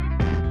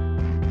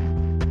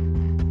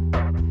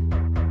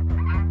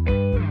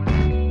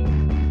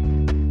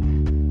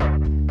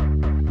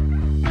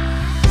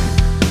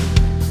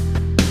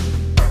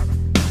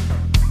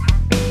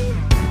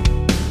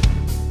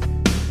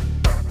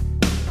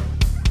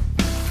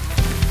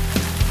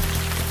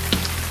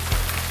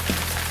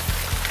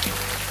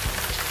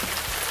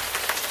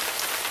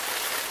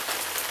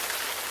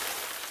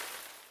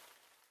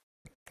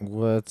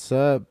What's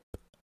up,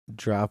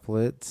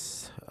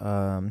 droplets?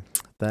 That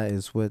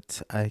is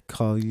what I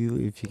call you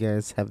if you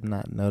guys have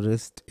not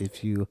noticed,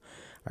 if you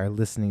are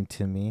listening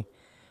to me.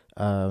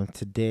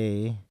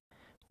 Today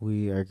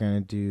we are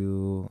going to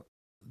do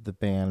the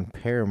band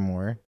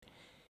Paramore.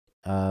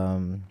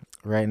 Um,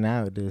 right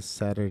now it is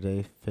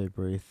Saturday,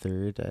 February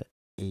 3rd at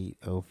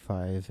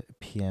 8:05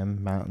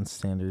 p.m. Mountain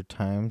Standard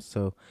Time.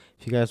 So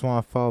if you guys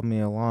want to follow me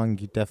along,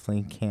 you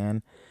definitely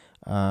can.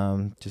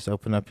 Just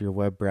open up your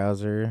web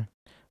browser,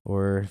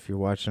 or if you're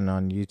watching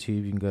on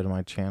YouTube, you can go to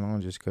my channel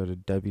and just go to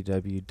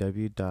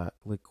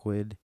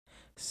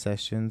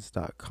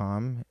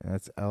www.liquidsessions.com. And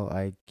that's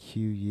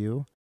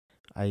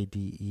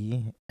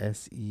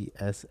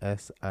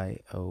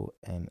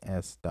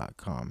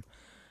liquidesessions.com.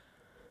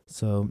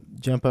 So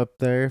jump up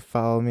there,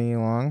 follow me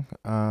along.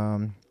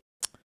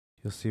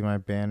 You'll see my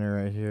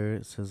banner right here.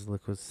 It says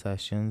Liquid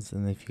Sessions,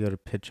 and if you go to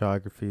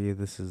Pitchography,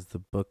 this is the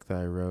book that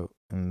I wrote,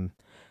 and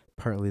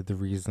partly the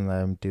reason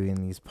that I'm doing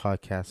these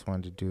podcasts.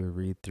 Wanted to do a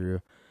read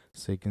through,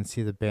 so you can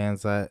see the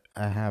bands that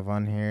I have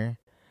on here.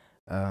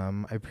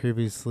 I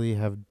previously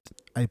have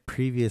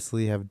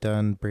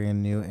done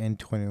Brand New and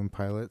 21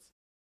 Pilots.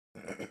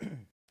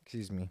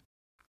 Excuse me.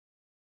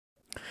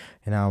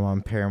 And now I'm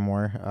on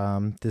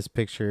Paramore. This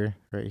picture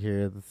right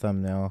here, the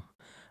thumbnail,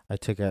 I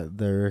took at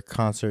their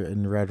concert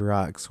in Red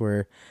Rocks,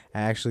 where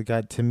I actually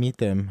got to meet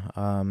them.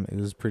 It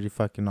was pretty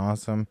fucking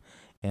awesome,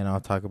 and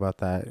I'll talk about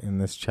that in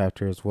this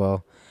chapter as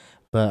well.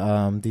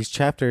 But these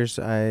chapters,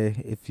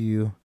 if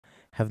you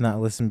have not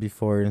listened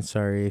before, and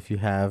sorry if you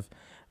have,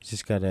 I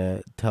just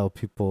gotta tell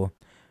people,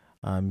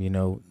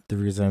 the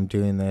reason I'm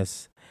doing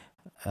this.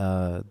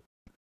 Uh,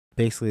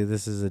 Basically,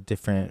 this is a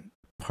different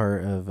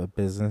part of a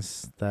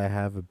business that I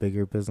have, a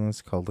bigger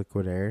business called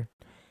Liquid Air,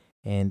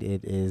 and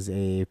it is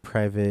a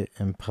private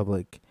and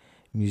public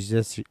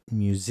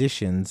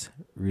musicians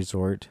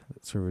resort.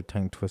 Sort of a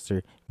tongue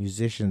twister.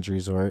 Musicians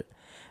resort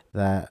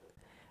that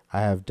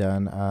I have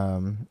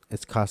done.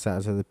 It's cost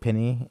out to the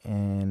penny,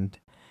 and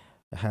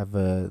have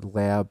a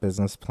layout,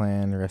 business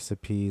plan,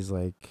 recipes,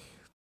 like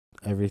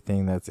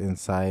everything that's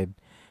inside,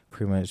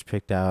 pretty much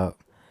picked out.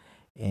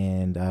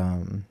 And I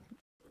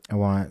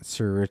want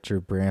Sir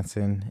Richard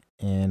Branson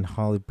and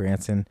Holly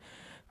Branson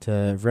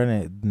to run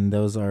it. And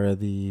those are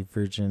the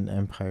Virgin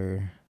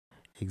Empire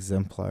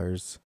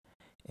exemplars,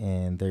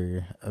 and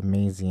they're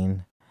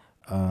amazing.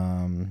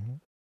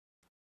 Um,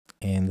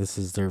 and this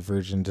is their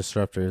Virgin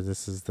Disruptor.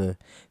 This is the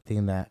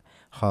thing that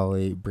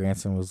Holly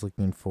Branson was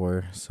looking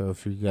for. So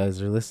if you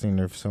guys are listening,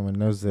 or if someone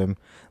knows them,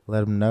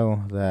 let them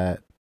know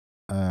that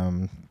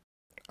um,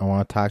 I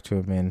want to talk to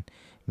him. And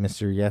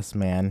Mr. Yes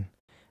Man,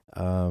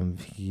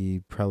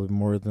 he probably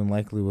more than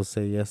likely will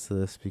say yes to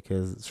this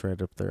because it's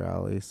right up their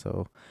alley.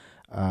 So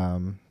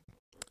um,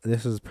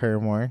 this is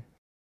Paramore,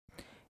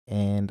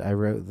 and I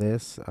wrote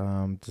this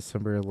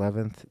December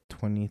 11th,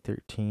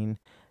 2013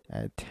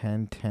 at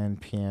 10:10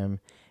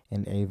 p.m.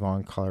 in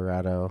Avon,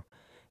 Colorado.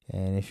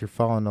 And if you're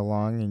following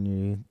along and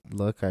you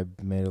look, I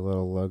made a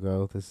little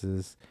logo. This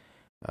is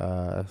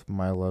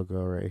my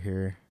logo right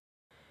here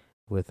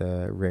with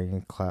a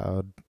rain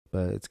cloud,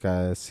 but it's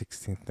got a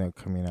 16th note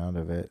coming out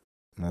of it,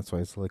 and that's why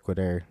it's liquid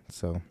air.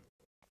 So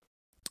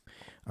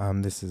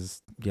this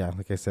is, yeah,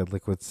 like I said,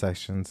 Liquid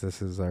Sessions.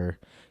 This is our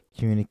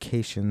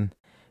communication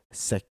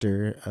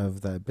sector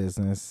of that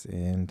business,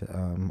 and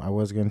I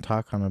was gonna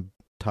talk on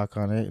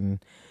it,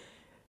 and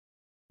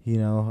you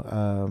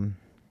know,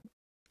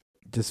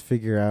 just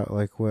figure out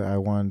like what I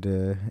wanted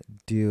to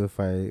do if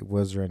I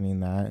was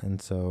running that.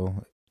 And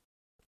so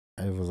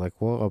I was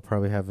like, well, I'll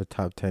probably have a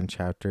top 10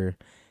 chapter,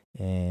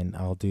 and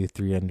I'll do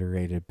 3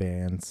 underrated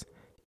bands.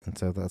 And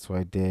so that's what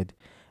I did,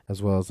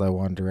 as well as I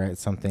wanted to write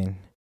something.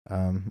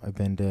 I've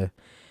been to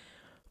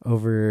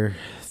over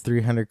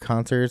 300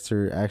 concerts,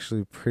 or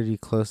actually pretty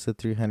close to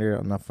 300. I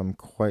don't know if I'm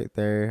quite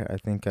there. I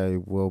think I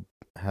will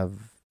have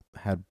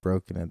had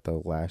broken it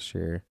though last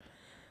year.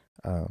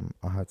 I'll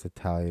have to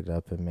tally it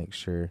up and make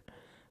sure.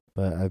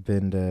 But I've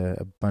been to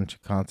a bunch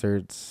of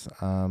concerts,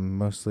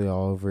 mostly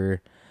all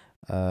over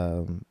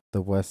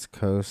the West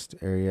Coast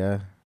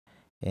area,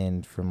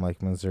 and from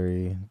like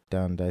Missouri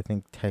down to, I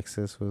think,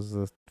 Texas was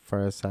the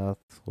farthest south.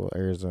 Well,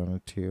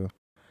 Arizona too.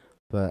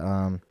 But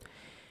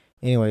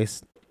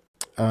anyways,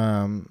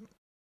 um,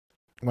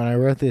 when I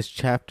wrote this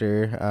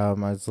chapter, I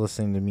was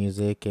listening to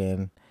music,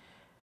 and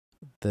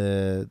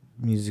the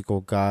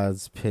musical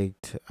gods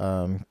picked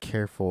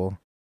 "Careful"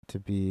 to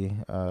be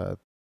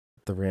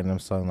the random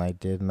song I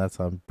did, and that's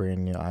on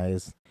Brand New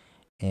Eyes.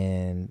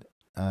 And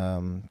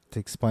to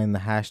explain the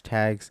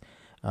hashtags,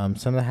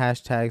 some of the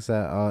hashtags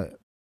that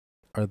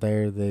are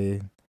there,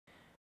 they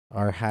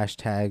are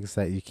hashtags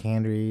that you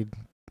can read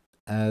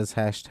as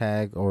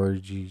hashtag, or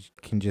you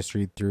can just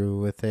read through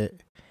with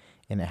it,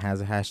 and it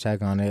has a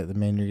hashtag on it. The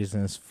main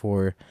reason is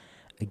for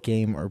a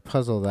game or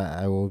puzzle that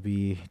I will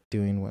be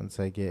doing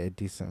once I get a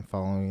decent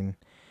following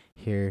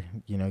here,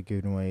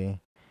 giving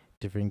away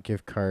different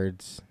gift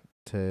cards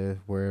to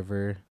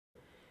wherever,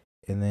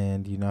 and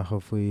then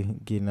hopefully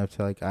getting up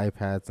to like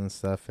iPads and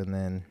stuff. And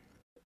then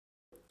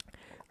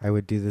I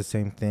would do the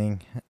same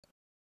thing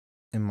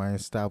in my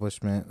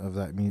establishment of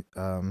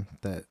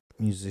that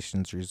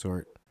musicians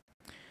resort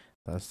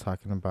that I was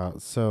talking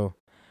about. So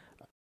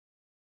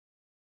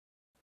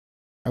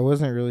I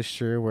wasn't really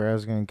sure where I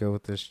was going to go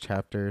with this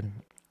chapter.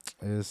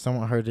 It was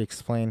somewhat hard to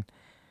explain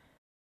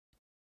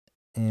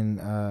in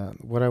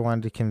what I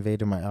wanted to convey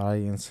to my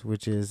audience,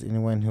 which is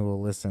anyone who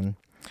will listen.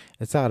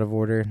 It's out of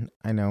order,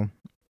 I know.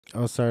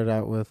 I'll start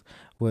out with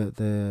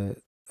the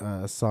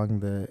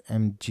song, the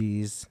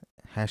MGs,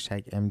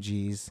 hashtag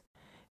MGs.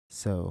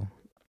 So,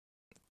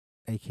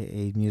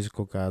 aka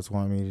Musical Gods,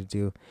 want me to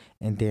do.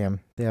 And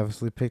damn, they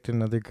obviously picked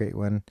another great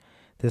one.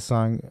 This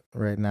song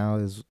right now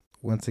is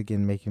once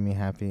again making me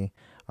happy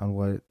on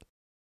what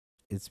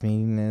its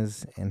meaning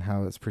is and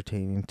how it's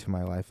pertaining to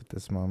my life at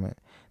this moment.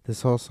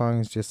 This whole song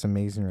is just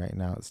amazing right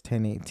now. It's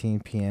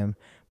 10:18 p.m.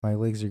 My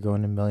legs are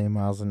going a million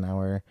miles an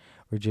hour.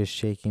 We're just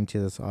shaking to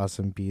this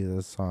awesome beat of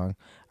the song.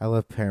 I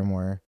love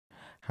Paramore.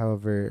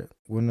 However,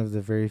 one of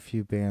the very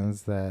few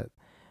bands that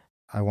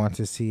I want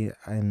to see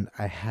and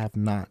I have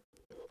not.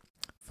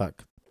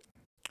 Fuck.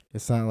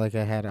 It's not like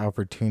I had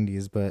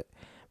opportunities, but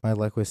my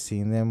luck with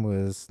seeing them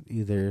was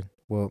either,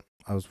 well,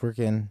 I was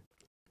working,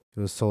 it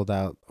was sold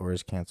out, or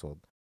it's canceled.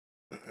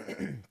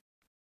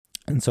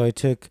 And so I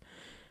took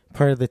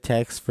part of the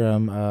text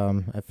from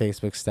a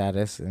Facebook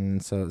status,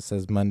 and so it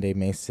says Monday,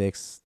 May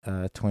 6th,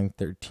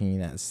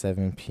 2013 at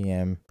 7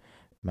 p.m.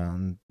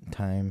 Mountain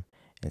Time.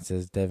 It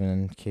says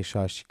Devin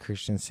Keshashi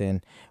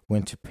Christensen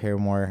went to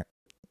Paramore,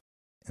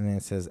 and then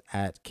it says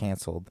at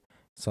canceled,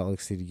 Salt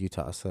Lake City,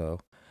 Utah. So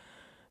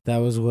that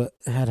was what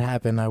had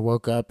happened. I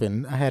woke up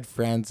and I had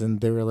friends,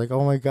 and they were like,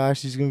 "Oh my gosh,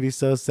 she's gonna be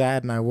so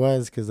sad," and I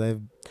was because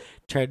I've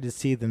tried to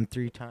see them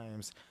 3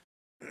 times.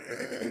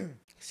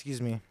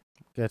 Excuse me,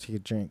 got to take a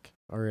drink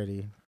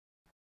already.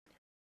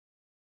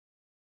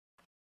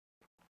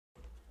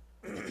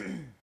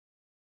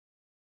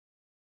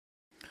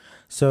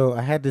 So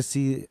I had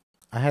the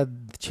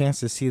chance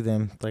to see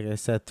them, like I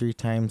said, 3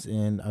 times,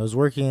 and I was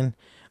working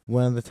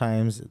one of the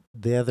times.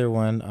 The other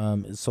one,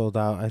 is sold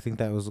out. I think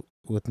that was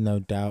with No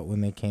Doubt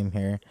when they came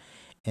here,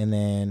 and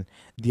then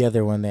the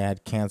other one they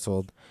had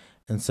canceled.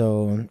 And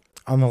so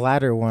on the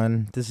latter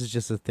one, this is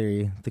just a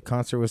theory. The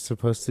concert was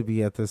supposed to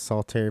be at the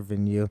Saltaire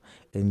venue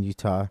in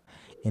Utah,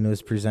 and it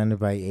was presented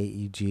by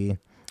AEG.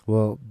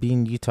 Well,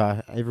 being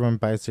Utah, everyone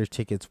buys their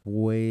tickets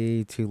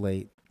way too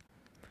late.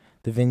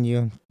 The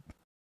venue,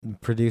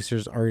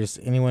 producers, artists,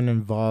 anyone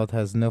involved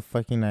has no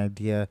fucking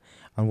idea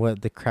on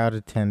what the crowd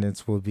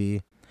attendance will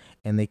be,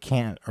 and they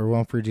can't or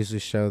won't produce a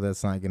show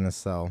that's not going to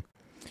sell.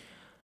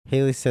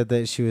 Haley said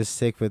that she was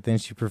sick, but then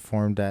she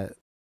performed at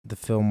the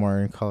Fillmore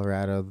in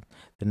Colorado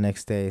the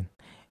next day,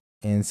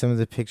 and some of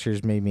the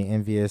pictures made me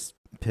envious,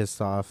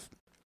 pissed off,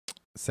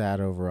 sad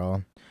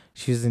overall.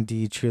 She was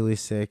indeed truly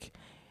sick.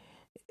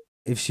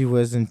 If she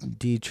was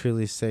indeed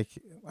truly sick,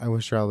 I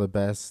wish her all the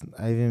best.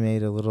 I even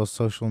made a little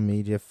social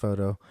media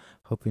photo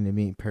hoping to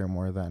meet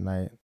Paramore that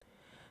night.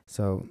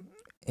 So,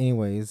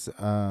 anyways,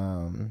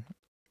 let's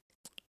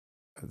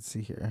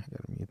see here. I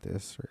gotta mute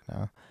this right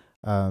now.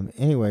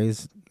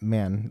 Anyways,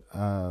 man,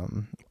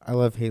 I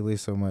love Haley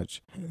so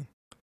much.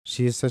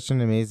 She is such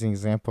an amazing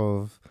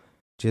example of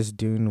just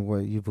doing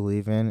what you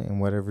believe in and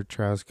whatever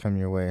trials come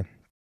your way.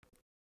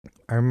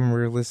 I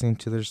remember listening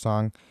to their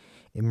song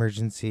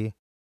Emergency.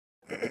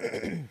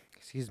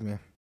 Excuse me.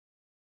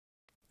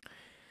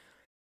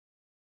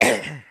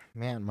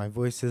 Man, my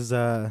voice is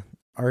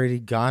already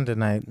gone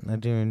tonight. I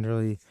didn't even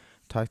really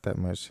talk that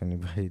much to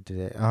anybody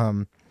today.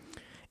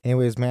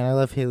 Anyways, man, I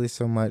love Haley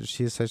so much.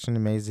 She's such an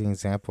amazing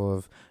example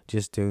of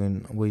just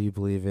doing what you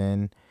believe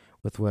in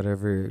with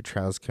whatever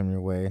trials come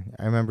your way.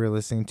 I remember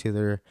listening to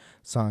their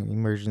song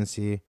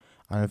Emergency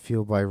on a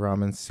Fueled by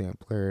Ramen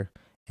sampler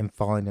and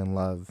falling in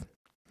love.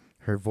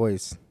 Her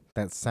voice,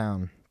 that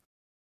sound.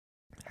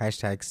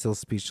 Hashtag still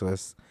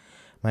speechless.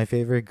 My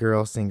favorite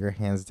girl singer,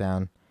 hands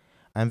down.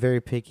 I'm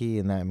very picky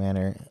in that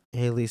manner.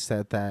 Haley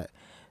set that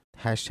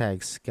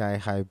hashtag sky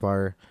high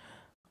bar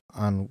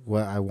on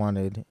what I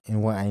wanted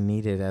and what I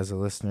needed as a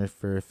listener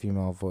for a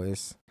female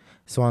voice.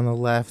 So on the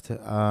left,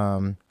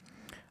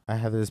 I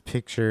have this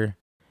picture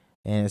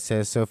and it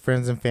says, "So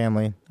friends and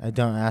family, I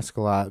don't ask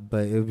a lot,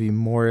 but it would be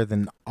more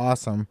than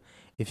awesome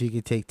if you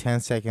could take 10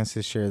 seconds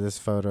to share this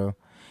photo.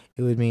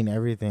 It would mean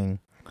everything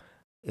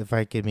if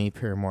I could meet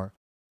Paramore."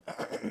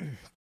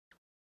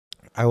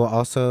 I will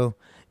also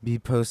be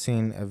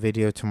posting a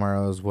video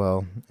tomorrow as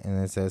well,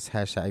 and it says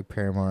hashtag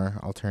Paramore,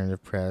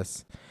 alternative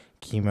press,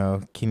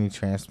 chemo, kidney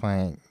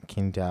transplant,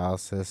 kidney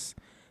dialysis,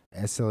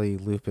 SLE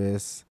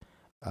lupus,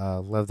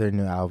 love their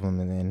new album,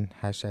 and then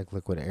hashtag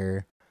liquid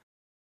air.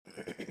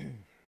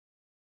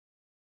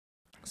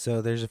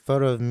 So there's a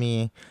photo of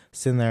me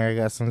sitting there. I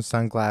got some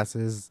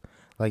sunglasses,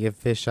 like a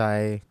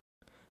fisheye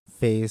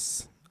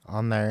face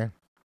on there.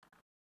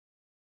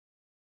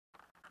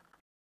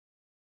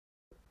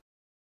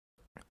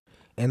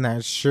 And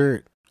that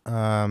shirt,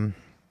 I'll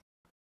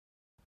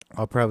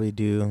probably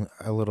do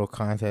a little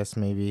contest,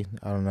 maybe.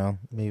 I don't know.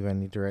 Maybe I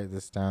need to write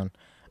this down.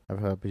 I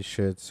probably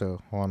should.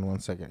 So hold on one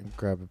second.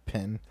 Grab a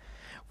pen,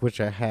 which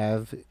I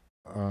have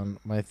on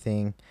my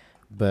thing.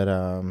 But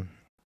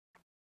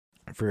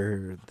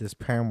for this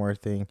Paramore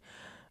thing,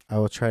 I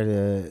will try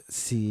to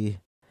see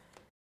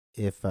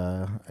if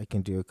I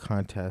can do a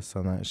contest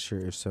on that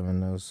shirt if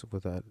someone knows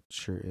what that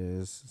shirt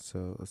is.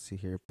 So let's see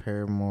here,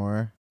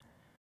 Paramore,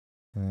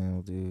 and then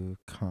we'll do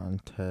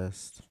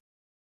contest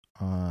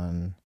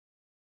on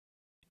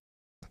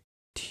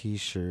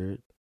T-shirt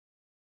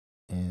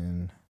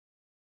in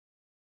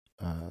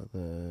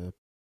the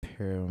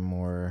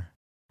Paramore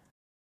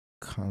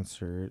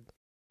concert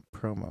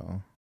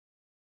promo.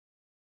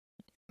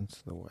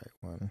 It's the white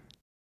one.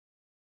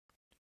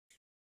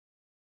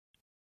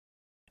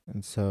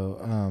 And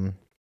so,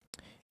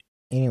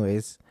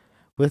 anyways,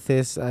 with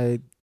this, I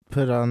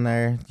put on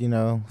there,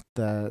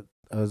 that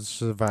I was a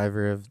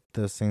survivor of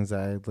those things that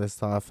I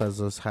list off as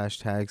those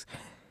hashtags,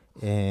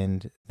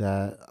 and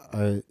that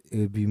it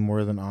would be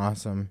more than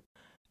awesome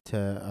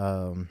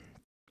to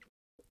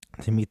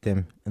meet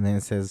them. And then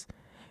it says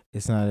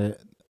it's not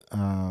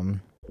that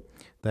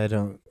I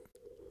don't.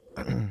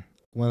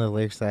 One of the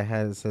lyrics that I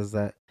had, it says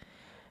that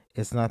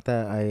it's not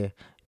that I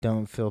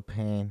don't feel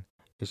pain.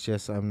 It's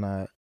just um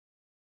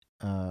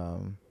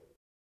I'm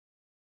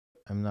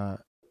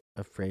not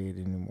afraid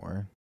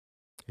anymore.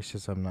 It's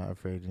just I'm not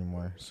afraid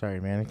anymore. Sorry,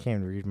 man. I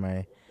can't read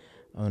my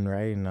own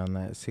writing on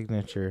that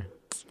signature.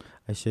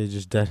 I should have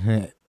just done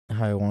it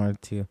how I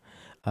wanted to.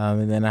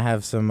 And then I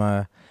have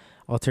some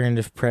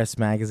alternative press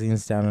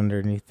magazines down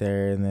underneath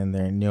there, and then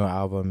their new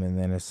album, and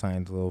then a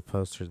signed little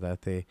poster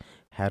that they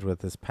had with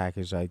this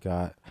package I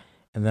got.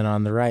 And then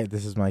on the right,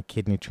 this is my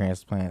kidney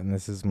transplant, and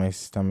this is my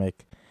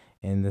stomach,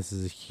 and this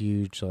is a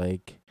huge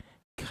like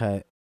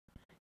cut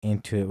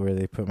into it where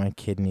they put my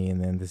kidney,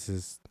 and then this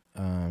is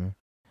a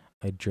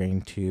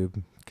drain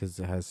tube because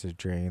it has to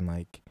drain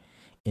like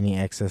any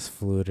excess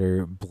fluid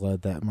or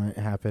blood that might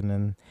happen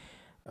in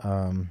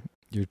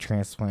your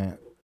transplant.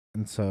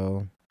 And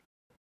so,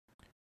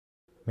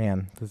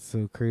 man, that's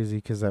so crazy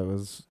because that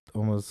was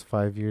almost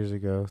 5 years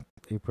ago.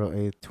 April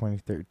 8th,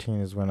 2013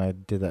 is when I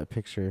did that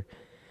picture.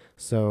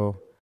 So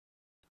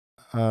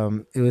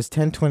it was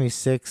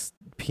 10:26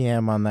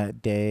 p.m. on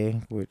that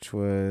day, which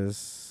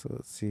was,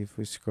 let's see if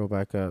we scroll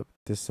back up,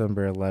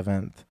 December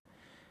 11th,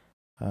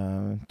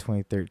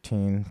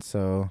 2013.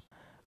 So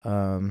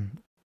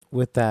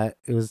with that,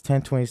 it was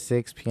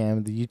 10:26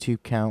 p.m. The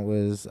YouTube count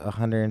was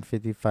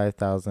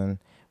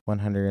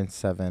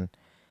 155,107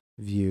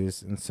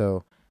 views. And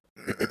so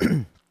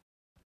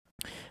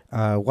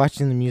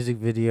watching the music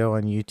video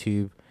on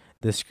YouTube,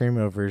 the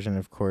Screamo version,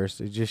 of course,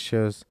 it just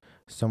shows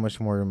so much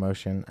more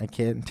emotion. I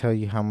can't tell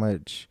you how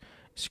much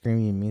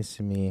screaming means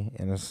to me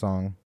in a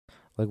song.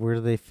 Like, what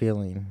are they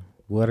feeling?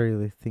 What are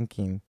they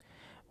thinking?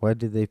 Why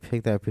did they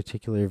pick that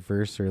particular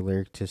verse or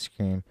lyric to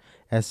scream?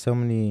 It has so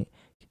many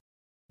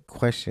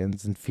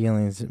questions and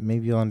feelings.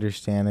 Maybe you'll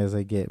understand as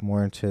I get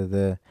more into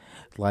the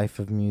life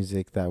of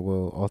music that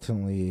will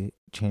ultimately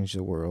change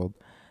the world.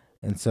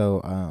 And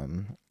so,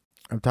 I'm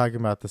talking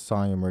about the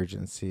song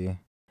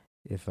Emergency.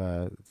 If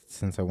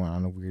Since I went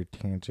on a weird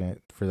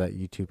tangent for that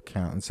YouTube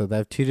count. And so they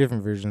have two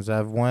different versions. I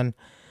have one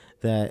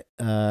that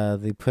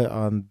they put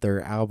on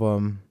their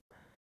album,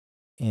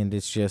 and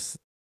it's just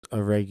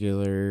a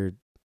regular,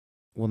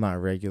 well, not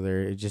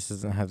regular, it just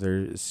doesn't have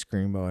their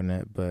screamo in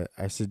it, but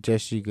I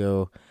suggest you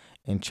go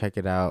and check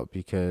it out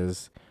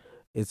because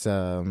it's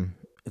a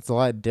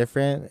lot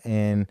different,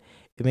 and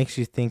it makes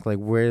you think like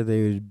where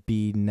they would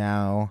be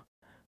now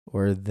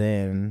or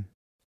then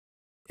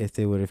if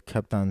they would have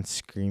kept on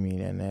screaming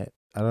in it.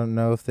 I don't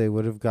know if they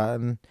would have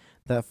gotten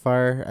that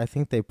far. I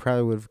think they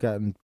probably would have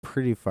gotten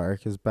pretty far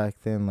because back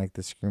then, like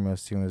the screamo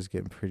scene was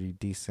getting pretty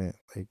decent.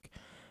 Like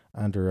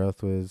Under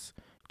Oath was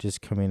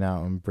just coming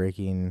out and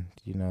breaking,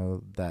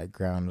 that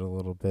ground a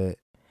little bit,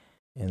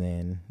 and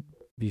then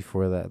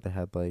before that, they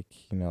had like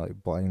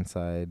like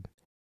Blindside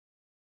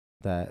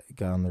that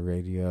got on the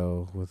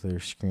radio with their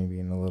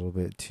screaming a little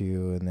bit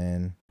too, and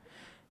then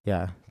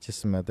yeah,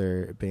 just some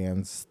other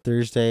bands.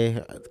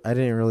 Thursday, I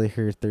didn't really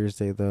hear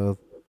Thursday though.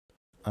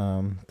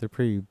 They're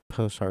pretty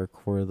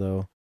post-hardcore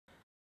though.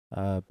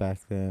 Back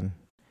then.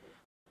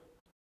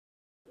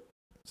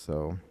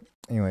 So,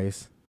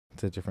 anyways,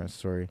 it's a different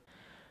story.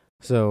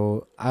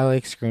 So I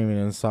like screaming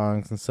in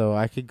songs, and so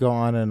I could go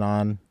on and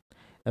on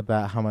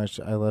about how much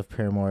I love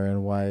Paramore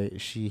and why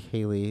she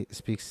Haley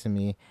speaks to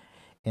me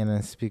in an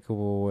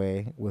unspeakable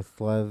way with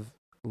love,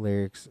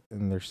 lyrics,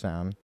 and their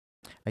sound.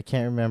 I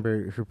can't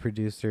remember who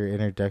produced their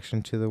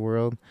introduction to the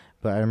world,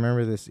 but I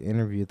remember this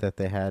interview that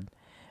they had.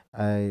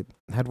 I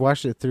had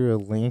watched it through a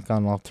link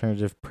on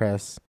Alternative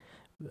Press,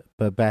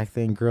 but back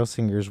then girl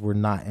singers were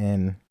not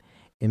in.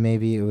 And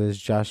maybe it was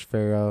Josh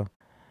Farrow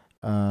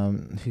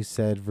who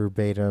said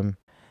verbatim,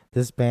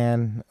 "This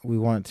band we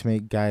want to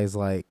make guys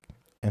like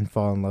and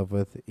fall in love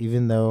with.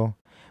 Even though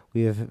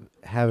we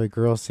have a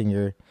girl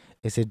singer,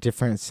 it's a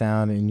different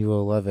sound and you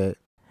will love it."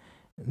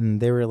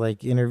 And they were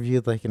like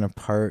interviewed like in a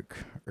park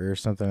or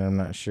something. I'm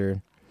not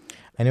sure.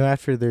 I know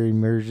after their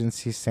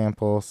emergency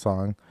sample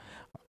song,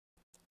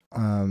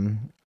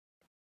 um,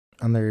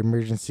 on their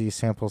emergency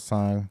sample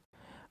song,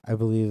 I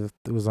believe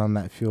it was on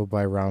that Fueled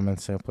by Ramen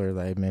sampler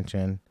that I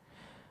mentioned.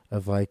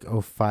 of like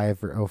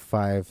 '05 or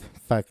 '05.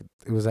 Fuck,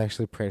 it was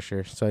actually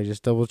Pressure. So I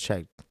just double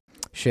checked.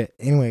 Shit.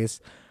 Anyways,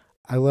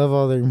 I love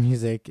all their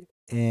music,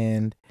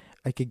 and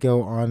I could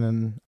go on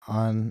and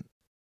on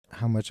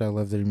how much I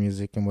love their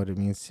music and what it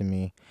means to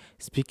me.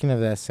 Speaking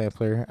of that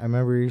sampler, I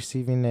remember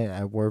receiving it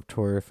at Warped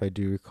Tour, if I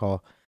do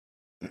recall.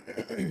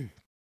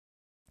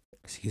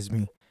 Excuse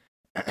me.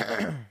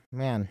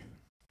 Man,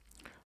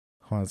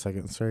 hold on a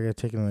second. Sorry, I gotta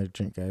take another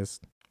drink, guys.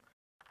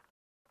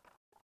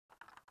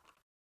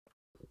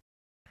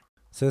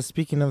 So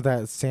speaking of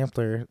that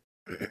sampler,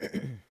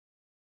 I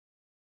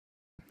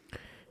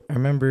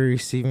remember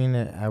receiving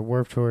it at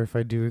Warped Tour, if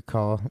I do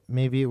recall.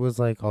 Maybe it was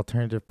like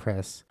Alternative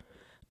Press.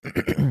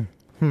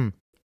 Hmm.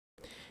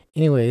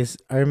 Anyways,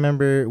 I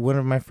remember one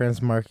of my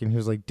friends, Mark, and he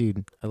was like,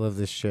 "Dude, I love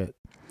this shit.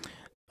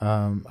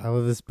 I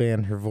love this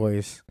band, her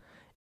voice."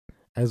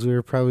 As we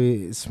were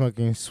probably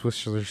smoking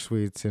Swisher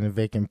Sweets in a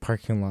vacant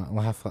parking lot,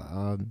 laugh.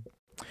 I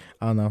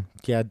don't know.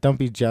 Yeah, don't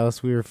be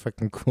jealous. We were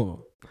fucking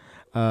cool.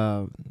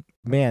 Um,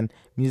 Man,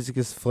 music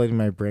is flooding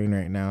my brain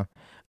right now.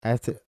 I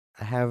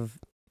have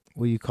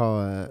what you call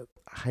a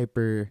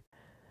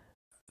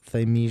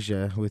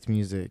hyperthymesia with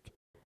music,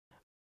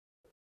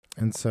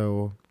 and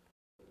so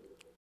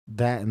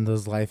that and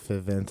those life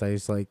events, I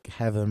just like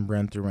have them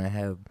run through my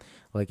head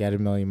like at a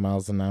million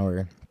miles an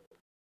hour.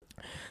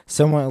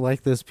 Somewhat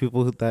like those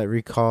people that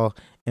recall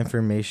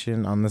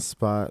information on the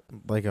spot,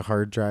 like a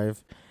hard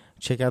drive.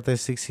 Check out the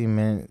 60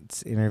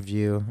 Minutes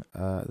interview.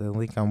 The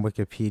link on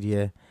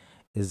Wikipedia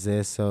is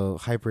this. So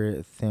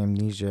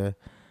hyperthamnesia,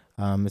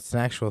 it's an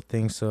actual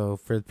thing. So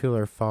for the people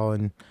that are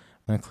following,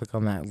 I'm gonna click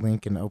on that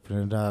link and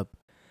open it up.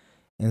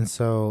 And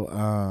so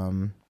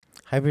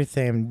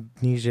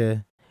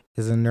hyperthamnesia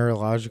is a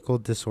neurological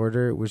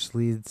disorder which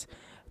leads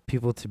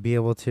people to be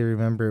able to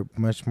remember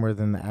much more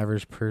than the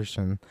average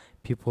person.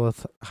 People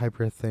with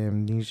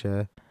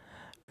hyperthamnesia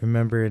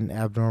remember an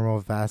abnormal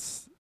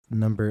vast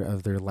number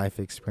of their life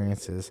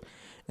experiences.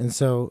 And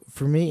so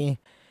for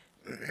me,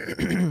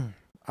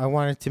 I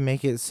wanted to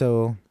make it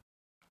so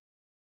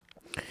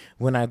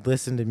when I'd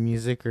listen to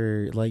music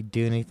or like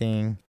do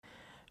anything,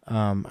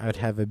 I would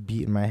have a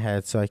beat in my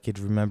head so I could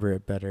remember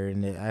it better,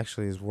 and it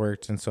actually has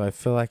worked. And so I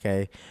feel like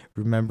I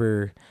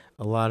remember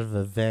a lot of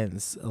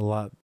events a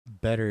lot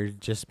better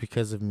just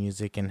because of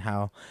music and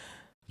how,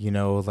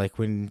 like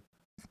when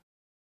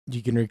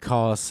you can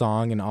recall a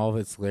song and all of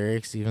its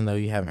lyrics, even though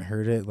you haven't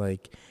heard it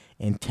like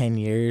in 10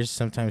 years,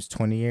 sometimes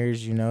 20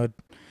 years, and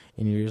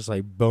you're just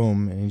like,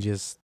 boom, and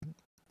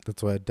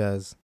that's what it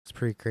does. It's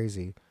pretty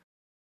crazy.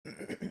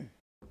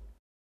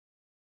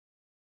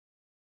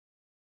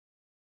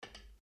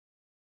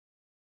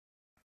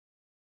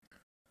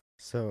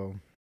 So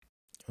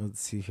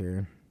let's see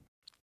here.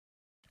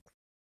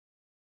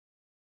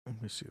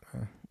 Let me see.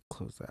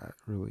 Close that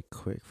really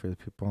quick for the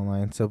people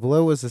online. So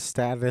below was the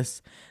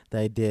status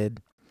that I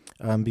did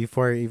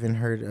before I even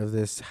heard of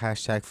this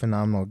hashtag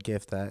phenomenal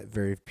gift that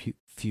very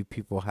few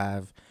people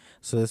have.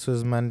 So this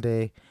was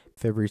Monday,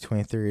 February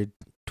 23rd,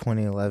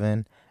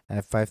 2011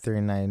 at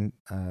 5:39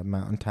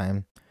 Mountain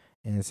Time.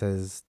 And it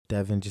says,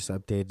 Devin just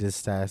updated his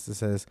status. It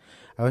says,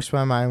 I wish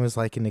my mind was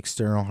like an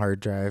external hard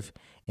drive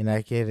and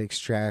I could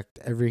extract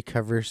every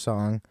cover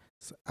song's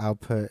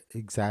output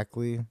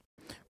exactly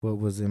what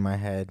was in my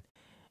head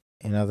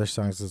and other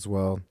songs as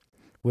well.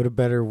 What a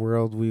better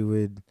world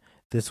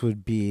this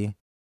would be.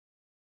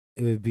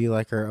 It would be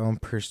like our own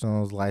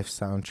personal life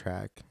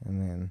soundtrack. And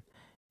then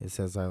it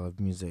says I love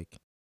music.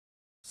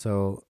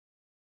 So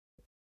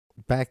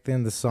back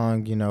then the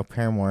song,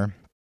 Paramore,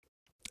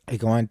 I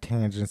go on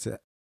tangents.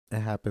 It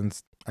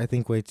happens, I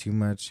think, way too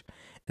much.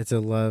 It's a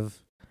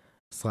love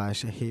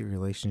slash hate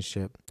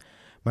relationship.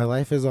 My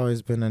life has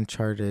always been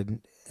uncharted.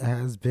 It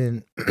has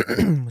been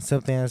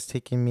something that's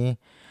taken me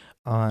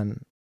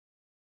on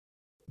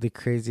the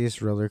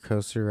craziest roller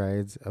coaster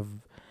rides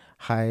of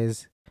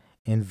highs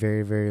and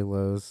very, very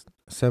lows.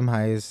 Some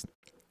highs,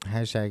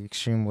 hashtag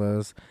extreme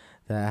lows,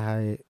 that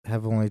I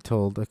have only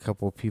told a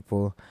couple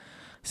people.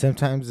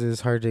 Sometimes it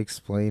is hard to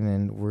explain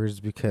in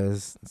words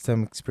because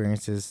some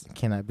experiences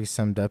cannot be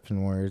summed up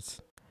in words.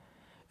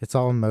 It's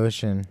all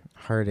emotion,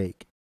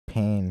 heartache,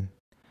 pain,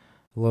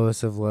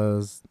 lowest of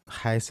lows,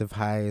 highest of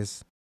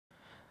highs.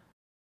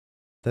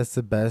 That's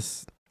the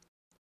best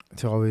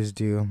to always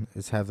do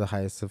is have the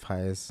highest of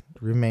highs.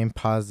 Remain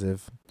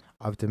positive,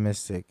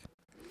 optimistic.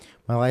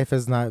 My life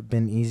has not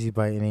been easy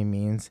by any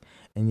means,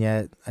 and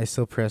yet I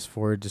still press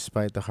forward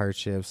despite the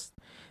hardships.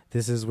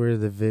 This is where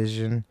the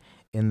vision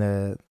and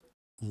the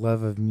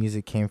love of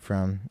music came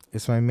from.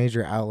 It's my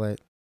major outlet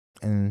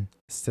and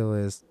still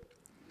is.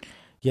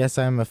 Yes,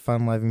 I'm a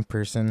fun loving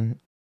person.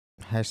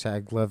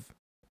 Hashtag love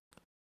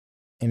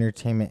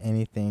entertainment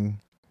anything.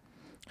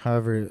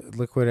 However,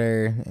 Liquid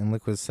Air and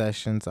Liquid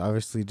Sessions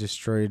obviously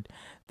destroyed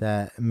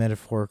that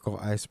metaphorical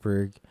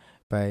iceberg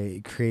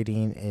by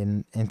creating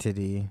an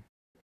entity.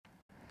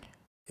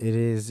 It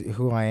is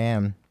who I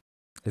am.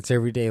 It's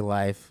everyday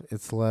life.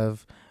 It's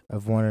love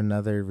of one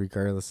another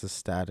regardless of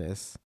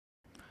status.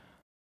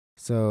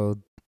 So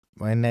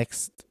my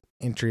next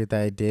entry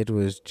that I did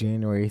was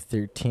January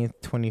 13th,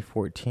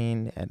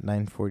 2014 at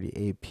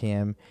 9:48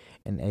 p.m.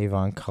 in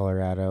Avon,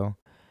 Colorado.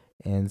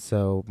 And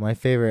so my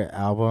favorite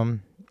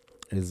album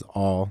is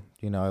All.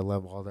 I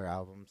love all their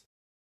albums.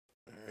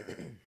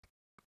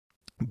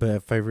 But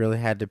if I really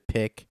had to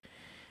pick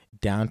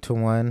down to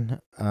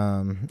one,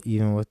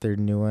 even with their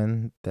new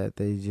one that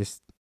they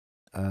just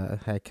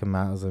had come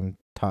out as I'm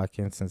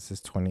talking since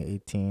it's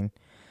 2018,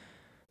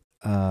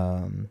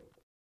 um,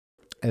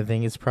 I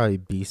think it's probably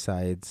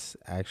B-sides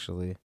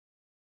actually.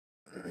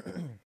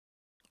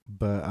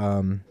 But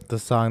the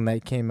song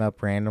that came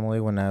up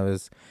randomly when I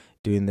was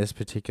doing this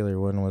particular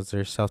one was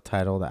their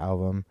self-titled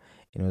album,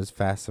 and it was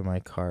Fast in My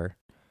Car.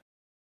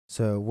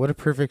 So what a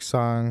perfect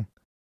song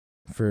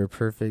for a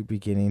perfect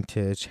beginning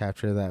to a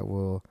chapter that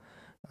will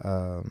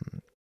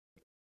um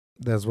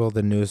as well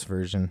the newest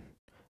version.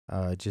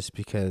 Just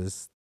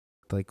because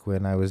like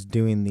when I was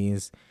doing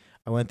these,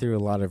 I went through a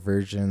lot of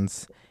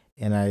versions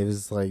and I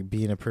was like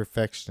being a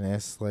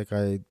perfectionist like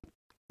I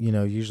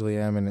usually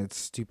am, and it's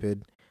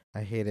stupid.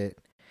 I hate it.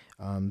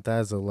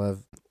 That is a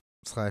love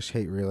slash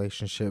hate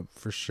relationship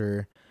for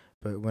sure.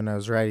 But when I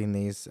was writing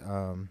these,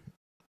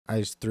 I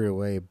just threw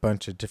away a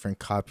bunch of different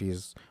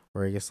copies,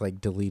 or I guess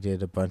like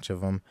deleted a bunch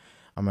of them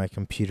on my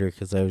computer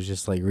because I was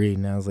just like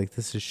reading. And I was like,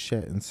 this is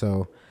shit. And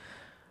so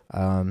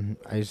I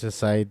just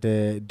decided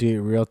to do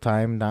it real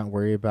time, not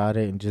worry about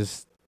it, and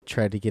just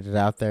try to get it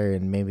out there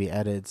and maybe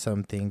edit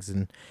some things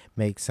and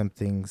make some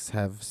things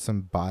have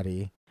some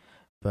body.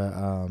 But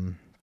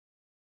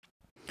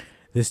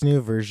this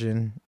new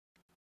version,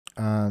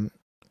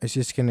 it's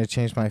just gonna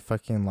change my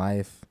fucking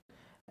life.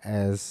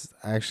 As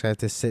I actually have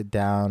to sit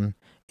down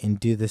and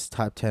do this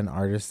top 10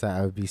 artists that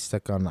I would be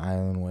stuck on the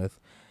island with.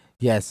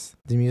 Yes,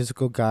 the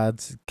Musical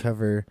Gods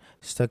cover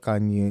 "Stuck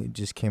on You"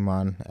 just came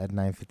on at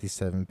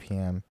 9:57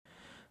 p.m.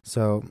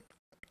 So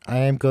I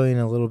am going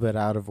a little bit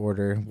out of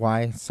order.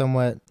 Why?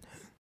 Somewhat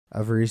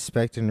of a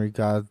respect in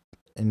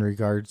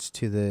regards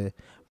to the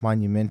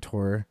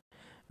Monumentor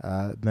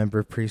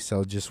member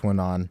pre-sale just went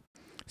on.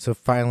 So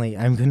finally,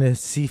 I'm gonna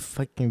see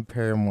fucking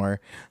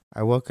Paramore.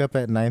 I woke up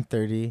at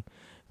 9:30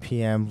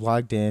 p.m.,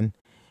 logged in,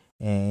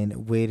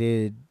 and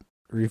waited,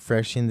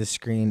 refreshing the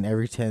screen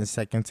every 10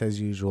 seconds as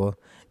usual.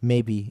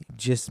 Maybe,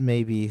 just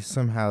maybe,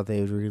 somehow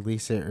they would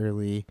release it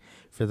early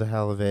for the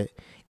hell of it,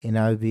 and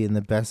I would be in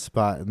the best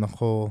spot in the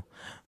whole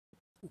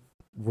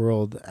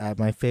world at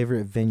my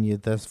favorite venue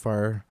thus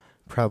far,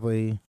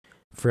 probably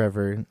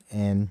forever,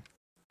 and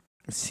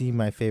see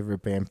my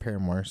favorite band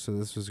Paramore. So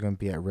this was going to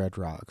be at Red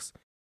Rocks.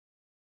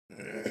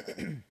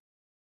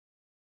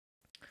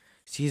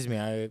 Excuse me,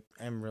 I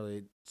am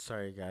really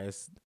sorry,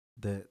 guys,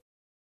 that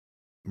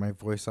my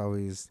voice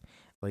always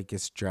like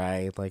gets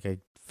dry. Like I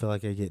feel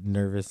like I get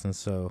nervous, and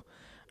so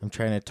I'm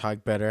trying to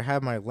talk better. I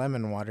have my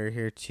lemon water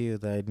here too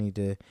that I need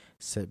to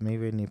set.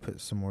 Maybe I need to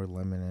put some more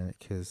lemon in it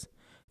because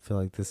I feel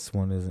like this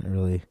one isn't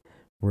really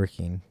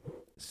working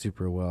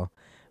super well.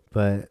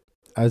 But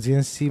I was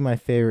gonna see my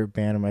favorite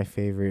band in my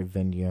favorite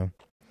venue.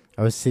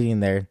 I was sitting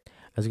there.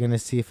 I was gonna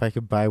see if I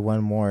could buy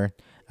one more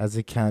as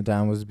the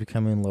countdown was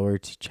becoming lower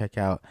to check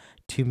out.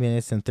 2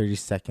 minutes and 30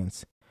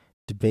 seconds.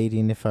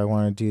 Debating if I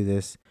want to do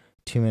this.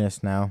 2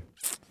 minutes now.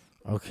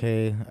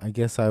 Okay, I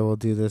guess I will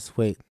do this.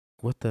 Wait,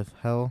 what the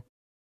hell?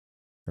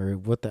 Or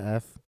what the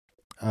F?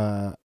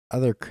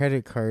 Other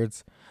credit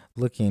cards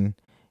looking.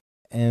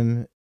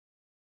 M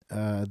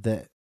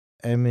the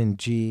M and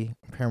G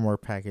Paramore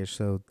package,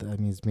 so that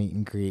means meet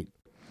and greet.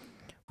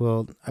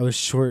 Well, I was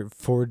short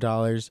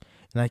 $4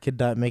 and I could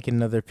not make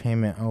another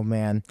payment. Oh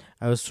man,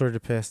 I was sort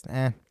of pissed.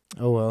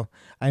 Oh well.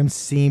 I'm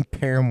seeing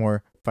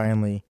Paramore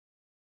finally.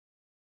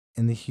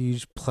 In the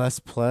huge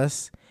plus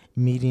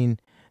meeting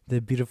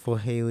the beautiful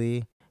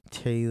Taylor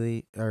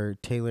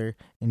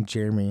and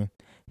Jeremy.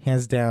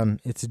 Hands down,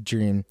 it's a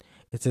dream.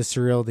 It's a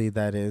surreality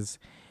that is,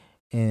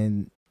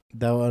 and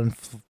that will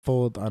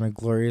unfold on a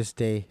glorious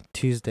day,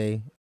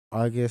 Tuesday,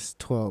 August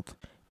 12th,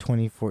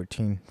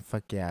 2014.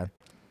 Fuck yeah.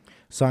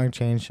 Song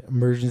change,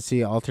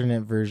 emergency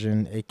alternate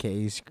version,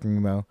 aka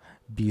Screamo,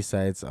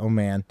 B-sides. Oh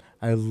man,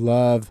 I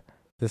love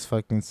this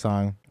fucking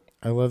song.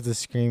 I love the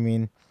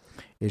screaming.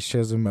 It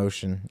shows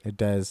emotion. It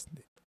does.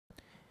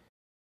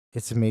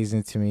 It's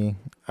amazing to me.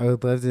 I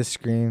would love to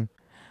scream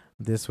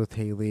this with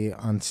Haley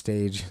on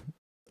stage.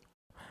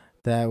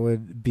 That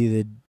would be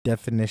the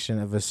definition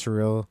of a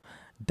surreal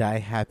die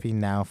happy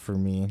now for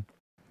me.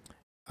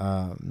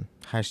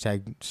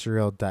 Hashtag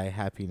surreal die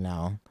happy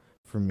now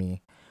for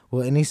me.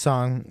 Well, any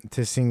song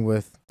to sing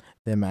with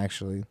them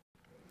actually.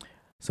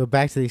 So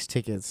back to these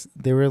tickets.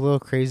 They were a little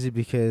crazy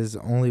because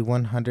only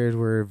 100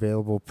 were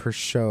available per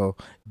show.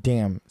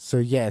 Damn. So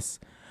yes,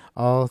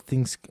 all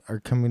things are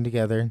coming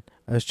together.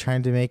 I was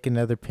trying to make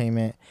another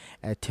payment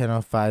at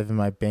 10:05 in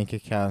my bank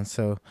account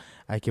so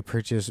I could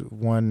purchase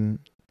one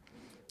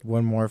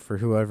more for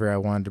whoever I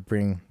wanted to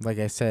bring. Like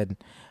I said,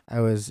 I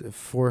was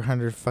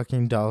 $400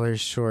 fucking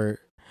dollars short.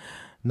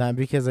 Not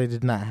because I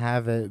did not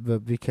have it,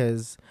 but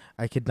because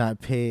I could not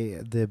pay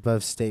the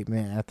above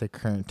statement at the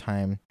current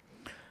time.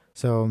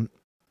 So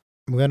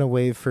I'm gonna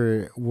wait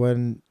for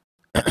one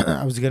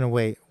I was gonna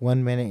wait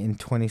 1 minute and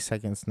 20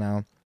 seconds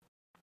now.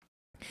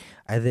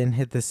 I then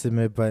hit the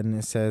submit button.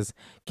 It says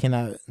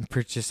cannot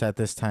purchase at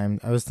this time.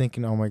 I was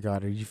thinking, oh my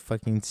god, are you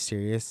fucking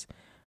serious?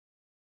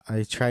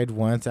 I tried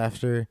once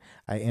after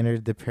I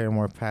entered the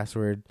Paramore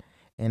password,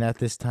 and at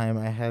this time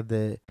I had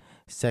the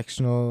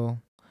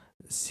sectional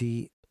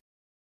seat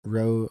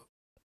row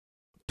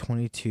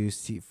 22,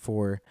 seat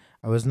 4.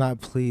 I was not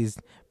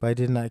pleased, but I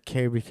did not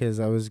care because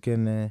I was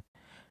gonna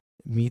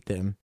meet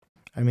them.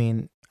 I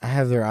mean, I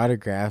have their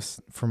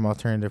autographs from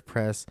Alternative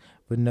Press,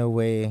 but no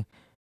way,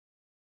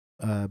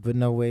 but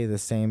no way the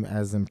same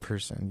as in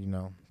person.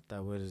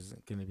 That was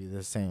gonna be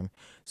the same.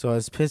 So I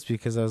was pissed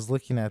because I was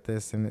looking at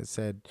this and it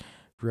said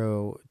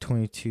row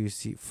 22,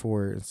 seat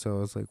 4, and so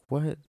I was like,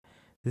 "What?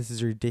 This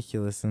is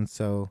ridiculous." And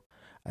so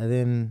I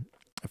then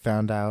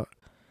found out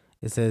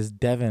it says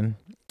Devin.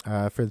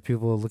 For the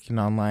people looking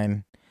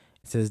online,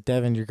 it says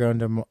Devin, you're going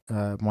to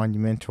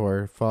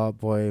Monumentor, Fall Out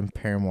Boy, and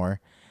Paramore,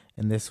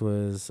 and this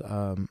was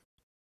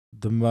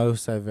the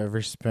most I've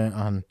ever spent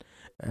on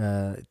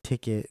a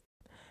ticket,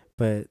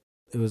 but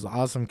it was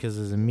awesome because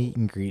it was a meet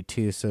and greet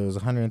too. So it was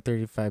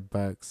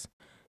 $135.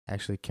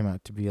 Actually, came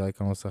out to be like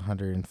almost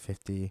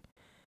 150.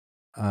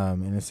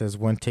 And it says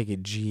one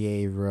ticket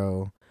GA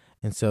row,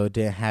 and so it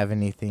didn't have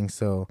anything.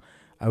 So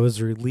I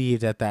was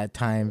relieved at that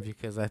time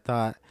because I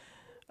thought,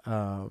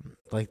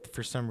 like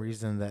for some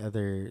reason the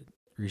other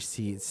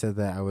receipt said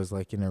that I was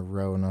like in a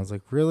row, and I was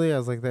like, really? I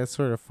was like, that's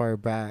sort of far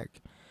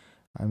back.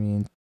 I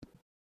mean,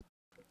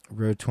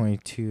 row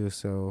 22.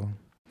 So,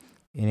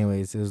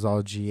 anyways, it was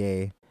all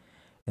GA,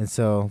 and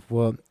so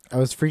I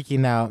was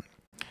freaking out.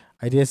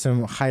 I did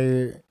some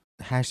higher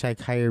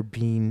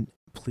bean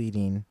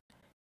pleading,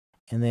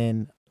 and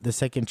then the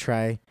second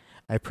try,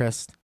 I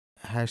pressed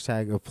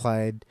hashtag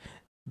applied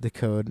the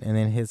code and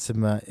then hit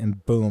submit,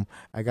 and boom,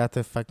 I got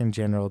the fucking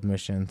general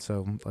admission.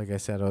 So like I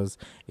said, I was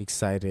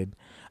excited.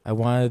 I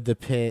wanted the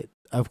pit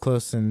up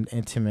close and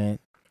intimate.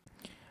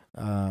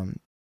 Um,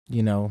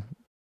 you know,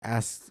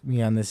 ask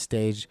me on this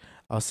stage.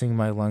 I'll sing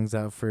my lungs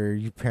out for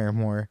you,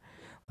 Paramore.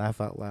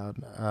 Laugh out loud.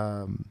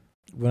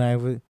 When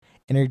I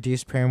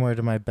introduced Paramore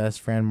to my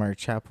best friend Mark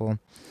Chappell,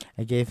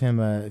 I gave him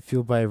a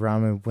Fueled by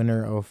Ramen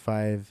Winter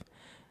 '05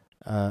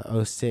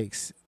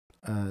 '06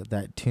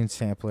 that tune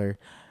sampler.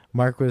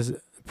 Mark was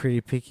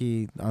pretty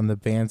picky on the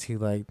bands he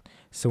liked,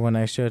 so when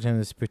I showed him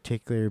this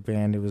particular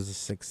band, it was a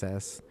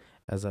success,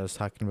 as I was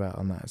talking about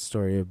on that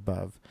story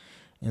above.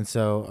 And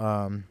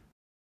so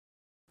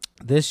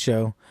this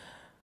show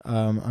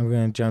I'm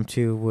going to jump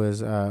to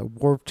was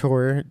Warped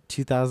Tour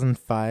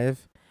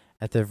 2005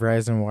 at the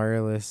Verizon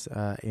Wireless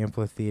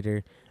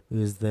Amphitheater. It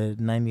was the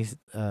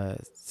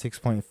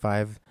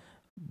 96.5,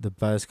 the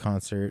Buzz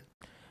concert.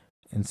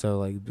 And so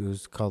like it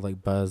was called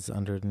like Buzz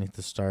Underneath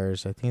the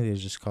Stars. I think they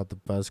just called the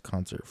Buzz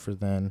concert for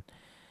then.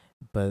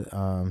 But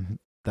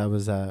that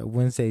was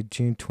Wednesday,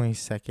 June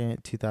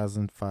 22nd,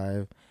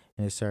 2005,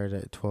 and it started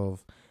at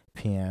 12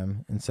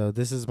 p.m. And so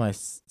this is my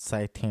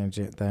side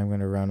tangent that I'm going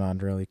to run on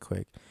really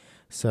quick.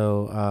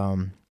 So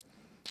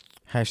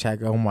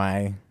hashtag oh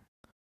my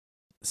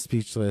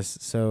speechless.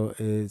 So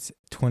it's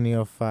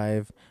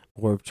 2005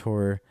 Warped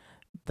Tour.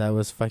 That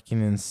was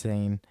fucking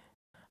insane.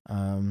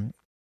 Um,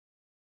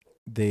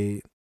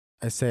 I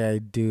say I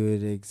do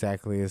it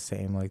exactly the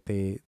same. Like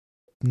they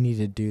need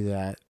to do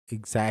that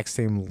exact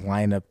same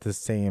lineup the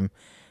same.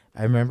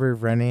 I remember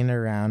running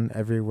around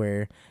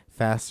everywhere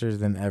faster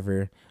than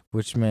ever,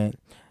 which meant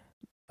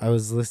I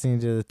was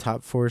listening to the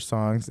top 4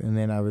 songs and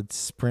then I would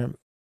sprint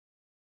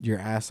your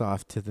ass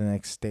off to the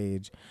next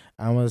stage.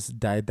 I almost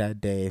died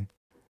that day.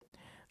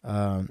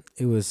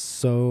 It was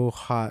so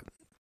hot.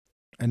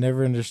 I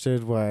never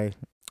understood why.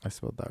 I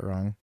spelled that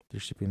wrong. There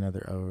should be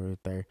another O right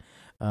there.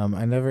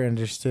 I never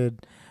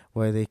understood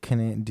why they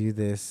couldn't do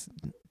this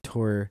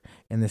tour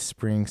in the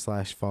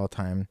spring/fall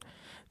time.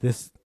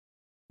 This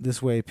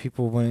way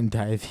people wouldn't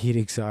die of heat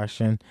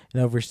exhaustion.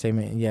 An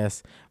overstatement,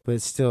 yes,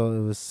 but still,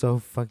 it was so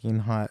fucking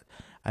hot.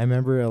 I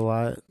remember a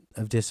lot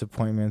of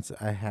disappointments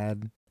I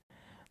had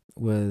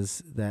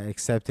was that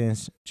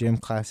Acceptance, Gym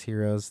Class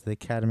Heroes, The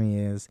Academy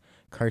Is,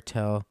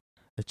 Cartel,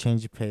 A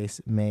Change of Pace,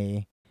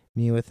 May,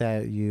 Me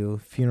Without You,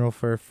 Funeral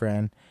for a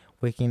Friend,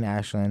 Waking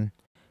Ashland,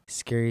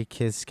 Scary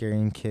Kids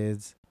Scaring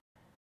Kids,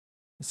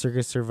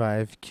 Circus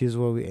Survive, Q's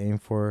What We Aim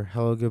For,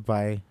 Hello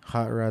Goodbye,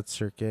 Hot Rod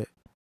Circuit,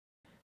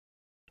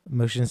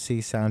 Motion C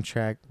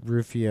Soundtrack,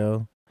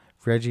 Rufio,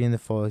 Reggie and the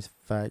Full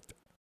Effect,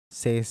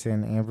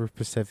 Saison, Amber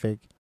Pacific,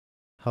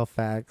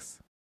 Hellfax,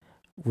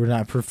 We're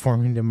Not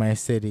Performing to My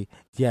City.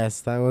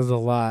 Yes, that was a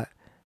lot.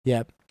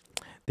 Yep.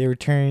 They were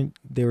touring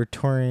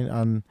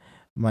on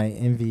my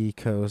Envy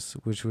Coast,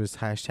 which was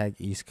hashtag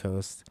East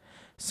Coast.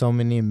 So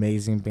many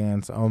amazing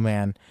bands. Oh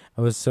man,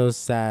 I was so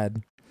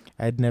sad.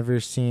 I'd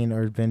never seen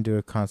or been to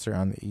a concert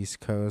on the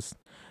East Coast,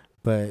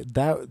 but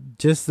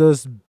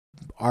those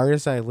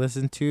artists I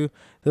listened to,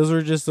 those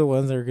were just the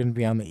ones that were going to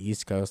be on the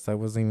East Coast. That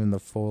wasn't even the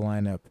full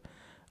lineup.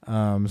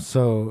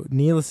 So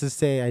needless to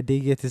say, I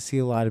did get to see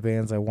a lot of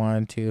bands I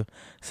wanted to,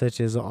 such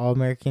as All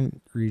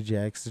American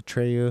Rejects,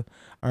 Atreyu,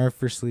 Armed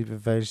for Sleep,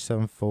 Avenged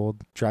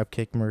Sevenfold,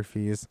 Dropkick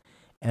Murphys,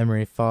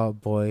 Emery, Fall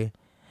Out Boy,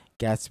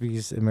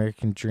 Gatsby's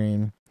American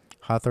Dream,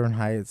 Hawthorne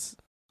Heights,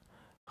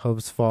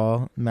 Hope's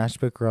Fall,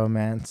 Matchbook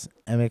Romance,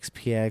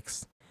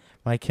 MXPX,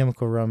 My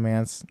Chemical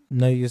Romance,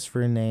 No Use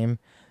for a Name,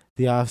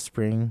 The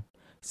Offspring,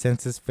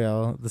 Census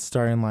Fail, The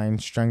Starting Line,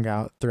 Strung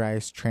Out,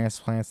 Thrice,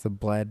 Transplants, The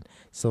Bled,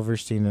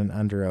 Silverstein, and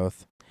Under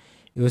Oath.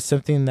 It was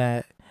something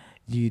that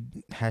you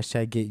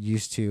hashtag get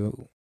used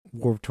to.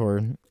 Warped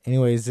Tour.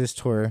 Anyways, this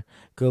tour,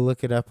 go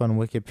look it up on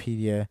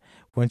Wikipedia.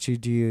 Once you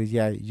do,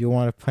 yeah, you'll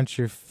want to punch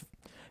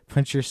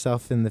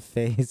yourself in the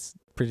face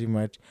pretty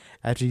much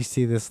after you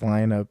see this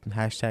lineup.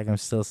 Hashtag I'm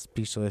still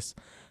speechless.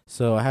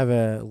 So I have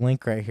a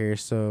link right here.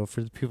 So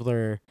for the people that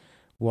are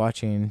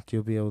watching,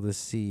 you'll be able to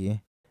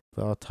see.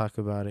 But I'll talk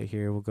about it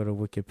here. We'll go to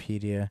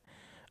Wikipedia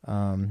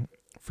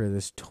for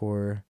this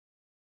tour.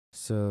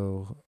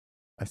 So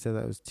I said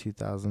that was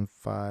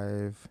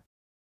 2005.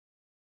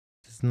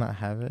 Does not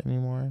have it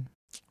anymore.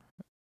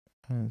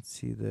 I don't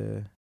see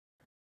the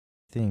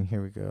thing.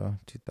 Here we go.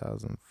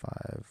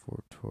 2005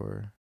 Warped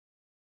Tour.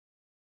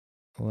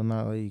 Will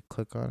not let you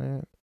click on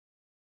it.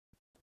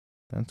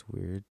 That's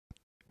weird.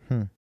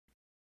 I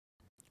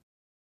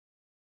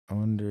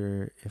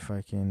wonder if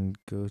I can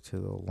go to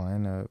the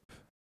lineup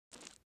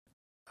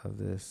of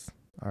this.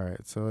 All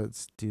right, so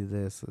let's do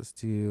this. Let's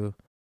do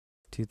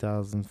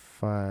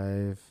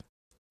 2005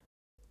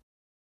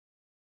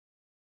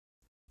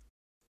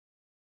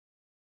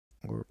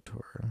 Warped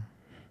Tour.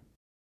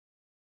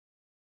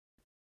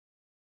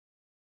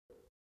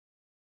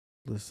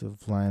 List of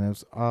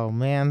lineups. Oh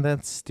man,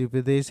 that's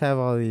stupid. They just have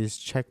all these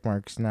check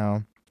marks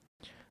now.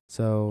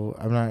 So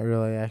I'm not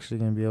really actually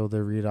gonna be able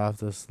to read off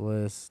this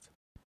list.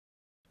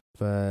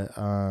 But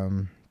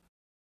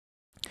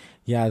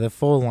yeah, the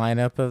full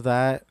lineup of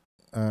that.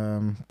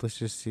 Let's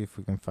just see if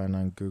we can find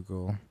on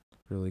Google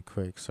really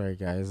quick. Sorry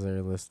guys that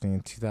are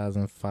listening.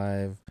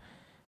 2005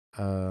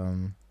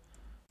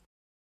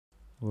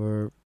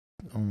 Warp,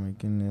 oh my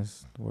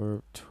goodness,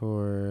 Warp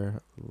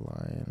Tour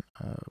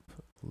lineup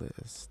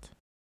list.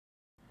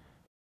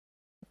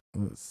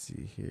 Let's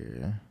see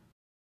here.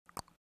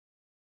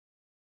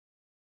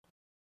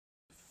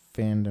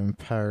 Fandom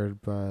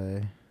powered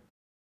by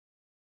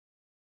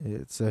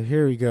it. So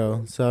here we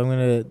go. So I'm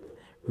gonna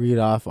read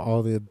off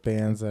all the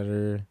bands that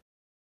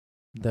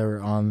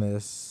were on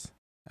this.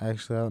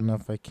 Actually, I don't know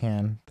if I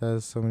can. That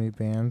is so many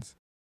bands.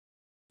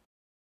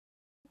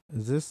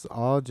 Is this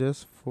all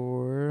just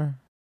for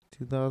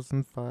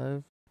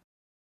 2005?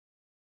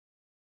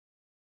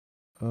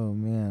 Oh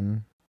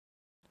man.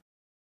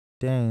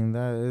 Dang,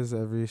 that is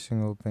every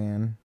single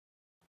band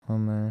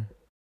on there.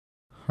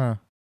 Huh.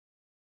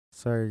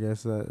 Sorry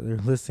guys that they're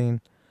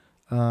listening.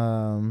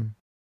 Um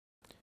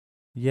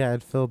yeah,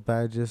 I'd feel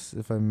bad just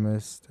if I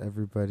missed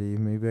everybody.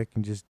 Maybe I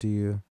can just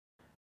do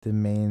the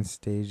main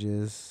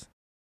stages.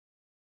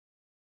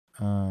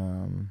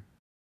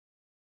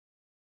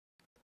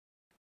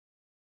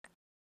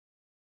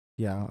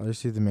 Yeah, I'll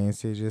just do the main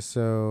stages.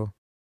 So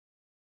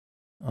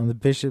on the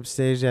Bishop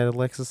stage, they had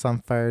Alexis on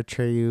Fire,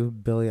 Treyu,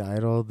 Billy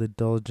Idol, The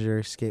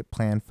Dillinger Escape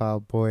Plan, Fall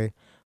Out Boy,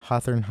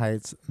 Hawthorne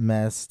Heights,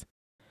 Mest,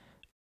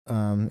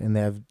 and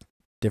they have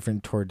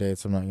different tour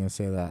dates. I'm not gonna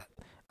say that.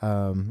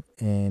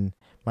 And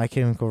My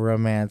Chemical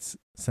Romance,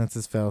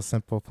 Census Fail,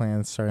 Simple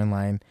Plan, Starting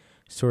Line,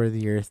 Story of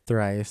the Year,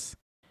 Thrice,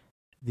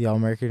 The All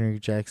American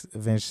Rejects,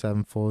 Avenged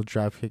Sevenfold,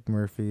 Dropkick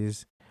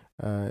Murphys,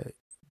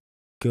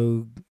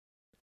 Go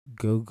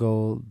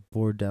Gogol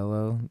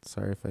Bordello.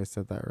 Sorry if I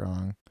said that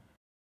wrong.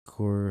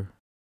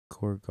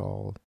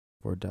 Gorgol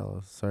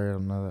Bordello. Sorry, I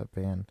don't know that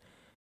band.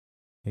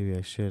 Maybe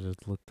I should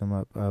have looked them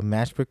up.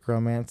 Matchbook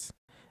Romance,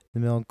 The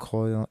Mill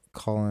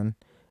Colin,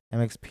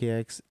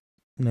 MXPX,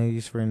 No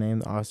Use for a Name,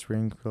 The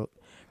Offspring,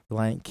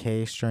 Reliant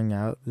K, Strung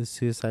Out, The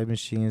Suicide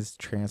Machines,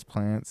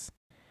 Transplants.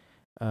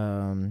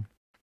 And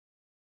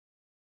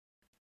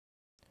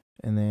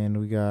then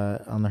we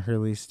got on the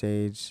Hurley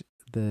stage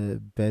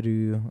the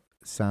Bedu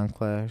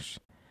Soundclash,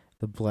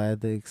 The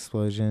Bled, The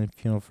Explosion,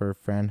 Funeral for a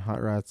Friend,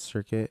 Hot Rod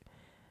Circuit,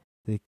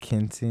 The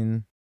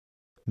Kinson,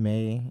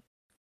 May,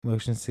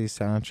 Motion City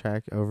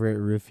Soundtrack, Over It,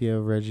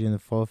 Rufio, Reggie and the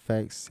Full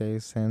Effects, Say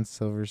Sense,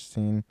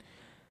 Silverstein,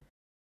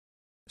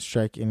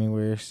 Strike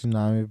Anywhere,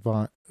 Tsunami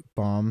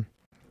Bomb,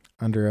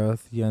 Under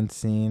Oath, The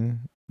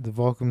Unseen. The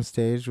Volcom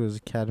stage was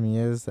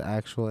Academia's, The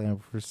Actual,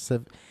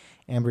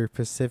 Amber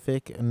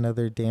Pacific,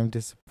 Another Damn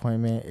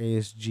Disappointment,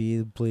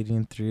 ASG,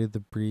 Bleeding Through, The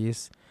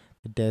Breeze,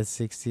 The Dead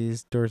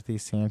 60s, Dorothy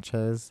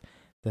Sanchez,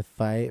 The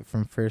Fight,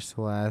 From First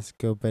to Last,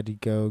 Go Betty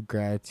Go,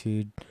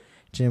 Gratitude,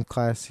 Gym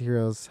Class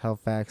Heroes,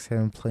 Halifax,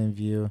 Hidden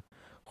Plainview,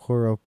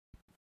 Horror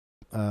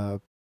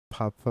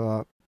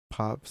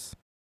Pops.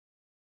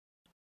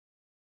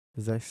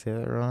 Did I say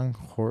that wrong?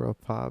 Horror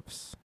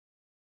Pops.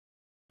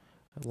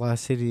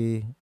 Lost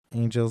City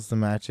Angels, The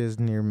Matches,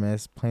 Near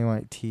Miss, Plain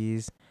White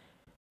Tees,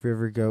 The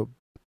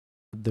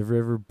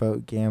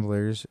Riverboat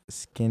Gamblers,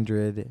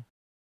 Skindred,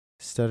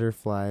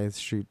 Stutterfly,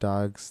 Street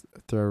Dogs,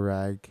 Throw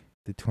Rag,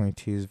 the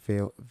 22s,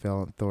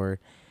 Valiant Thor,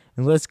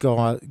 and the list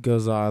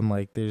goes on.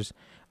 Like there's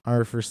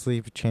Armor for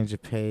Sleep, Change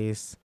of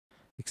Pace,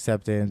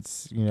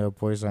 Acceptance,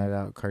 Boys Night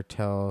Out,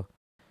 Cartel,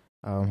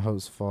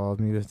 Hopes Fall,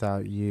 Me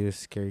Without You,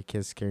 Scary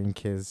Kids, Scaring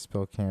Kids,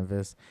 Spill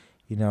Canvas.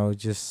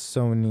 Just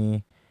so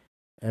many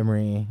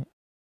Emery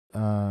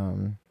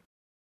um,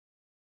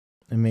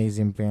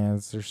 amazing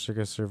bands. There's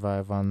Circus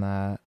Survive on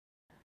that.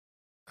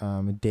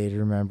 A Day to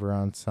Remember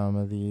on some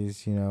of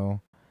these.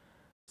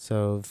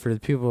 So for the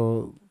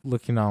people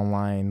looking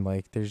online,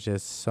 like there's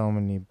just so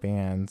many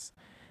bands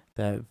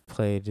that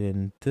played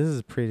in. This is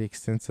a pretty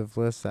extensive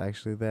list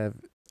actually. They have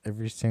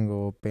every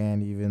single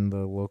band, even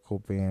the local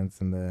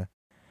bands and the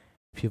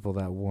people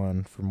that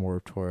won from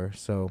Warped Tour.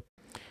 So,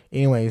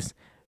 anyways,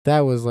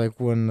 that was like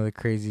one of the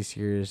craziest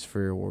years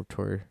for Warped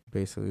Tour.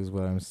 Basically, is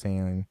what I'm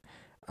saying.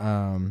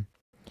 Um,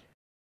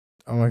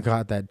 oh my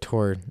God, that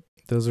tour.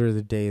 Those were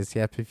the days.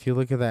 Yep. If you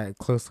look at that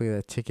closely,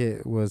 that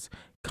ticket was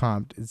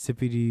comped.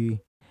 Zippity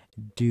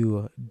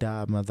doo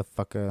da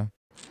motherfucker.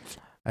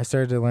 I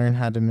started to learn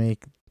how to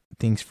make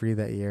things free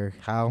that year.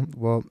 How?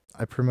 Well,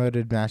 I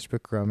promoted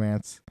Matchbook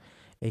Romance,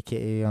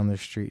 aka on their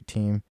street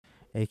team,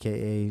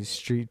 aka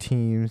street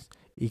teams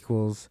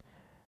equals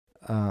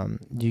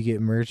you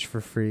get merch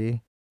for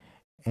free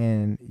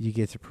and you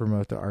get to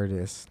promote the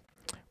artist.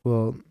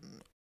 Well,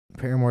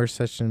 Paramore is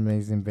such an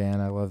amazing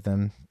band. I love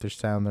them. Their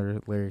sound,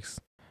 their lyrics,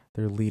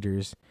 their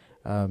leaders.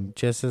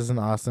 Just as an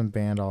awesome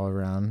band all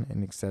around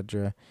and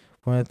etc.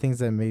 One of the things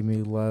that made me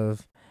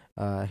love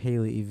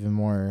Haley even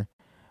more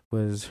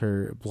was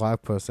her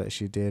blog post that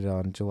she did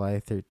on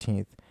July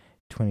 13th,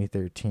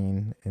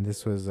 2013. And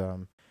this was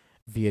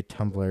via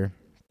Tumblr.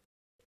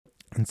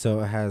 And so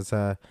it has,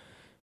 for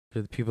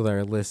the people that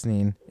are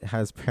listening, it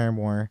has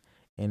Paramore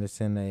and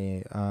it's in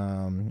a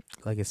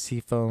like a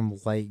seafoam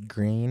light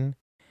green,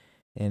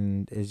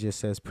 and it just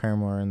says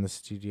Paramore in the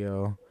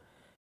studio,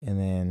 and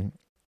then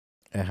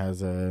it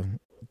has a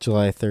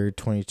July 3rd,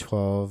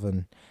 2012,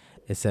 and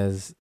it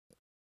says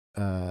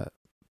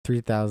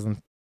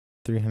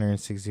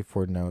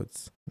 3,364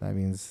 notes. That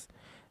means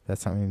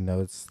that's how many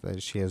notes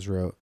that she has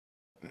wrote.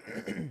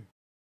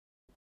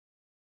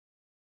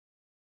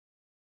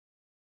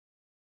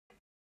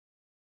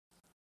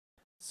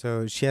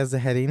 So she has the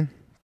heading.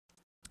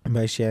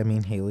 By she, I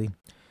mean Haley.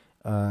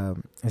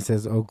 It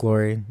says, "Oh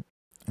Glory."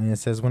 And it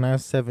says, "When I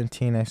was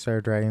 17, I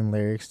started writing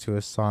lyrics to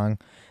a song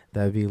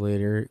that would be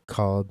later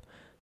called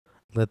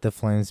Let the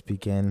Flames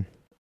Begin.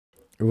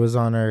 It was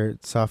on our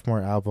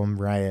sophomore album,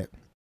 Riot.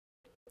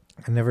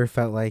 I never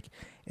felt like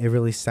it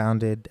really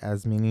sounded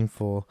as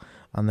meaningful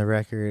on the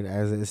record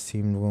as it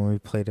seemed when we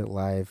played it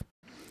live.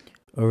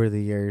 Over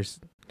the years,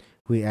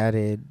 we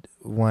added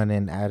one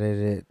and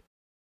added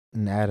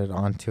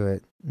onto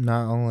it.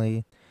 Not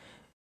only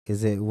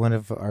is it one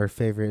of our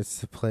favorites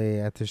to play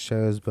at the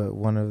shows, but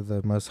one of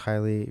the most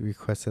highly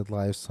requested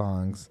live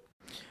songs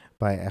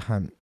by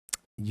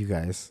you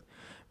guys.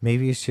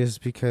 Maybe it's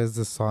just because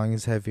the song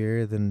is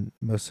heavier than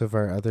most of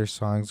our other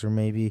songs, or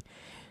maybe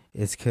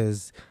it's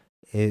because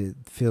it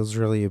feels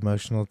really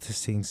emotional to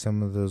sing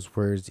some of those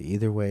words.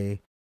 Either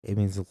way, it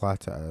means a lot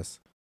to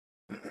us."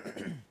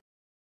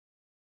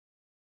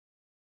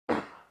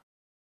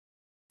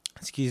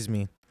 Excuse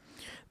me.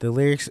 The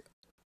lyrics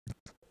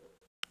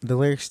the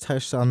lyrics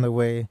touched on the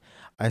way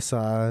I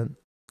saw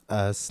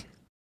us.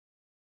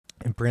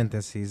 In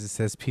parentheses, it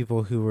says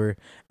people who were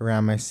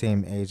around my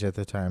same age at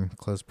the time,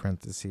 close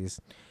parentheses,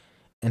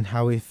 and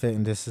how we fit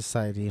into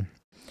society,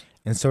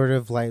 and sort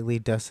of lightly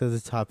dusted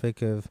the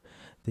topic of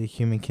the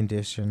human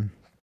condition,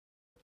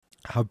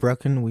 how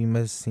broken we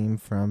must seem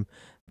from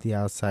the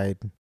outside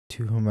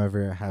to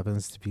whomever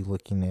happens to be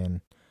looking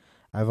in.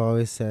 I've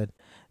always said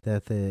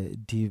that the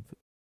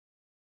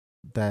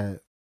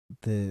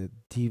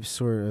deep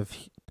sort of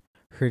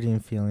hurting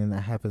feeling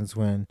that happens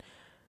when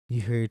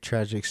you hear a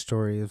tragic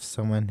story of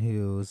someone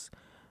who's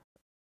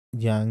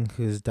young,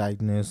 who's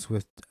diagnosed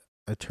with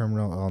a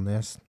terminal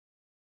illness,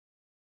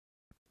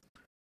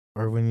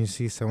 or when you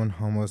see someone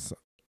homeless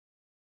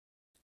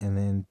and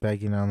then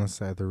begging on the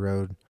side of the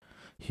road,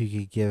 who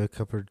you could give a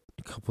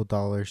couple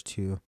dollars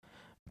to,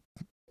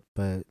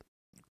 but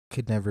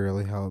could never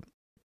really help.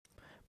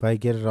 But I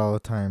get it all the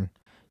time,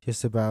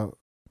 just about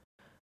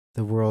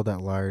the world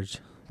at large,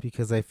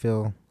 because I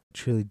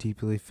truly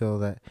deeply feel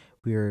that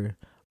we are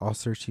all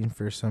searching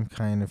for some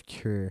kind of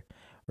cure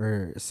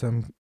or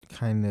some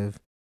kind of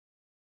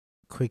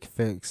quick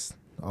fix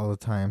all the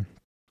time.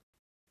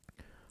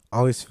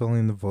 Always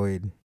filling the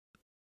void.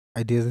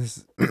 I do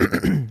this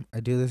I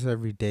do this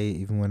every day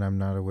even when I'm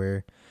not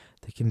aware.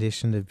 The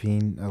condition of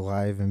being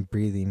alive and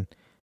breathing.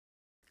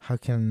 How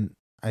can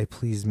I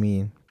please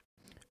me?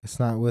 It's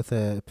not with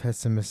a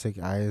pessimistic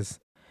eyes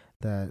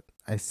that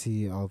I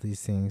see all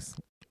these things.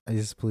 I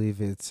just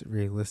believe it's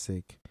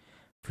realistic.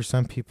 For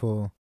some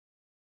people,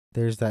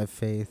 there's that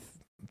faith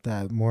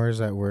that more is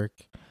at work,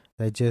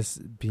 that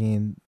just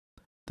being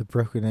the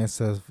brokenness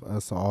of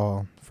us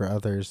all. For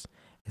others,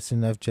 it's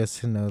enough just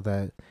to know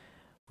that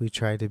we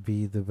try to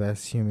be the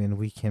best human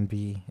we can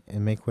be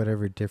and make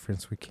whatever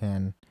difference we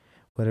can.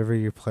 Whatever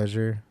your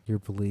pleasure, your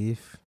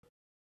belief,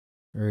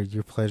 or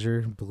your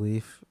pleasure,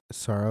 belief,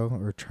 sorrow,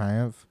 or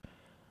triumph,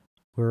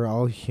 we're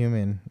all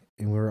human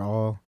and we're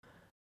all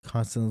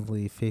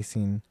constantly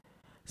facing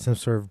some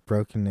sort of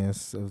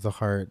brokenness of the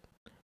heart,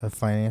 of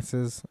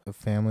finances, of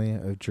family,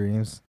 of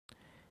dreams.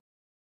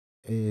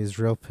 It is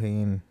real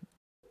pain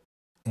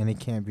and it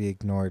can't be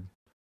ignored.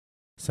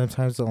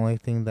 Sometimes the only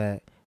thing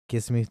that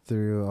gets me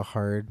through a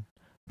hard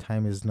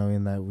time is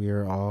knowing that we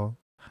are all,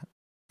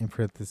 in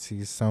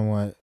parentheses,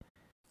 somewhat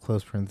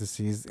close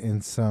parentheses,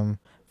 in some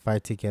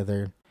fight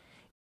together.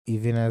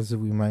 Even as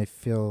we might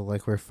feel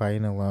like we're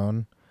fighting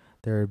alone,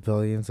 there are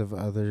billions of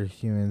other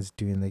humans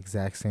doing the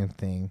exact same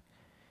thing,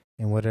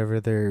 in whatever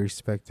their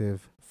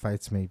respective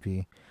fights may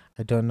be.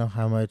 I don't know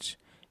how much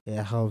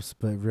it helps,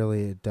 but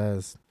really it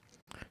does.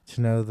 To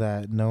know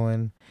that no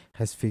one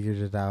has figured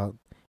it out.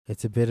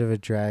 It's a bit of a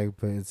drag,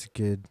 but it's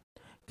good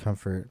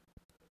comfort.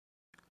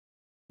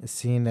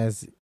 Seeing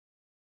as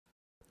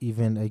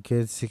even a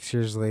good 6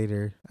 years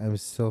later, I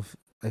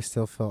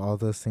still feel all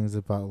those things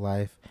about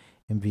life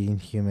and being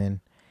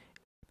human.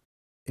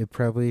 It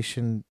probably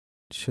should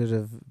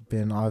have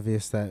been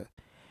obvious that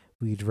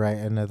we'd write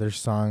another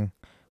song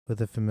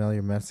with a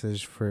familiar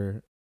message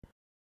for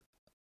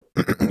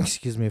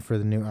excuse me, for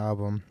the new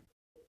album.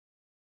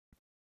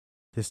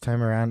 This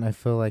time around I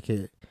feel like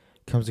it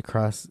comes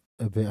across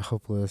a bit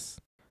hopeless,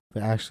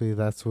 but actually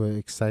that's what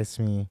excites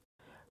me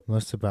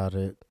most about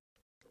it.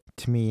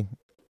 To me,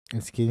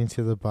 it's getting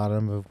to the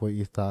bottom of what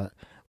you thought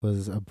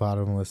was a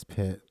bottomless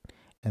pit,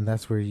 and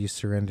that's where you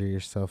surrender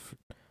yourself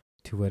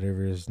to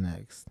whatever is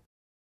next.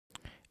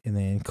 And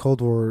then Cold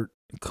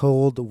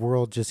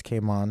World just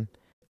came on.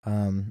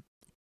 Um,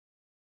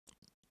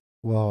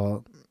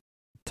 while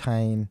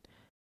tying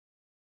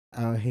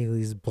out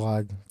Haley's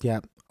blog.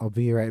 Yep, I'll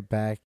be right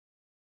back.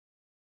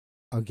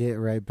 I'll get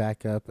right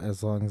back up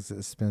as long as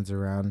it spins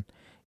around.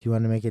 If you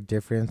want to make a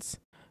difference,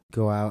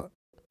 go out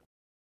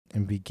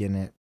and begin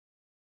it.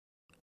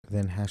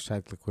 Then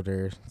hashtag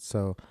liquidator.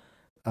 So,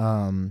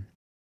 um,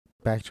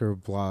 back to her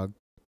blog.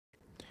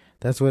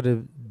 That's what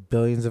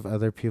billions of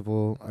other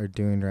people are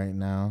doing right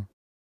now.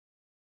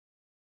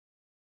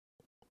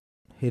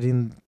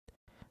 Hitting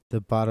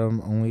the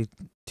bottom only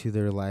to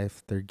their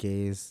life, their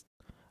gaze.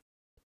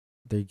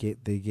 They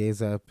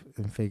gaze up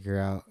and figure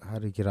out how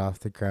to get off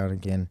the ground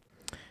again.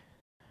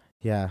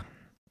 Yeah,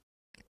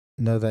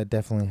 no, that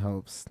definitely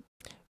helps.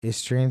 It's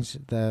strange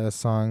that a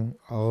song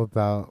all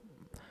about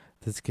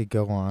this could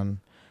go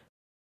on.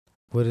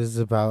 What is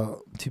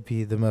about to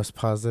be the most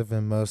positive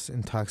and most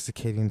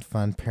intoxicating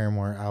fun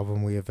Paramore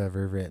album we have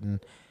ever written,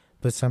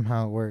 but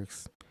somehow it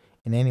works.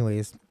 And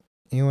anyways,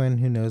 anyone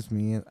who knows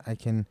me, I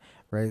can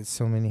write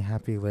so many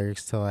happy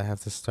lyrics till I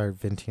have to start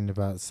venting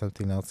about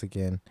something else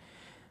again.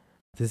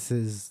 This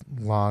is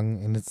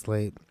long and it's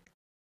late.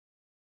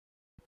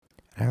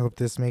 I hope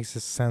this makes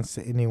sense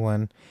to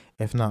anyone,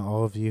 if not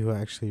all of you who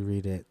actually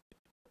read it.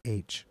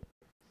 H.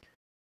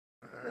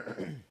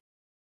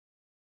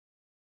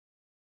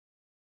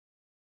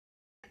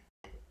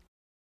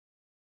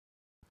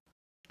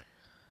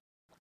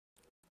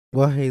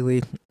 Well,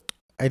 Haley,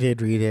 I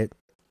did read it,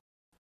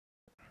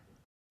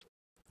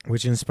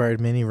 which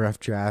inspired many rough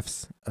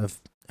drafts of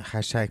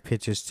hashtag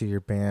pitches to your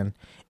band,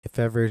 if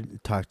ever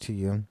talk to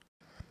you.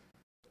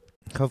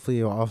 Hopefully,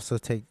 you'll also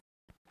take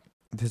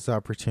this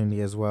opportunity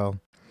as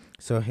well.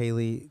 So,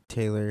 Haley,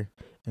 Taylor,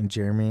 and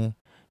Jeremy,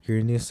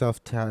 your new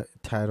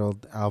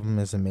self-titled album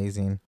is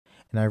amazing,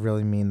 and I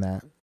really mean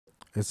that.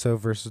 It's so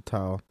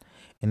versatile,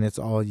 and it's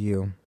all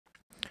you.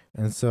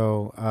 And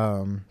so,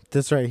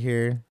 this right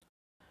here,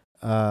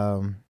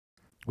 um,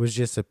 was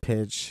just a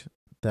pitch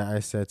that I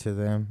said to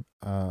them.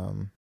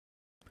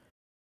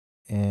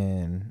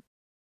 And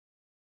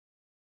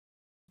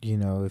you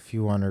know, if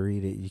you want to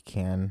read it, you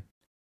can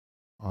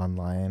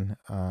online.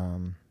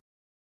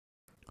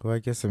 Well, I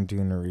guess I'm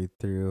doing a read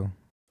through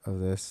of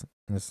this,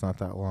 and it's not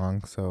that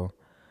long, so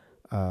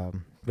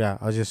yeah,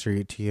 I'll just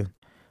read to you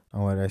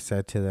on what I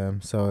said to them.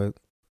 So,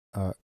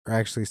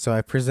 actually, so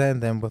I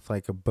presented them with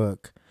like a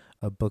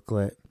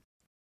booklet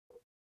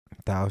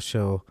that I'll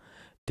show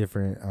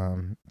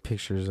different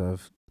pictures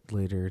of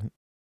later.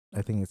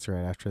 I think it's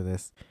right after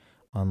this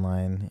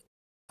online.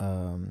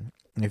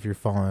 If you're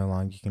following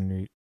along, you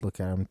can look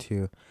at them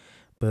too.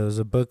 But it was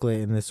a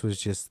booklet, and this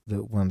was just the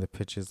one of the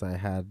pitches I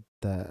had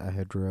that I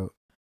had wrote.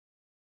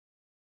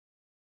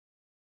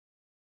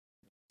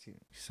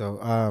 So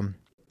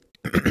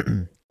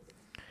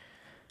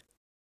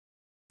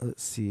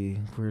let's see,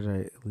 where did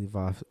I leave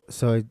off?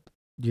 So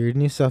your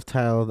new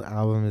self-titled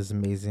album is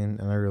amazing,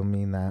 and I really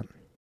mean that.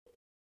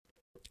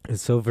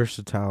 It's so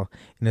versatile,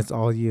 and it's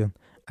all you.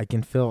 I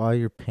can feel all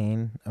your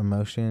pain,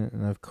 emotion,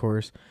 and of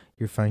course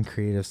your fun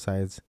creative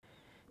sides.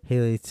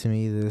 Haley, to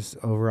me, this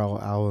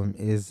overall album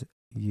is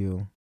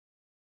you.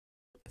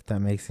 If that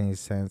makes any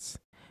sense.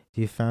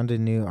 You found a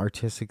new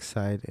artistic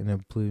side, and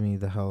it blew me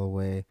the hell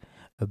away.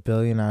 1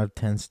 billion out of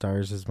 10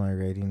 stars is my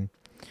rating.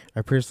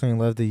 I personally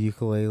love the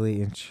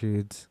ukulele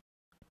intrudes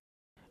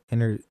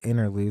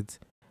interludes.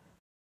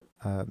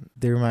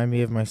 They remind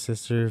me of my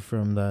sister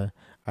from the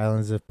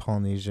islands of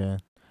Polynesia.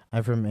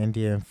 I'm from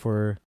India, and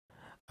four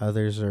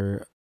others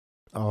are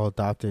all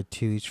adopted,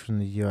 two each from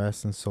the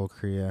U.S. and Seoul,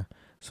 Korea.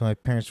 So my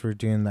parents were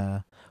doing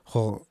the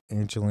whole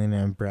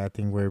Angelina and Brad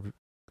thing where,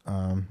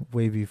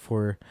 way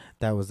before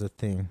that was a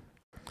thing.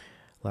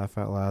 Laugh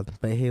out loud.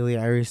 But Haley,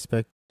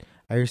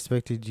 I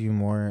respected you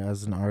more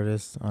as an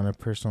artist on a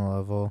personal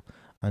level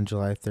on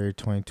July 3rd,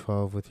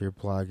 2012 with your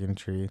blog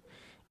entry.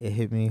 It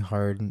hit me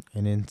hard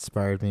and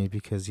inspired me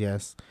because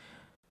yes,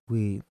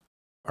 we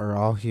are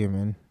all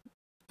human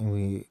and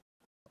we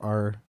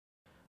are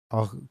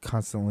all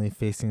constantly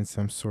facing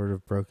some sort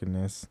of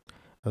brokenness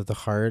of the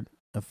heart,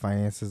 of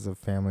finances, of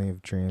family,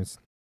 of dreams.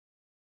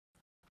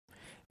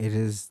 It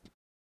is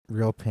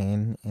real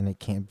pain and it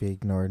can't be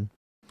ignored.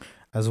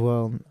 As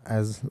well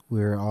as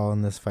we're all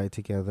in this fight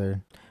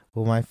together.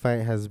 Well, my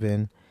fight has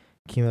been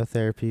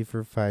chemotherapy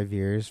for 5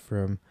 years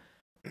from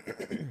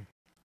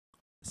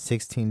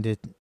 16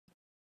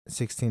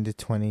 to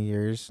 20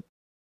 years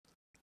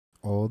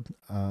old,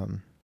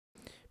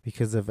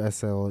 because of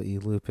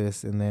SLE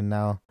lupus, and then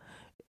now,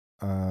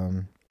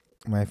 um,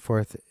 my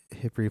fourth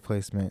hip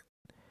replacement,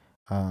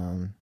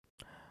 um,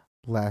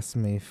 last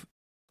May,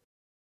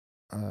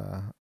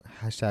 uh,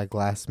 hashtag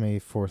last May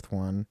fourth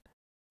one,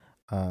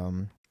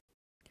 um,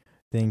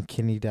 then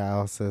kidney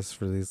dialysis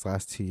for these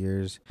last 2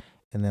 years,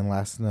 and then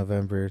last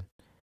November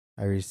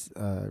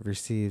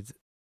received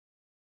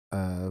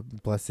a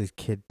blessed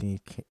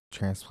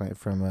transplant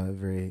from a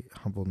very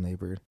humble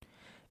neighbor.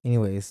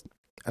 Anyways,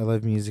 I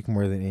love music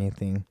more than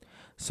anything,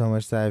 so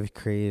much that I've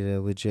created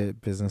a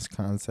legit business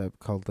concept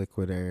called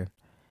Liquid Air.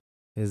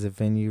 It is a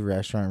venue,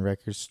 restaurant,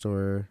 record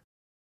store,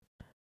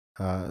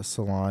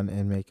 salon,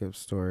 and makeup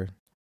store.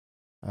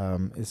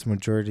 Its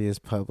majority is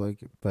public,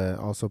 but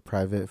also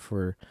private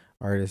for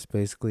artists,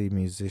 basically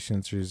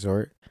musicians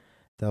resort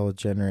that will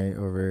generate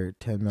over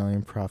 10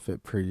 million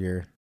profit per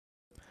year.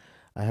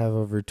 I have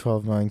over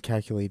 12 million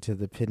calculated to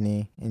the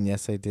penny, and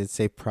yes, I did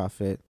say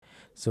profit.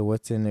 So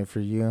what's in it for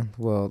you?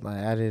 Well, I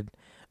added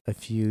a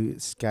few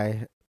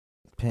sky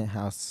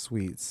penthouse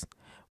suites,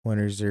 one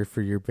reserved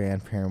for your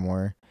band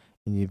Paramore,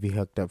 and you'd be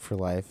hooked up for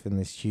life in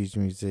this huge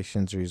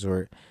musicians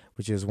resort,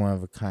 which is one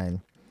of a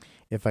kind.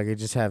 If I could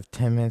just have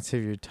 10 minutes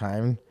of your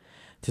time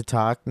to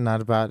talk,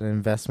 not about an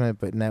investment,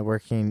 but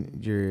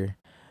networking your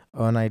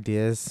own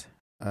ideas,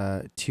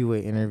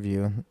 two-way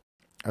interview.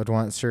 I'd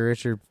want Sir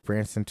Richard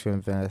Branson to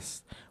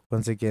invest.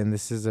 Once again,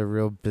 this is a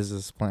real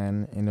business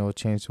plan and it will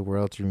change the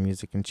world through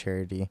music and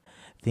charity.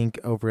 Think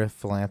Oprah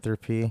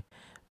philanthropy,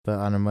 but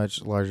on a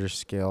much larger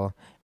scale.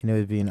 And it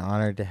would be an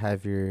honor to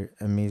have your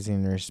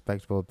amazing and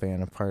respectable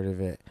band a part of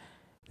it.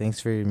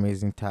 Thanks for your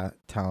amazing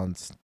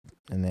talents.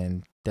 And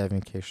then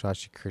Devin K.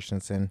 Shashi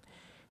Christensen,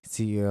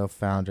 CEO,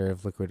 founder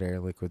of Liquid Air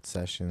Liquid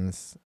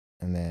Sessions.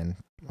 And then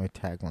my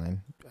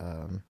tagline,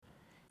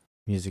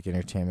 music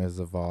entertainment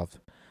has evolved.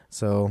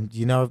 So,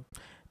 you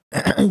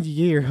get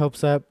your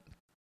hopes up.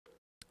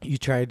 You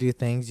try to do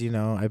things,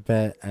 I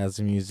bet as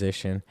a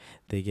musician,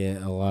 they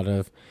get a lot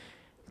of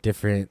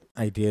different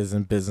ideas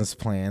and business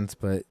plans.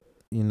 But,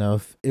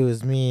 if it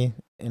was me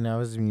and I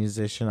was a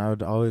musician, I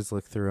would always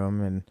look through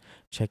them and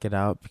check it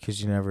out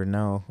because you never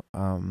know.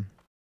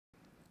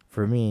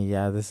 For me,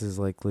 yeah, this is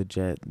like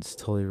legit. It's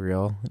totally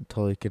real. It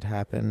totally could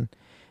happen.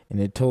 And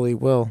it totally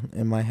will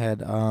in my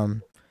head.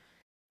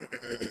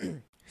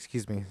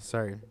 Excuse me.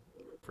 Sorry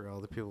for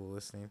all the people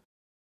listening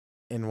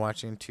and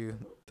watching too.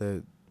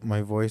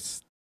 My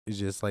voice is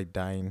just like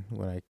dying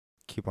when I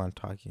keep on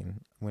talking.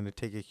 I'm gonna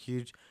take a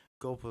huge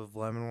gulp of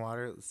lemon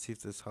water. Let's see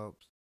if this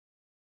helps.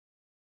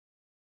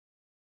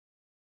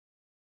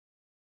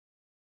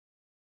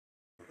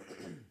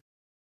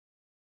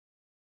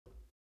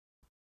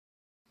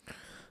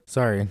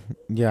 Sorry.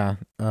 Yeah.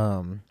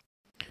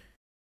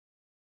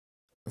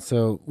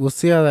 So we'll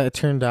see how that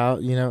turned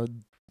out.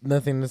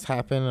 Nothing has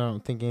happened. I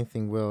don't think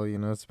anything will.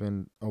 It's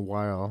been a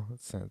while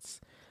since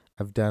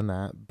I've done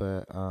that,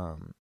 but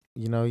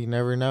you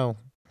never know.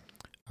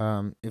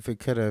 If it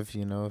could have,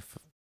 if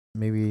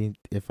maybe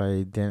if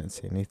I didn't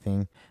say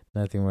anything,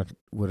 nothing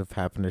would have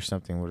happened or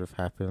something would have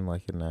happened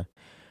like in a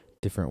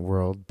different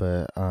world.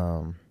 But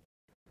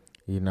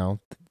you know,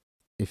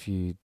 if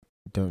you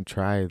don't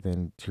try,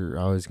 then you're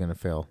always gonna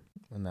fail,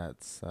 and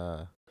that's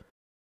they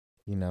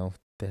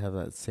have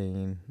that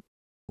saying.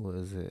 What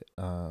is it?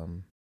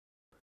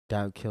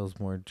 Doubt kills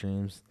more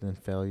dreams than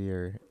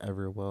failure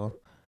ever will.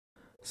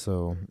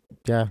 So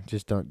yeah,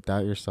 just don't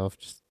doubt yourself.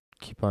 Just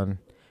keep on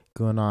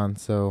going on.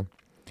 So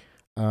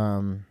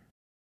um,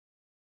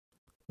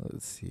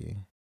 let's see.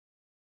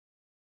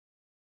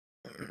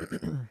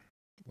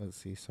 Let's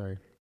see. Sorry.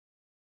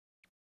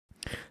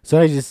 So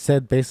I just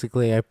said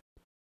basically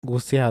we'll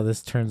see how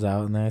this turns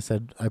out, and then I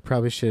said I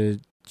probably should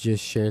have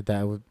just shared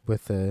that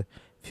with the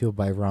Fueled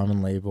by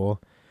Ramen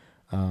label,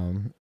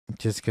 um,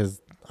 just because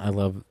I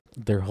love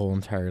their whole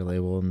entire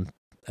label, and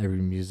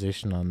every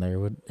musician on there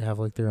would have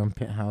like their own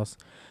penthouse.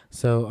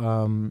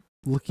 So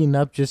Looking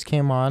Up just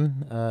came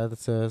on.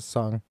 That's a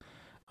song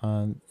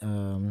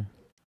on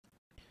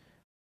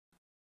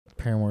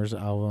Paramore's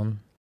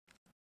album.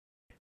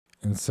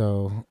 And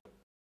so,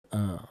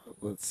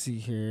 let's see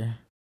here.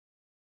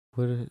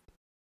 What is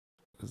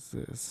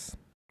this?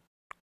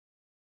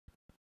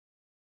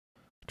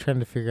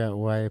 Trying to figure out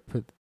why I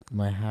put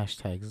my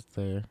hashtags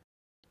there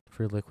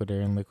for Liquid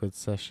Air and Liquid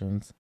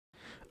Sessions.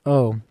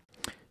 Oh,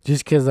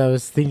 just because I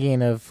was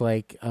thinking of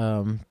like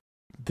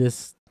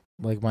this,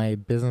 like my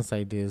business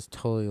idea is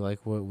totally like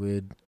what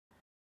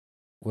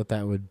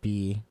that would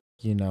be,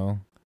 you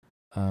know,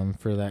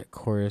 for that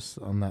chorus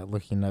on that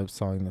Looking Up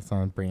song that's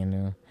on Brand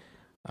New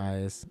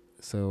Eyes.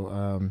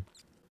 So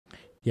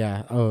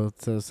yeah. Oh,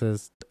 so it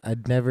says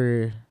I'd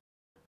never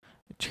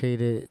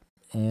trade it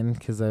in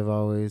because I've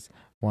always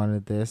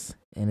wanted this,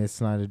 and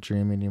it's not a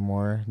dream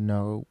anymore.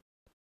 No,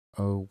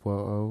 oh, whoa,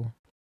 oh,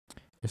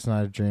 it's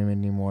not a dream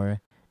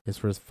anymore.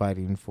 It's worth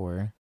fighting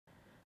for.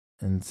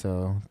 And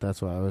so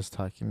that's what I was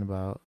talking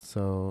about.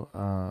 So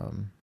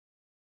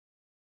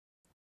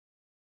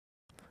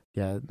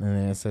yeah, and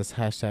then it says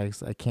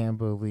hashtags. I can't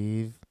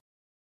believe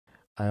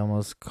I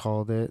almost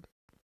called it.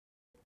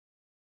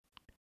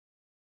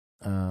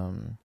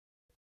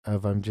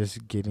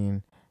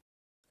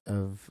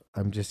 Of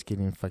I'm just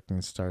getting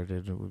fucking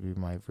started would be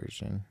my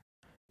version,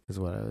 is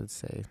what I would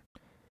say.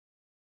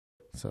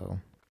 So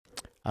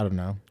I don't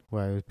know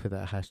why I would put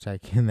that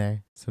hashtag in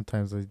there.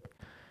 Sometimes I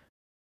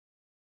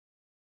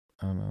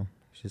don't know.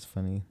 It's just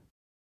funny.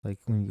 Like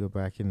when you go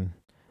back and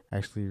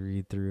actually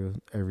read through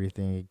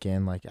everything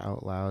again, like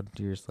out loud,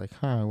 you're just like,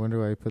 huh, I wonder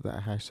why I put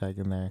that hashtag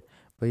in there.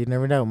 But you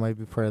never know, it might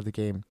be part of the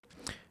game.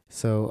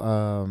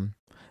 So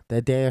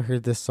that day I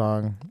heard this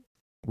song,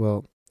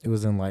 well, it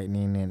was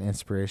enlightening and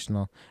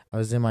inspirational. I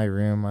was in my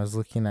room, I was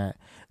looking at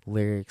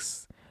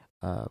lyrics,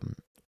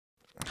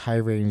 high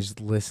range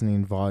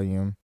listening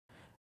volume.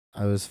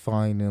 I was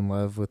falling in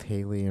love with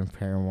Haley and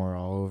Paramore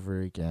all over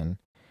again.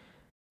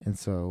 And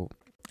so,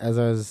 as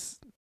I was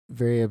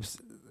very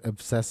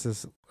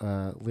obsessive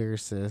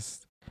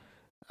lyricist,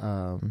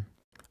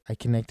 I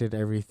connected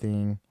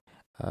everything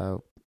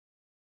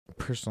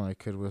personal I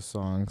could with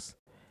songs.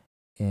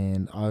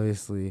 And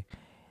obviously,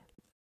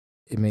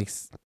 it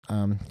makes,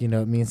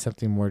 it means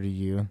something more to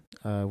you.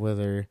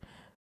 Whether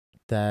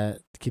that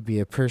could be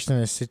a person,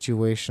 a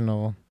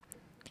situational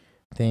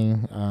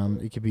thing.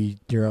 It could be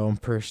your own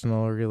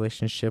personal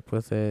relationship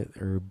with it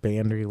or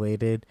band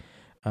related.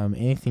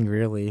 Anything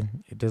really.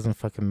 It doesn't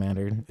fucking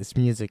matter. It's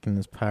music and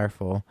it's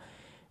powerful.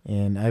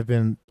 And I've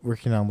been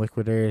working on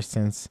Liquid Air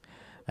since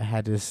I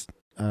had to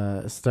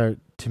start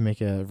to make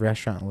a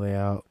restaurant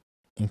layout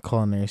in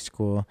culinary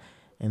school.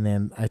 And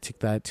then I took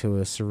that to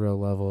a surreal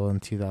level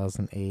in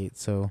 2008.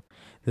 So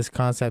this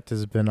concept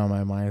has been on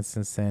my mind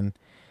since then.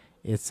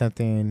 It's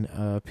something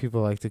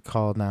people like to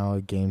call now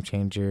a game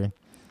changer.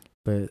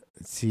 But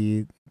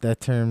see,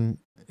 that term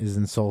is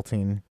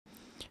insulting.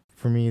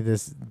 For me,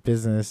 this is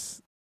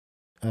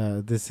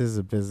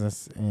a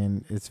business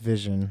and its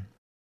vision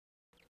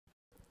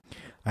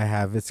I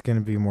have. It's going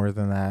to be more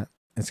than that.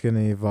 It's going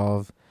to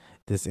evolve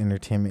this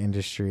entertainment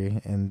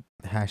industry, and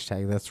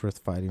hashtag that's worth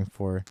fighting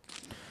for.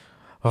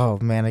 Oh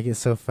man, I get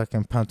so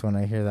fucking pumped when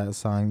I hear that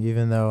song,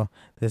 even though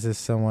this is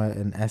somewhat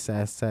an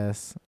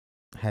SSS,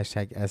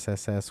 hashtag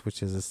SSS,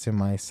 which is a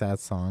semi-sad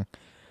song,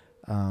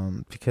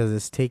 because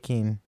it's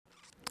talking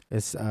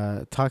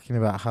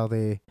about how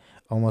they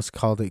almost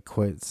called it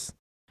quits.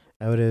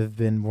 I would have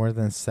been more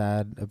than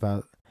sad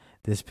about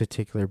this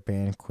particular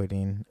band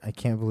quitting. I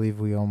can't believe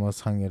we almost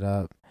hung it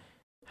up.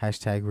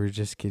 Hashtag we're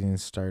just getting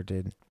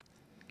started.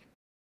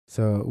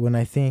 So when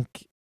I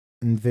think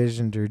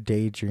envisioned or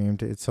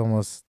daydreamed, it's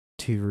almost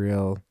too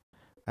real.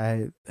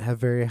 I have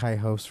very high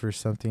hopes for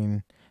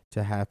something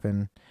to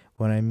happen.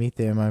 When I meet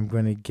them, I'm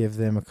going to give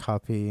them a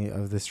copy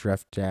of this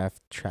rough draft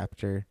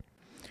chapter.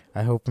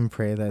 I hope and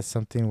pray that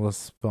something will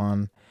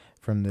spawn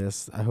from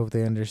this. I hope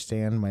they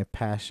understand my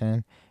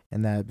passion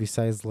and that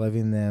besides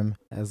loving them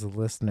as a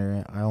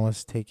listener, I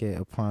almost take it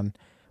upon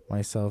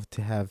myself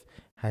to have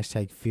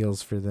hashtag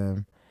feels for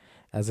them,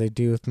 as I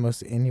do with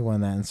most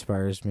anyone that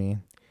inspires me.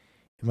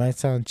 It might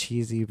sound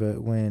cheesy,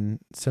 but when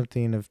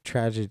something of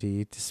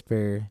tragedy,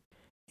 despair,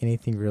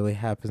 anything really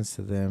happens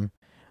to them,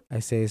 I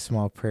say a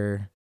small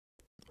prayer.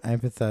 I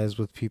empathize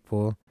with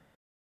people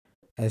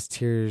as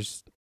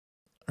tears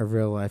of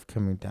real life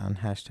coming down.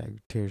 Hashtag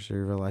tears of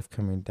real life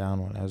coming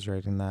down when I was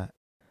writing that.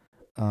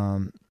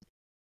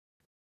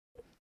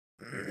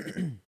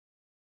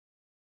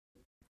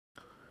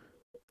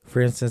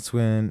 For instance,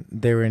 when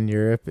they were in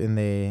Europe and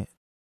they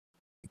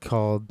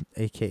called,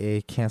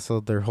 aka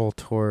canceled their whole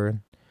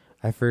tour,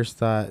 I first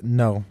thought,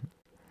 no,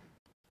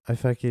 I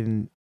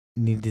fucking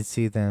need to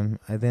see them.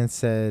 I then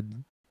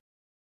said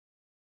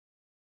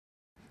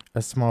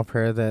a small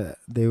prayer that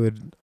they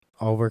would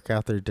all work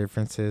out their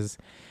differences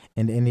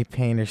and any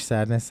pain or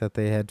sadness that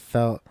they had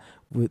felt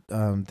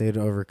they'd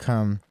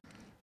overcome.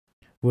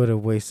 What a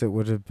waste it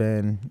would have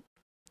been.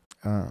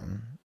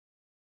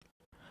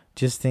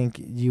 Just think,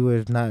 you would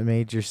have not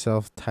made your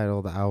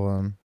self-titled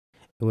album.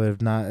 It would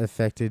have not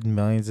affected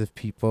millions of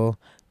people.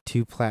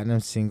 2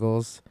 platinum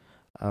singles,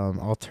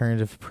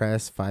 alternative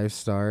press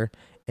 5-star,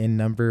 and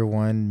number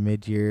 1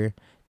 mid-year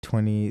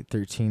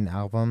 2013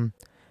 album.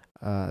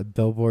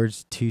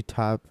 Billboard's 2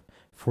 top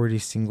 40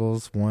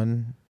 singles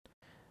won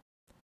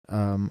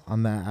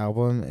on that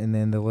album, and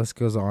then the list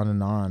goes on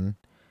and on.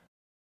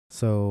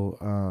 So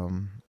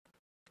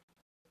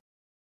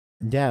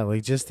yeah,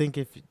 like just think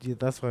if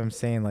that's what I'm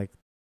saying. Like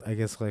I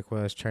guess like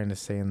what I was trying to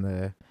say in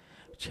the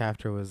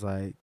chapter was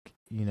like,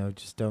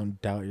 just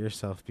don't doubt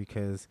yourself,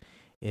 because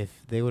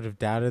if they would have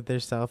doubted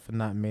themselves and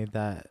not made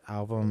that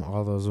album,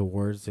 all those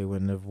awards they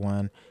wouldn't have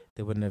won.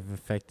 They wouldn't have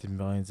affected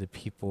millions of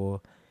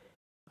people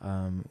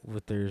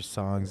with their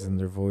songs and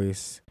their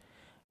voice.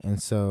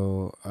 And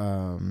so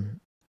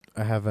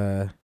I have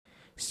a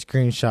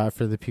screenshot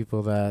for the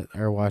people that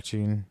are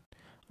watching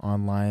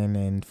online,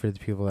 and for the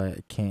people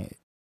that can't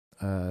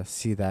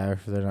see that, or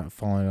if they're not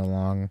following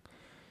along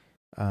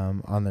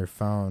on their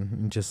phone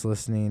and just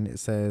listening. It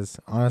says,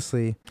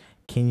 honestly,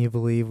 can you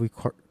believe we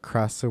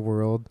crossed the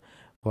world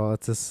while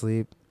it's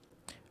asleep?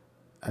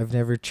 I've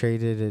never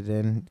traded it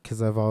in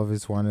because I've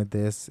always wanted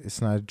this.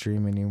 It's not a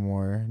dream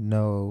anymore.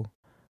 No.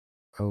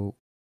 Oh,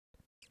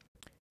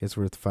 it's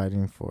worth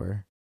fighting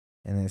for.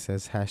 And it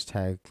says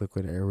hashtag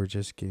Liquid Air. We're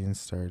just getting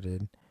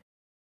started.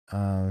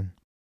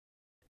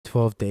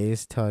 12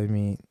 days till I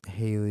meet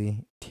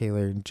Haley,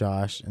 Taylor, and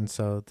Josh. And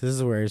so this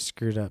is where I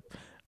screwed up.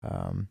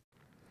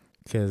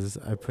 Because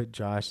I put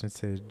Josh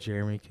instead of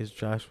Jeremy, because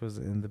Josh was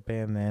in the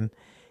band then.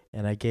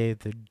 And I gave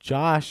the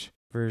Josh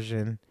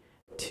version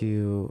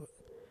to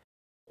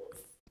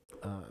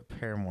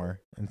Paramore.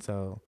 And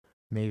so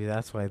maybe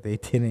that's why they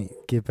didn't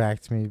get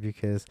back to me,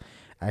 because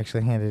I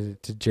actually handed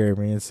it to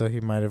Jeremy. And so he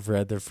might have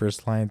read their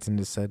first lines and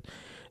just said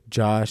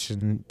Josh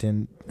and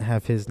didn't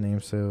have his name.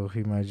 So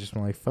he might have just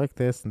been like, fuck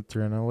this, and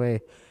thrown it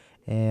away.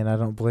 And I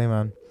don't blame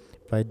him.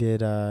 But I did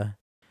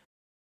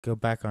go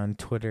back on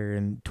Twitter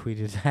and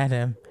tweeted at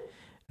him.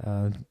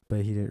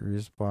 But he didn't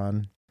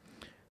respond.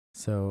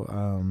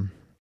 So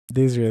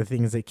these are the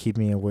things that keep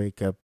me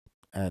awake up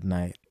at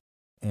night,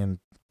 and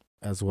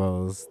as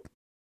well as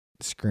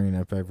screwing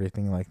up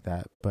everything like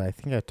that. But I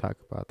think I talk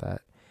about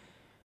that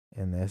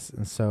in this.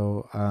 And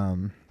so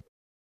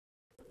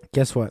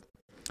guess what?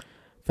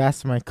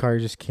 Fast in My Car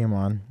just came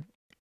on.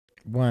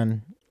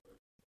 One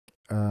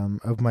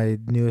of my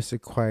newest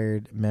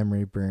acquired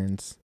memory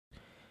burns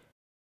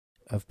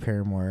of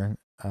Paramore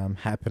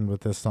happened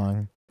with this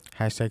song.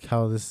 Hashtag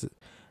how this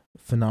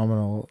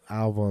phenomenal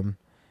album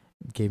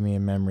gave me a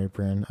memory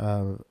burn.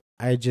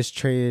 I just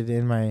traded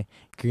in my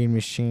Green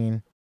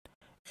Machine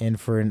and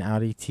for an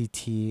Audi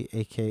TT,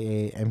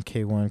 aka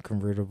MK1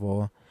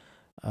 convertible.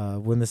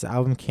 When this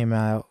album came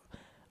out,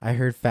 I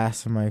heard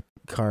Fast in My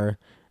Car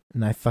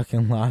and I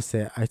fucking lost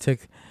it. I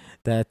took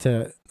that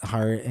to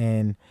heart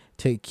and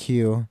took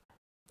Q,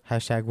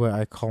 hashtag what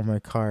I call my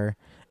car,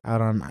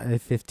 out on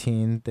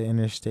I-15, the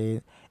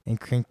interstate, and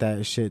cranked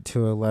that shit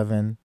to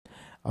 11.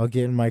 I'll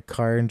get in my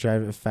car and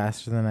drive it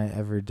faster than I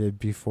ever did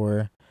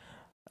before.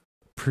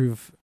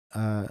 Prove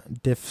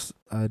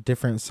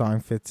different song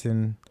fits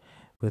in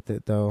with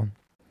it though.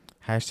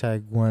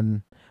 Hashtag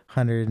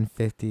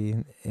 150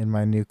 in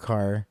my new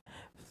car.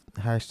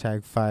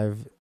 Hashtag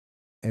 5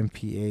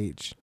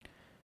 mph.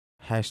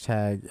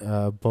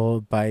 Hashtag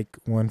bullet bike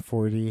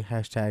 140.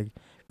 Hashtag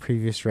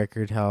previous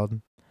record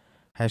held.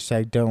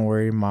 Hashtag don't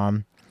worry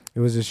mom. It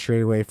was a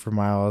straightaway for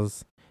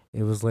miles.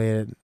 It was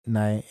late at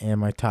night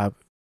and my top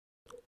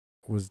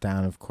was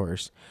down, of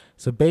course.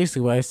 So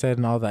basically what I said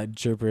in all that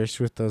gibberish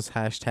with those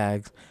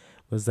hashtags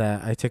was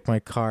that I took my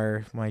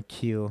car, my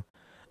Q,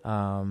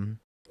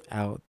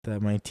 out,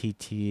 my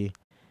TT,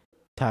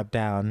 top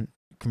down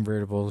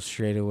convertible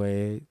straight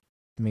away,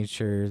 made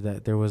sure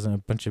that there wasn't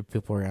a bunch of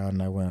people around,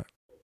 and I went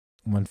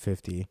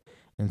 150.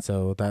 And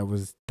so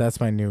that's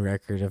my new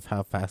record of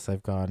how fast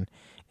I've gone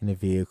in a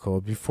vehicle.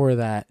 Before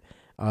that,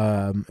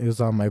 it was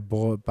on my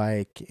bullet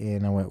bike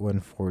and I went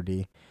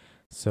 140.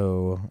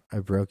 So I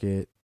broke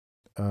it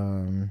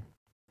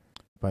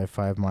by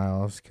 5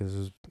 miles,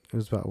 because it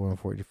was about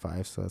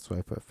 145, so that's why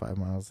I put 5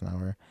 miles an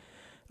hour.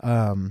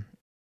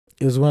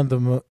 It was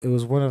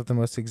one of the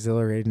most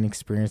exhilarating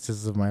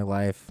experiences of my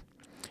life.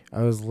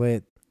 I was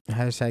lit.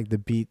 Hashtag the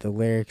beat, the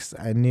lyrics.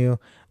 I knew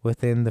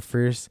within the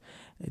first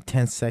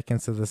 10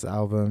 seconds of this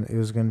album it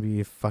was gonna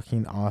be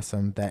fucking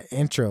awesome. That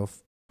intro,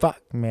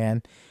 fuck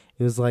man,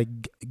 it was like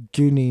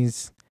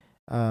Goonies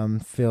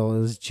feel. It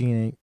was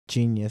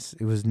genius.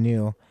 It was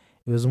new.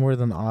 It was more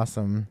than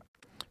awesome.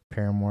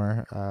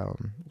 Paramore,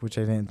 which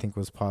I didn't think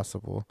was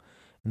possible.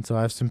 And so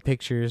I have some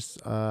pictures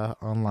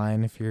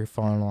online if you're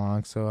following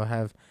along. So I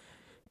have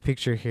a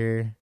picture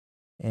here,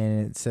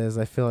 and it says,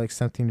 I feel like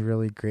something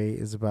really great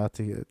is about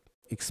to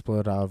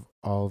explode out of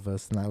all of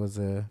us. And that was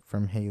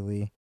from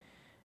Haley.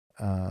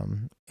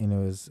 And it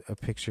was a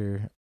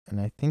picture,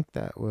 and I think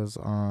that was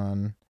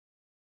on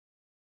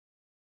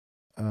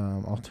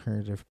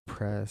Alternative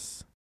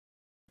Press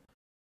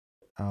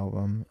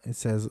album. It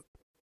says,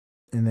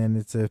 and then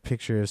it's a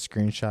picture, a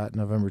screenshot,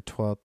 November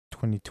 12th,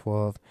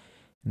 2012.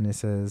 And it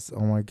says,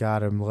 oh my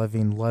God, I'm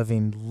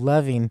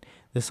loving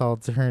this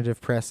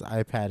Alternative Press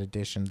iPad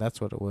edition.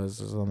 That's what it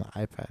was. It was on the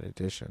iPad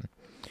edition.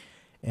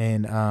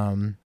 And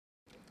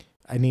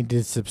I need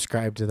to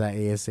subscribe to that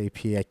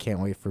ASAP. I can't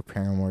wait for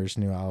Paramore's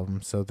new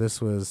album. So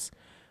this was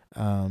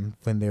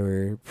when they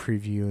were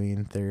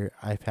previewing their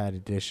iPad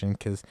edition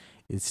because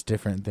it's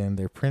different than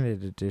their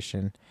printed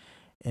edition.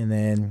 And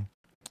then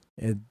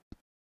it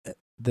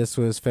this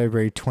was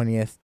February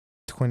 20th,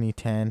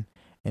 2010,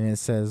 and it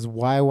says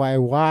why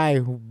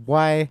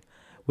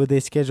would they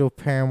schedule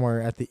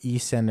Paramore at the E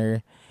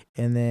Center,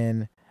 and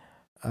then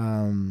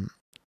um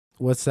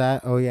what's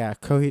that? Oh yeah,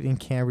 Coheed and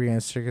Cambria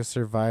and Circus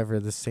Survivor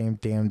the same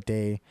damn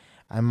day.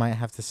 I might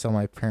have to sell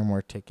my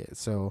Paramore ticket.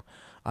 So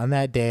on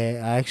that day,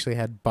 I actually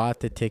had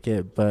bought the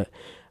ticket, but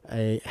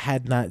I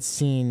had not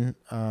seen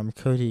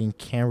Coheed and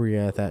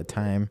Cambria at that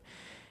time,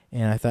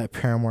 and I thought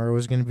Paramore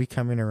was going to be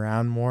coming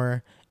around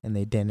more, and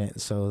they didn't.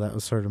 So that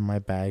was sort of my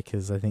bad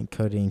because I think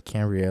Coheed and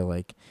Cambria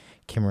like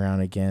came around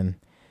again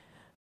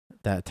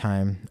that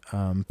time.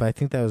 But I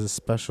think that was a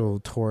special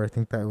tour. I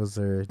think that was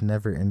their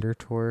Never Ender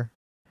tour.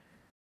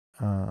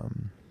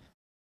 Um,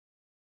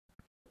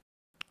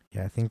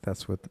 yeah, I think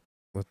that's what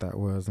that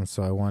was, and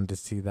so I wanted to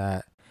see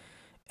that.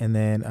 And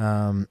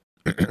then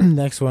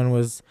next one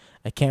was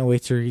I can't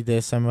wait to read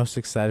this. I'm most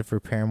excited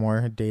for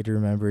Paramore, Day to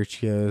Remember,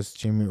 Chios,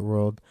 Jimmy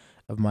World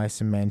of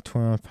Mice and Men,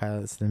 21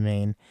 Pilots, The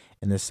Main,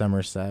 and the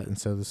Somerset. And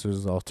so this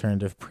was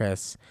alternative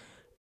press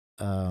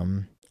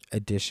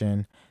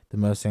edition, the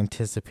most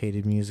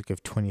anticipated music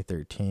of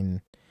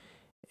 2013,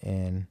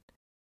 and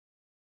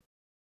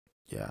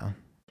yeah,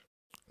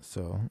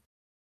 so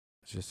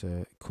it's just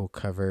a cool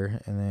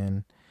cover. And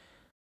then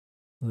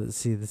let's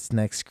see, this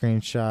next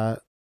screenshot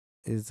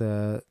is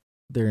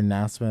their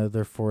announcement of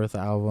their fourth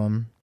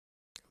album,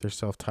 their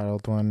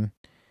self-titled one,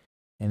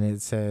 and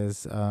it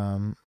says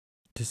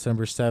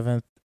December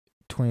 7th,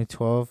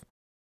 2012,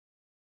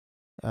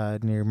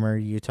 near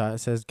Murray, Utah. It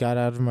says, got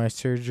out of my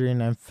surgery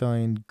and I'm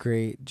feeling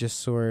great, just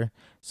sore.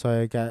 So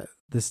I got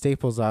the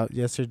staples out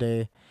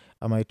yesterday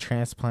on my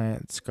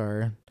transplant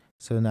scar.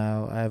 So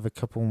now I have a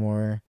couple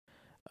more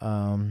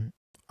on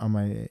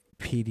my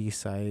PD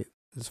site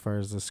as far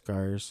as the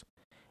scars.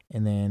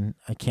 And then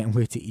I can't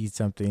wait to eat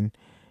something.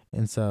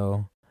 And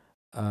so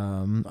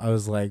I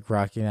was like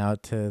rocking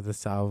out to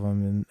this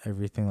album and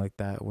everything like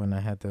that when I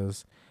had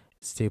those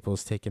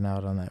staples taken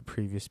out on that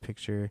previous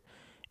picture.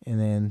 And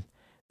then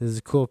this is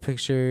a cool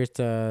picture. It's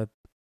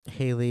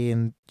Haley,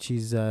 and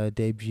she's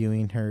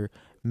debuting her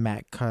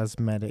MAC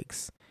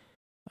Cosmetics.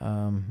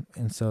 And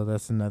so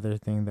that's another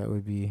thing that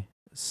would be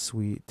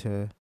sweet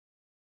to,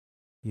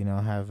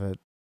 have at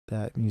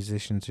that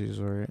musician's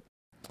resort.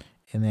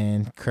 And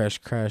then Crush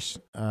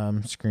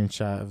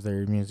screenshot of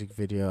their music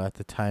video at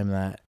the time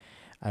that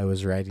I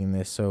was writing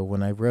this. So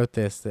when I wrote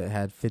this, it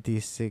had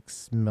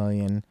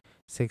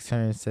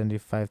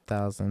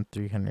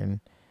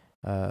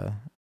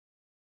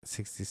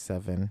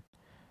 56,675,367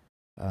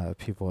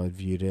 people had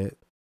viewed it.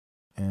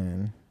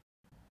 And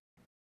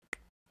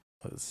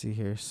let's see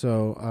here.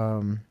 So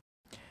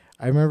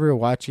I remember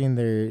watching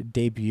their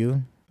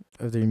debut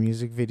of their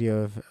music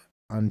video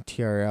on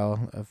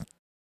TRL of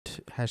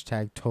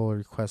hashtag Total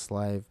Request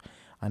Live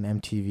on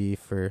MTV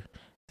for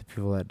the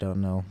people that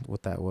don't know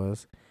what that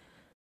was.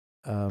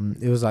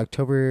 It was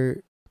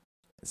October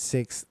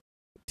 6th,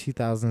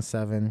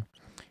 2007.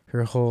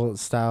 Her whole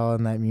style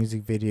in that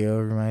music video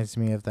reminds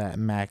me of that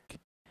MAC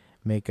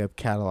makeup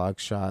catalog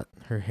shot.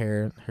 Her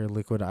hair, her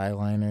liquid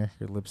eyeliner,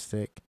 her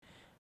lipstick.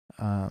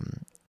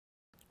 One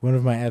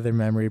of my other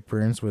memory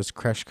burns was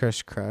Crush,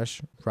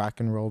 Rock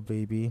and Roll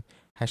Baby,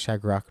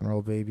 hashtag Rock and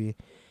Roll Baby.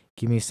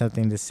 Give me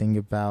something to sing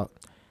about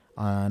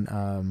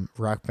on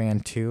Rock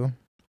Band 2,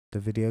 the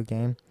video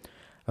game.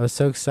 I was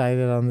so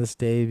excited on this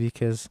day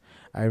because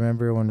I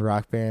remember when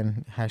Rock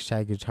Band,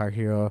 hashtag Guitar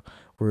Hero,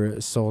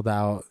 were sold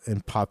out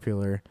and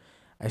popular.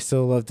 I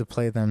still love to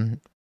play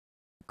them.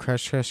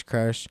 Crush,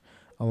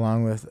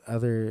 along with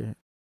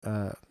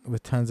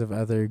with tons of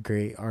other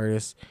great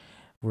artists,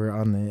 were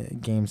on the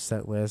game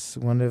set list.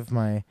 One of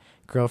my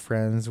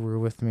girlfriends were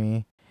with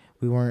me.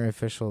 We weren't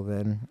official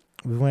then.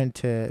 We went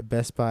to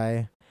Best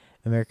Buy,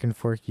 American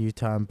Fork,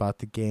 Utah, and bought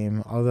the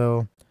game.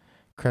 Although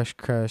Crush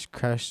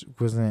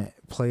wasn't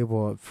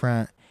playable up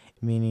front,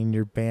 meaning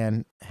your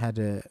band had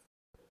to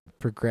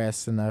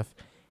progress enough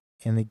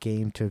in the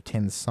game to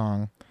obtain the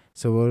song.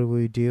 So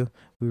what do?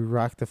 We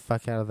rocked the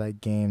fuck out of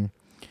that game.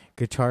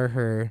 Guitar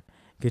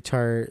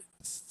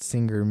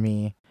singer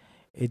me.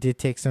 It did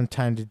take some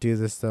time to do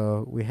this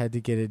though. We had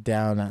to get it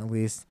down at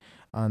least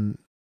on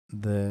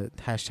the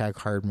hashtag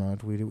hard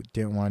mode. We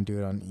didn't want to do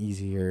it on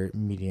easy or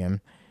medium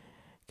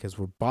because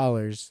we're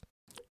ballers,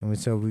 and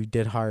so we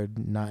did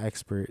hard, not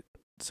expert,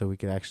 so we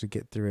could actually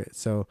get through it.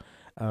 So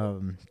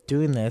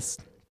doing this,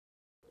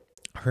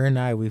 her and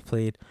I, we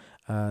played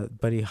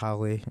Buddy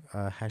Holly,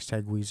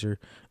 hashtag Weezer,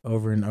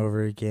 over and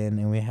over again,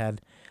 and we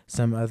had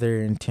some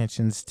other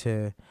intentions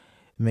to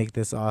make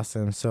this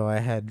awesome. So I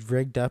had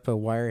rigged up a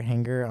wire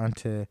hanger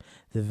onto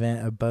the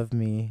vent above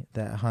me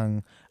that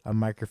hung a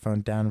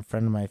microphone down in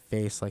front of my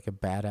face like a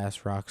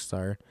badass rock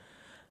star.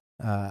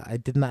 I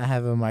did not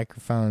have a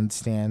microphone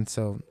stand,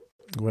 so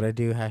what I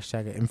do,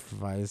 hashtag I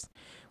improvised.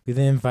 We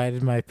then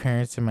invited my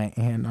parents and my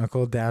aunt and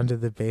uncle down to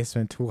the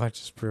basement to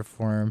watch us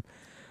perform.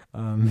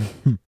 Um,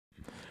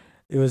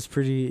 it was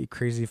pretty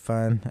crazy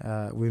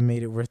fun. We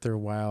made it worth their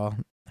while.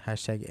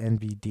 Hashtag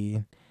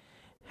NBD.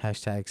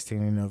 Hashtag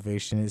standing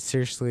ovation. It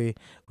seriously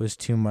was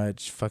too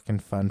much fucking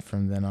fun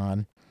from then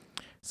on.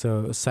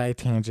 So, side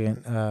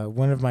tangent.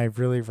 One of my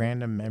really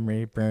random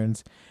memory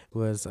burns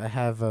was I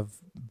have of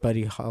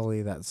Buddy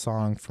Holly, that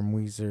song from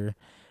Weezer.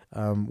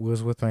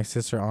 Was with my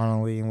sister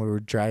Annalie, and we were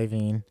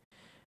driving.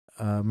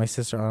 My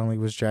sister Annalie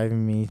was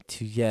driving me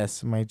to,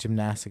 yes, my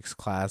gymnastics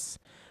class.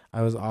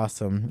 I was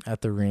awesome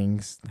at the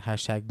rings.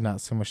 Hashtag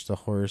not so much the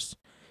horse.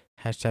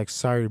 Hashtag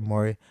sorry,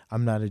 Maury,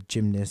 I'm not a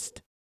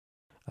gymnast.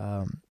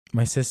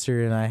 My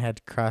sister and I had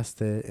to cross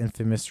the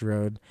infamous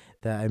road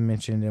that I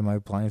mentioned in my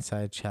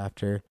Blindside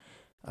chapter.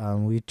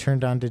 We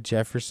turned onto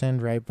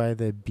Jefferson right by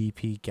the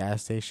BP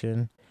gas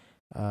station.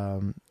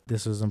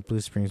 This was in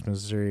Blue Springs,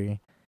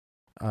 Missouri.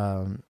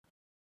 Um,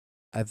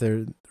 at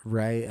the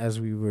right as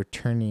we were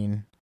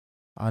turning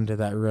onto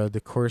that road,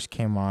 the chorus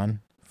came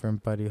on from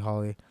Buddy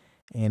Holly,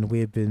 and we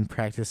had been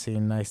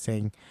practicing. I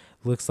sang,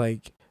 "Looks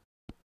like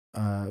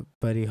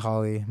Buddy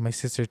Holly." My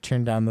sister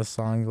turned down the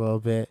song a little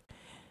bit,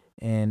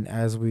 and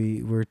as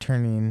we were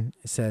turning,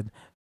 said,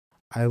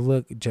 "I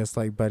look just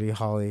like Buddy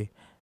Holly."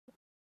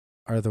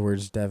 Are the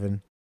words,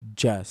 Devin?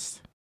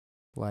 Just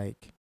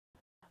like.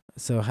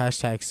 So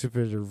hashtag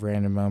super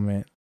random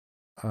moment.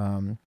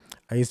 I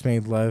just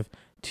made love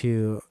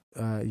to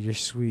your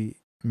sweet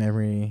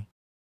memory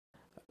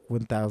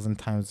 1,000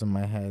 times in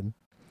my head.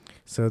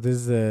 So this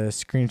is a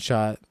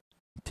screenshot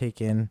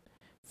taken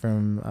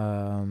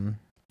from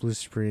Blue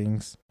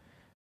Springs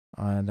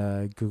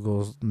on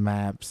Google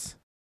Maps,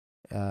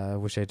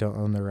 which I don't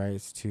own the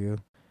rights to,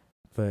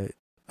 but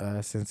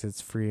since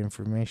it's free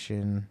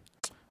information,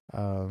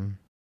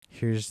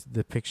 here's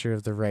the picture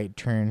of the right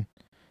turn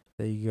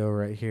that you go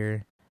right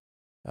here.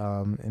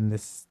 And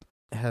this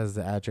has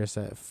the address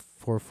at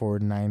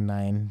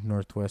 4499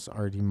 Northwest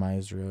R.D.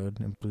 Mize Road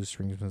in Blue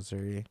Springs,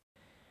 Missouri.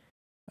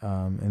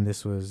 And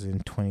this was in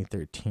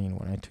 2013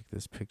 when I took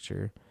this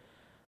picture.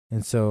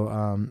 And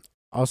so,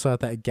 also at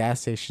that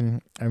gas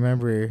station, I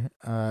remember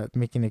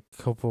making a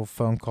couple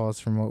phone calls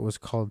from what was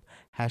called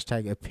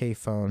hashtag a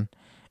payphone.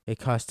 It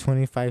cost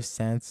 25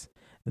 cents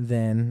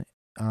then,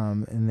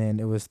 and then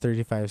it was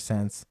 35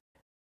 cents,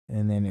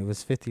 and then it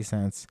was 50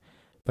 cents.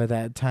 By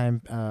that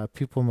time,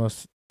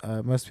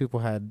 most people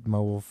had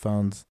mobile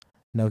phones,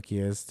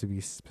 Nokias to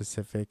be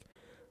specific.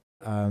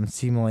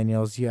 See,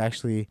 millennials, you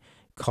actually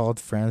called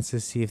friends to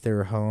see if they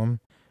were home,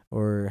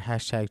 or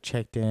hashtag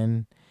checked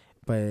in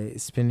by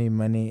spending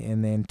money,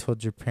 and then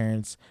told your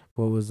parents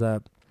what was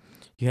up.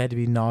 You had to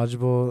be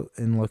knowledgeable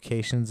in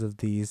locations of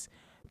these.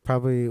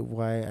 Probably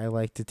why I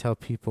like to tell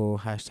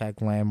people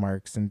hashtag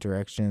landmarks and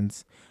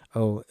directions.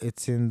 Oh,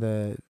 it's in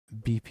the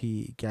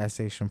BP gas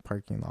station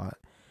parking lot.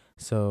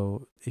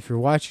 So if you're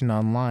watching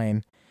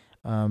online,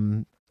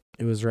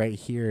 it was right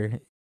here.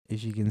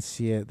 If you can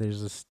see it,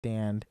 there's a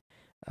stand.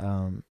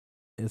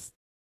 It's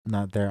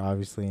not there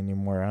obviously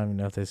anymore. I don't even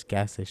know if this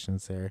gas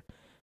station's there.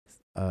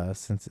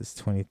 Since it's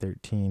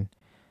 2013.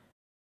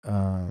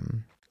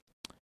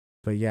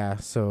 But yeah,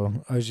 so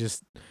I was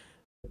just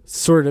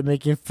sort of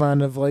making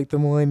fun of like the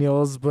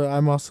millennials, but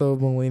I'm also a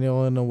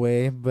millennial in a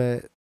way,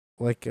 but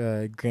like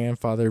a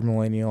grandfather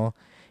millennial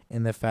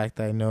in the fact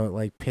that I know what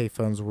like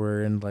payphones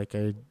were, and like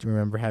I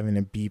remember having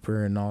a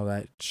beeper and all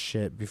that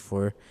shit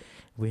before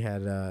we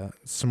had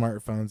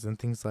smartphones and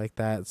things like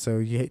that. So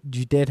you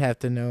did have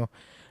to know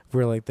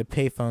where like the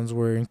payphones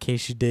were in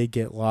case you did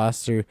get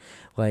lost, or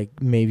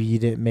like maybe you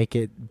didn't make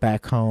it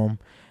back home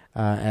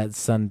at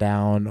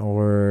sundown,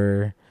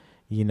 or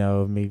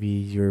maybe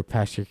you're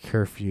past your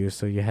curfew,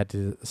 so you had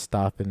to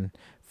stop and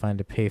find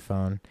a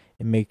payphone,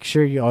 and make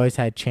sure you always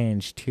had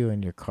change too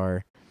in your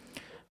car.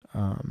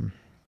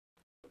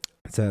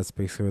 So that's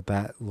basically what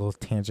that little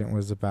tangent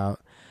was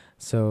about.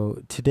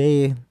 So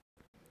today,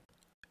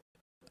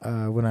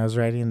 when I was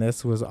writing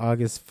this, was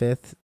August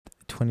 5th,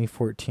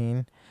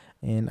 2014,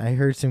 and I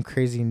heard some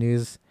crazy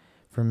news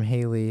from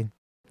Haley.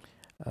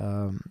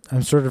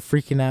 I'm sort of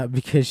freaking out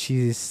because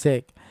she's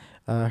sick.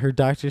 Her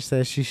doctor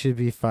says she should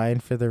be fine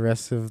for the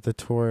rest of the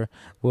tour.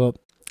 Well,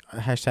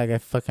 hashtag I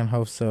fucking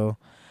hope so.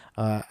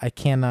 I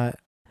cannot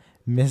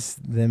miss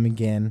them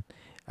again.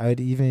 I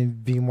would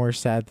even be more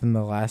sad than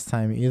the last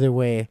time. Either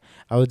way,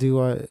 I will do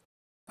what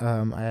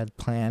I had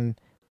planned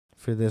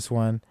for this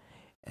one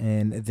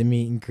and the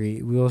meet and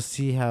greet. We will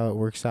see how it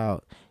works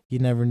out. You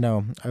never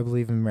know. I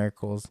believe in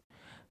miracles.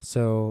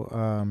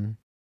 So,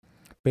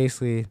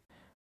 basically,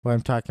 what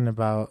I'm talking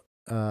about,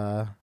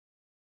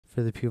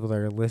 for the people that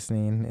are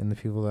listening and the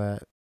people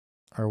that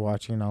are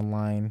watching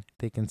online,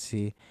 they can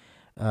see.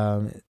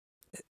 I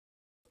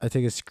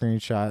took a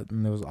screenshot,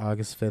 and it was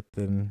August 5th,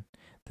 and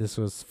this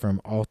was from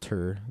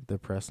Alter, the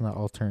press, not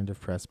Alternative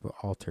Press, but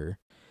Alter.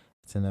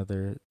 It's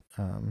another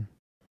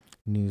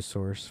news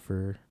source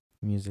for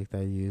music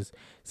that I use.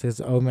 It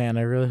says, "Oh man,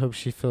 I really hope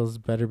she feels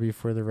better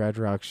before the Red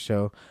Rocks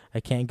show. I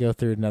can't go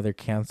through another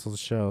canceled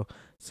show."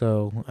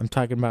 So I'm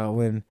talking about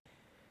when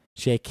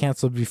she had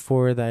canceled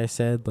before that I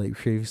said like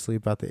previously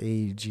about the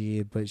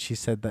AEG, but she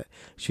said that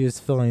she was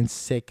feeling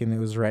sick and it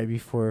was right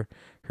before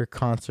her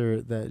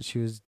concert that she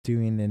was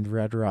doing in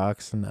Red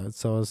Rocks, and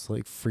so I was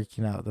like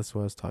freaking out. That's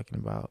what I was talking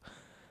about.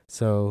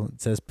 So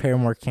it says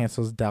Paramore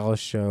cancels Dallas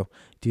show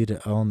due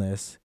to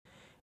illness.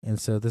 And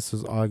so this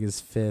was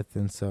August 5th,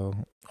 and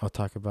so I'll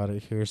talk about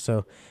it here.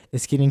 So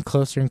it's getting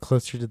closer and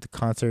closer to the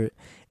concert,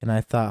 and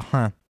I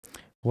thought,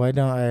 why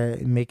don't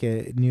I make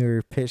a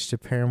newer pitch to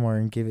Paramore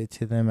and give it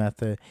to them at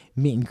the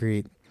meet and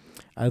greet?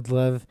 I'd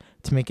love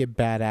to make it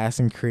badass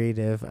and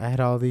creative. I had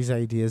all these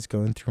ideas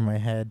going through my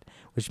head,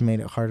 which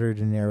made it harder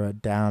to narrow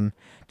it down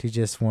to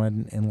just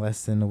one in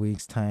less than a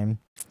week's time.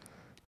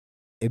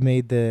 It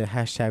made the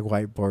hashtag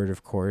whiteboard,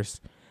 of course.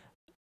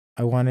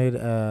 I wanted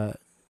a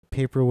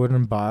paper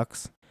wooden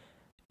box,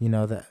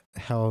 that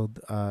held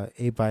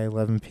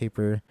 8x11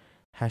 paper,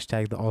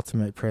 hashtag the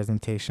ultimate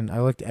presentation.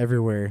 I looked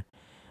everywhere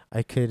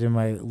I could in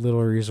my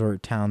little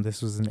resort town.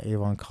 This was in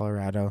Avon,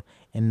 Colorado,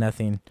 and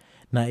nothing,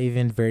 not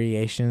even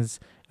variations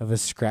of a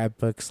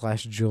scrapbook /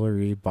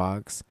 jewelry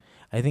box.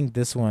 I think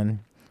this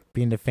one,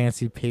 being the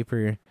fancy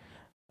paper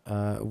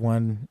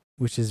one,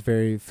 which is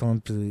very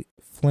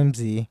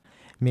flimsy,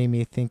 made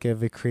me think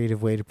of a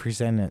creative way to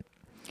present it.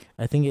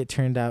 I think it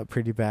turned out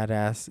pretty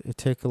badass. It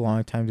took a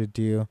long time to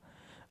do,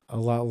 a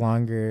lot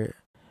longer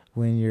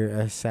when you're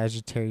a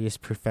Sagittarius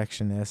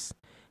perfectionist.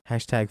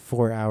 Hashtag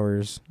 4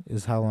 hours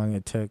is how long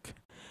it took.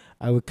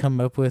 I would come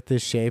up with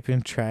this shape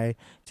and try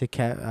to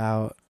cut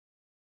out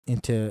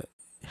into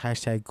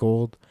hashtag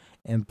gold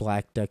and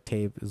black duct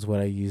tape is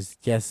what I used.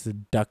 Yes, the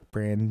duck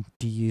brand,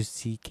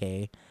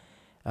 DUCK.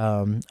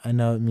 I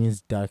know it means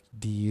duck,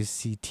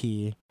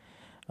 DUCT.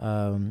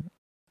 And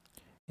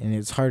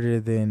it's harder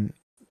than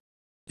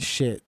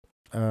shit.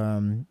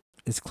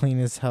 It's clean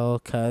as hell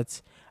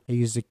cuts. I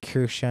used a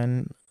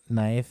Kirschen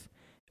knife,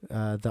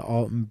 the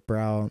Alton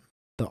Brown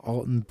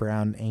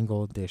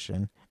Angle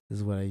Edition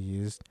is what I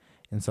used,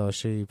 and so I'll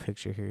show you a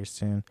picture here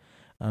soon.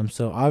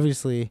 So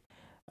obviously,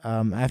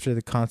 after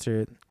the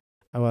concert,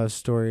 I will have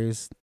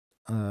stories.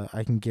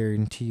 I can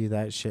guarantee you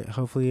that shit.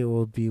 Hopefully, it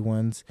will be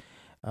ones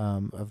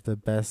of the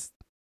best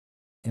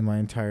in my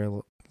entire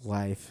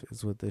life,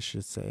 is what this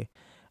should say.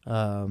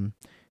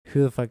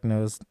 Who the fuck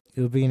knows?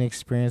 It'll be an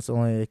experience.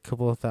 Only a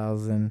couple of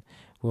thousand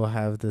will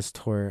have this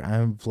tour.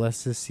 I'm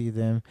blessed to see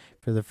them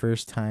for the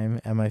first time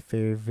at my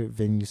favorite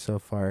venue so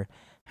far.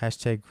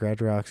 Hashtag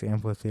Red Rocks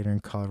Amphitheater in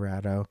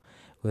Colorado,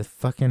 with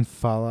fucking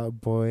Fall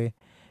Out Boy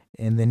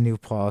and the new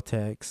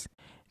politics.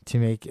 To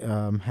make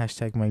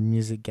hashtag my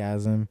music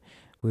gasm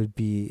would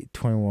be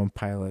 21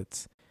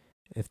 Pilots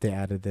if they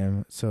added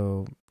them.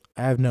 So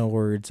I have no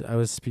words. I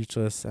was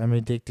speechless. I'm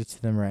addicted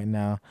to them right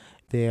now.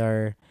 They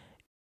are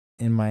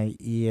in my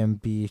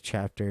EMB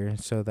chapter,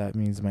 so that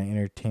means my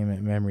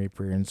entertainment memory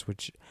burns,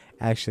 which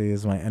actually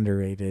is my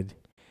underrated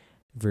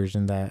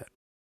version. That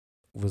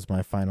was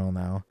my final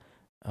now.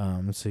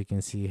 So you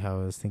can see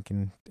how I was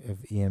thinking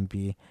of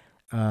EMB.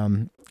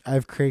 I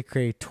have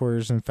cray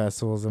tours and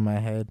festivals in my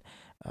head.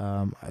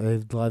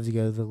 I'd love to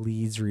go to the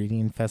Leeds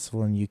Reading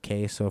Festival in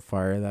UK so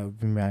far. That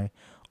would be my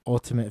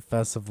ultimate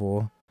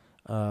festival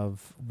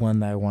of one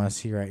that I want to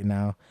see right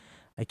now.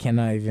 I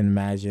cannot even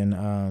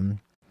imagine.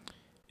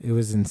 It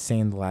was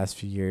insane the last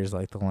few years,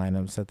 like the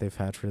lineups that they've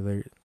had for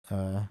their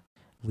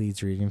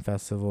Leeds Reading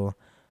Festival.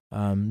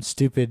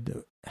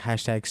 Stupid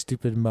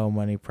Mo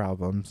money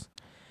problems.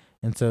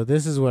 And so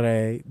this is what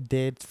I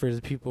did for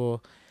the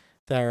people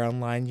that are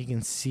online. You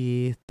can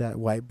see that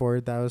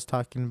whiteboard that I was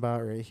talking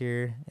about right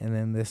here. And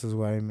then this is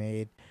what I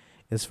made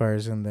as far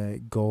as in the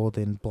gold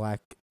and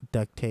black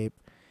duct tape.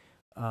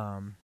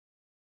 But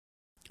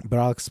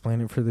I'll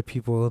explain it for the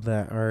people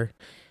that are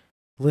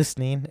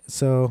listening.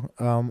 So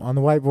on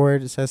the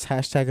whiteboard, it says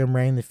hashtag I'm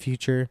writing the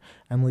future.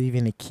 I'm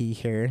leaving a key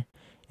here.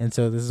 And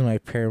so this is my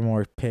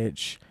Paramore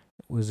pitch.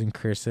 It was in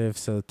cursive.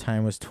 So the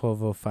time was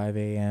 12:05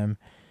 a.m.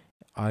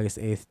 August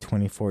 8th,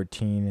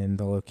 2014, and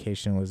the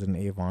location was in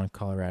Avon,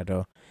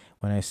 Colorado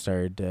when I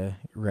started to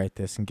write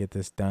this and get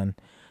this done.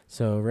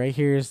 So right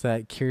here is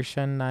that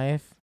Kirschen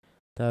knife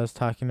that I was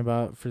talking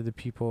about for the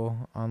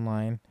people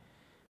online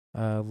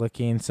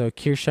looking. So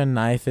Kirschen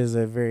knife is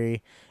a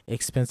very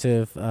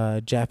expensive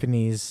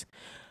Japanese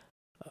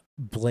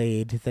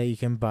blade that you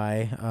can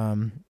buy.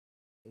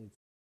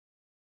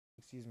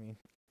 Excuse me.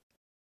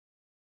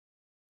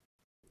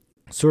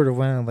 Sort of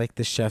one of like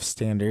the chef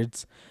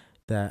standards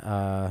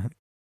that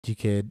you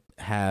could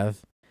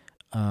have.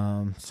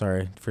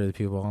 Sorry for the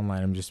people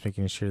online. I'm just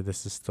making sure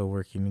this is still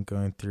working and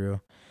going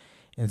through.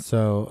 And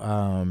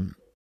so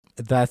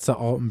that's the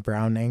Alton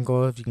Brown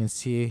angle. If you can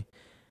see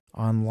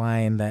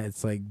online that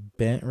it's like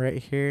bent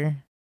right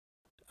here.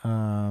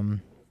 Yeah.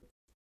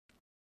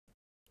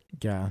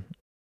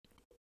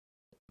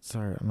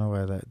 Sorry, I don't know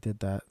why that did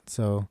that.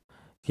 So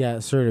yeah,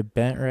 it's sort of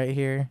bent right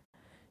here.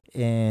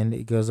 And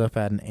it goes up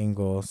at an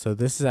angle. So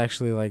this is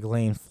actually like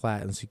laying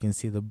flat, and so you can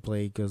see the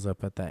blade goes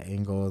up at that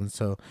angle. And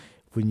so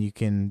when you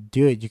can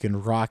do it, you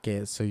can rock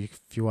it. So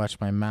if you watch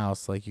my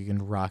mouse, like you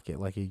can rock it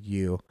like a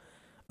U.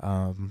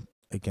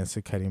 against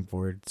the cutting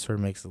board. Sort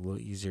of makes it a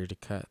little easier to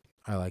cut.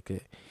 I like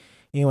it.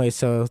 Anyway,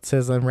 so it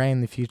says I'm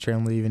writing the future.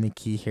 I'm leaving a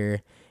key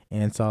here,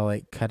 and it's all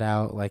like cut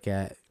out like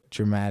at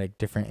dramatic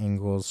different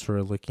angles, sort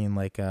of looking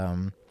like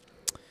Kung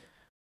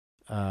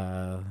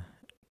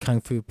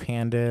Fu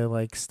Panda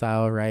like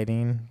style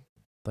writing.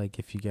 Like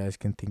if you guys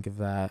can think of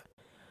that,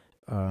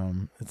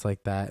 it's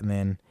like that. And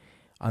then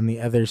on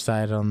the other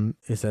side,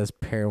 it says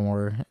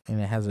Paramore, and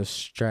it has a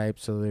stripe.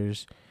 So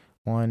there's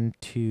 1,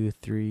 2,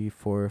 3,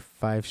 4,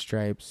 5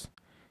 stripes,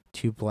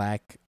 2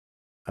 black,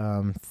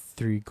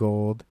 3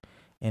 gold,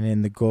 and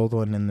in the gold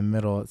one in the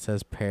middle it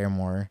says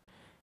Paramore,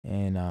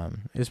 and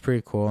it's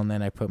pretty cool. And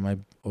then I put my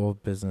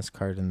old business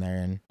card in there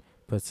and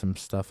put some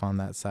stuff on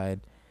that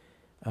side.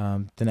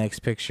 The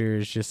next picture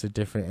is just a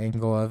different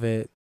angle of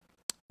it.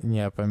 And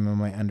yep, I'm in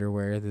my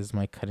underwear. This is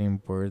my cutting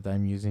board that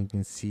I'm using. You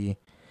can see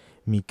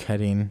me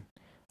cutting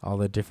all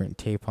the different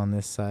tape on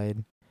this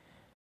side.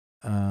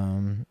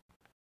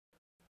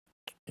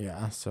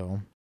 Yeah,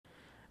 so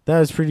that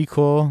was pretty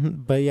cool.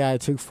 But yeah, it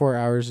took 4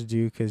 hours to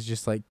do because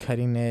just like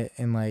cutting it,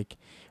 and like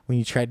when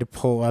you tried to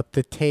pull up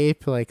the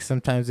tape, like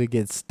sometimes it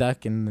gets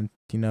stuck, and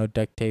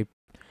duct tape,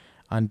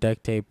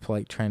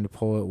 like trying to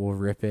pull it will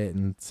rip it,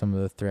 and some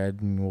of the thread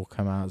and will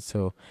come out.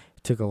 So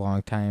it took a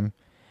long time.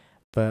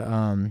 But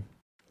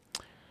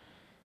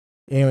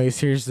anyways,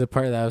 here's the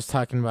part that I was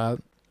talking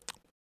about.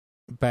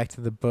 Back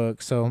to the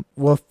book. So,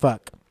 well,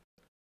 fuck.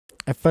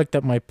 I fucked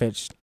up my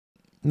pitch.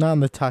 Not on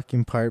the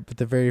talking part, but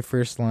the very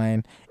first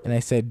line. And I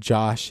said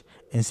Josh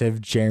instead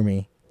of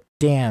Jeremy.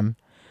 Damn.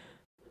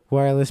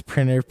 Wireless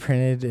printer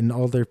printed an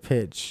older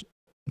pitch.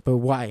 But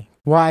why?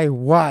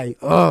 Why?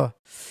 Ugh.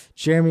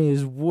 Jeremy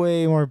is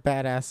way more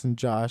badass than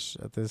Josh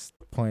at this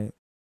point.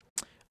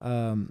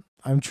 I'm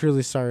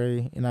truly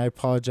sorry, and I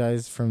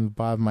apologize from the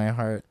bottom of my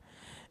heart.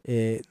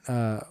 It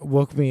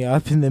woke me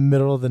up in the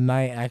middle of the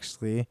night,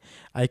 actually.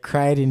 I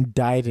cried and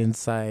died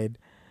inside.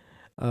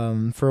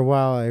 For a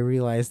while, I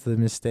realized the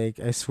mistake.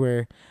 I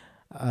swear,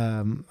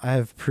 I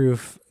have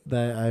proof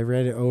that I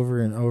read it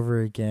over and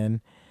over again.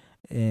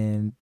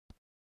 And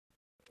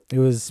it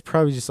was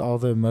probably just all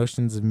the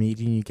emotions of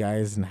meeting you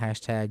guys and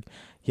hashtag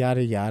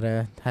yada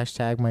yada,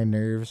 hashtag my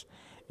nerves,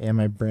 and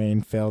my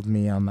brain failed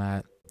me on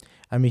that.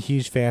 I'm a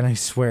huge fan, I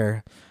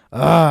swear.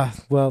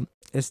 Well,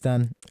 it's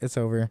done. It's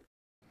over.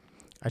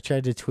 I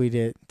tried to tweet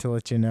it to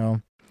let you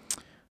know.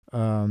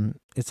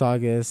 It's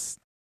August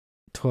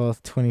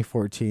 12th,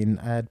 2014.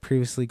 I had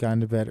previously gone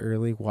to bed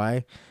early.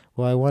 Why?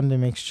 Well, I wanted to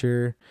make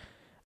sure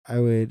I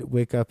would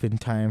wake up in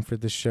time for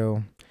the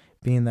show,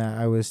 being that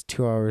I was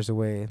 2 hours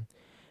away.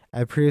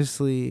 I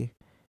previously,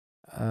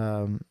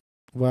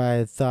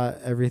 I thought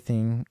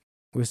everything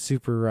was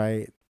super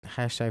right.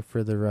 Hashtag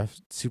for the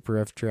super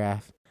rough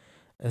draft.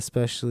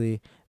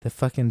 Especially the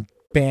fucking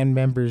band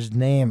member's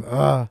name.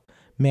 Ugh.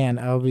 Man,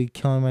 I'll be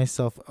killing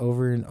myself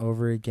over and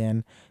over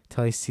again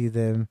till I see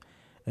them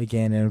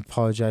again and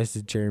apologize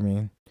to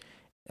Jeremy.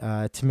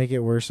 To make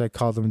it worse, I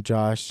called him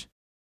Josh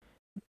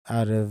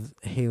out of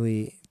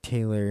Haley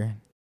Taylor.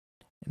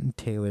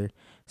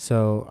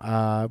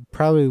 So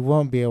probably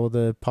won't be able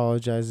to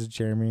apologize to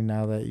Jeremy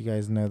now that you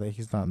guys know that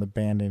he's not in the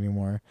band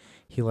anymore.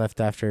 He left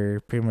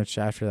pretty much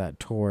after that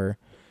tour.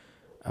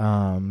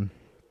 The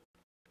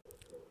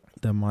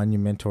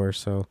Monument tour.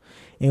 So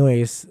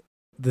anyways,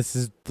 this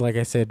is, like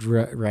I said,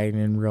 writing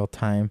in real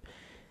time.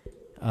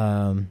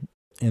 And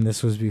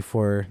this was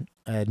before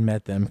I had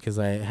met them, because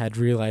I had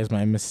realized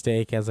my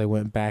mistake as I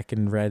went back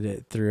and read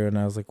it through, and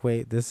I was like,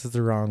 wait, this is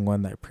the wrong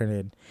one that I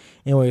printed.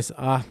 Anyways,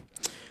 I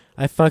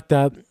fucked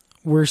up.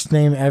 Worst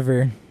name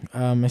ever.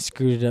 I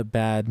screwed it up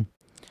bad.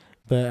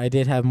 But I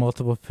did have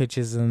multiple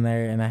pitches in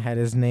there, and I had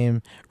his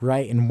name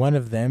right in one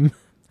of them.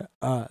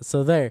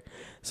 So there.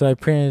 So I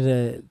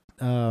printed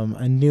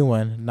a new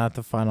one, not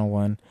the final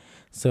one.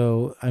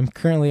 So I'm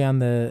currently on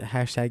the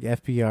hashtag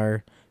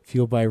FBR,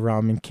 fueled by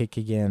Ramen Kick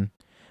again.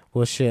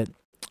 Well, shit.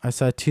 I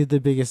saw 2 of the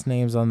biggest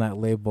names on that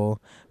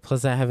label.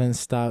 Plus, I haven't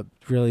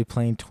stopped really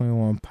playing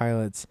 21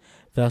 Pilots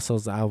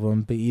Vessels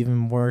album. But even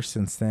more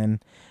since then,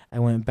 I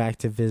went back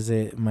to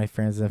visit my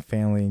friends and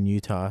family in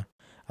Utah.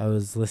 I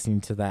was listening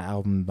to that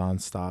album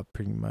nonstop,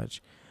 pretty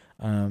much.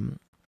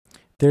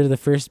 They're the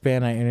first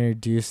band I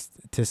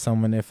introduced to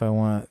someone if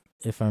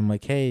I'm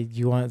like, hey,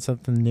 you want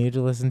something new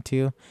to listen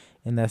to?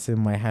 And that's in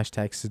my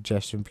hashtag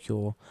suggestion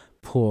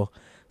pool.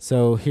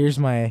 So here's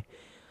my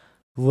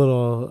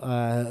little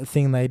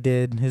thing that I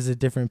did. Here's a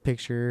different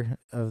picture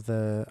of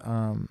the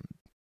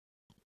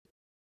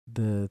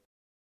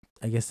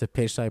I guess the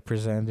pitch that I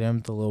presented him,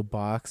 the little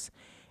box,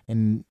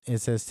 and it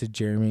says to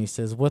Jeremy, it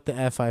says, "What the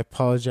F? I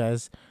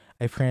apologize.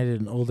 I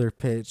printed an older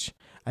pitch.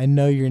 I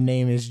know your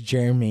name is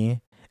Jeremy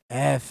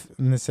F."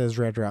 And it says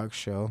Red Rock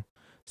Show.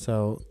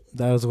 So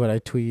that was what I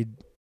tweeted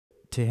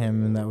to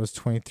him, and that was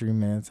 23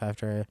 minutes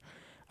after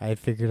I had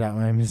figured out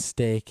my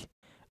mistake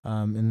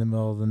in the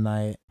middle of the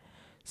night.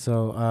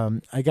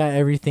 So I got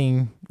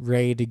everything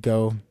ready to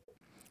go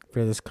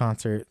for this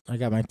concert. I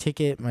got my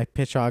ticket, my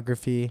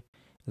pitchography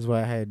is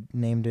what I had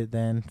named it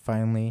then,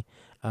 finally.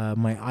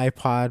 My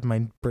iPod,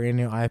 my brand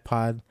new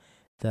iPod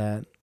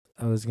that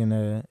I was going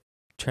to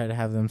try to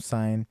have them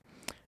sign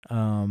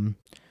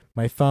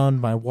my phone,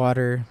 my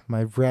water,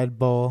 my Red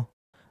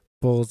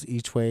Bulls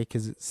each way,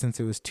 because since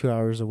it was 2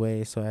 hours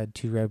away, so I had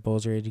 2 Red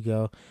Bulls ready to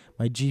go.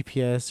 My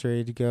GPS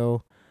ready to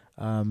go.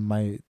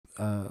 My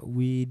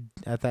weed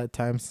at that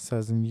time, since I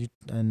was in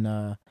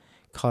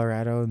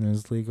Colorado and it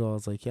was legal, I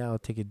was like, yeah, I'll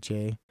take a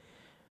J.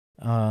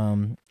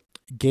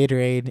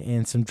 Gatorade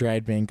and some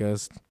dried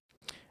mangoes.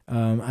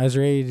 I was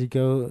ready to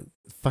go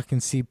fucking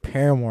see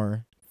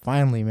Paramore.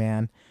 Finally,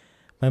 man.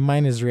 My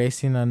mind is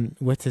racing on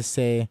what to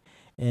say,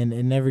 and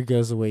it never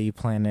goes the way you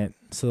plan it.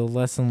 So the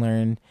lesson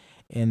learned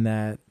in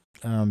that,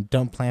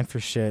 don't plan for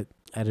shit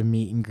at a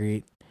meet and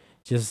greet.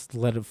 Just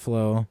let it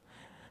flow.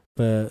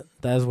 But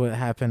that's what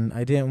happened.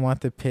 I didn't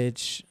want to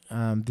pitch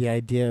the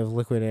idea of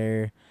Liquid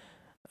Air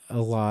a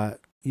lot,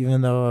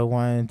 even though I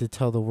wanted to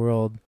tell the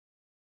world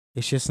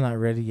it's just not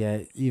ready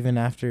yet. Even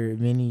after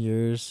many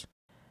years,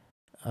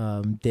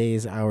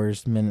 days,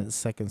 hours, minutes,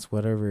 seconds,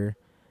 whatever,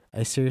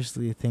 I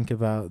seriously think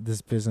about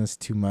this business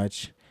too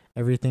much.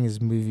 Everything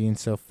is moving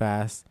so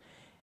fast.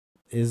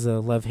 Is a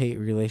love-hate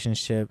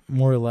relationship.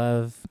 More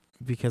love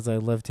because I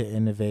love to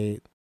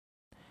innovate,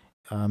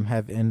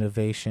 have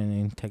innovation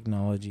in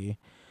technology.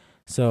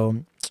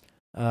 So,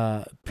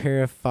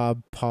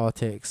 Parafob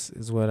Politics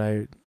is what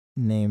I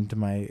named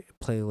my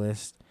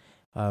playlist.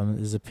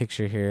 There's a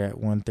picture here at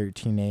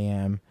 1:13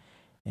 a.m.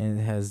 and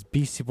it has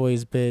Beastie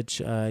Boys,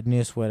 bitch,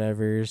 Newest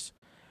Whatevers,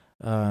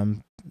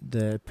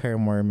 the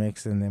Paramore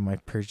mix, and then my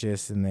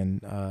purchase, and then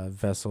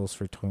Vessels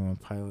for 21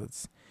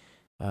 Pilots.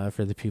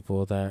 For the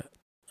people that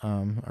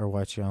are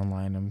watching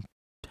online, I'm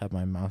tap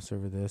my mouse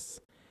over this.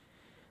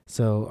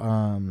 So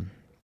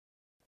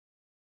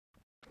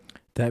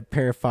that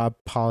Parafob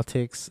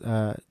Politics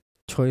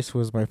choice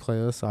was my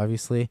playlist.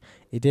 Obviously,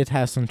 it did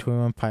have some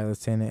 21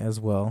 Pilots in it as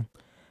well.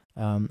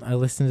 I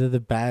listened to the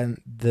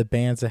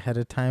bands ahead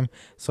of time,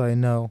 so I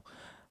know,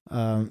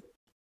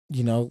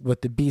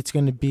 what the beat's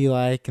gonna be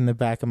like in the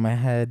back of my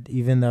head,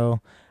 even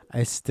though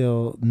I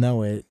still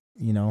know it.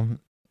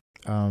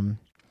 I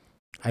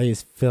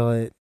just feel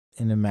it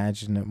and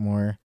imagine it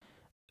more.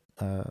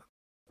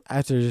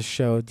 After the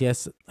show,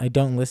 yes, I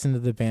don't listen to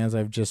the bands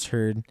I've just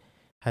heard.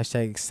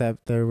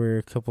 Except there were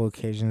a couple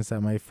occasions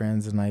that my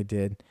friends and I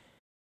did.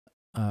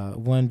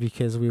 One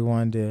because we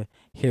wanted to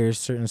hear a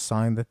certain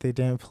song that they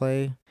didn't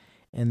play,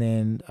 and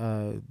then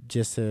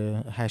just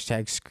a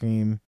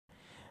 #scream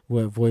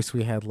what voice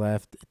we had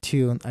left.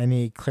 Two, I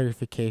need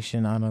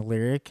clarification on a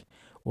lyric,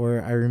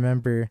 or I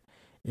remember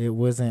it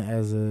wasn't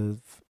as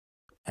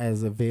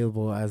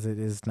available as it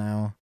is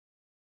now.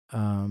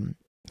 I'm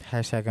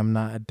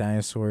not a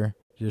dinosaur.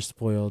 You're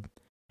spoiled.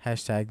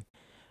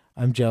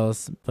 I'm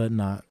jealous, but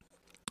not.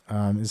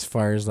 As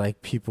far as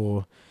like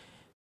people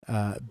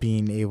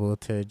being able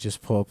to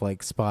just pull up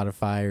like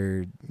Spotify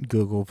or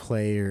Google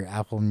Play or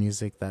Apple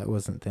Music, that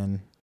wasn't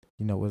then,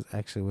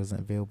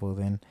 wasn't available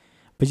then.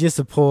 But just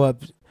to pull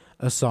up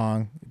a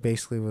song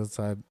basically was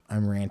I'm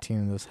ranting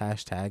in those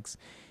hashtags.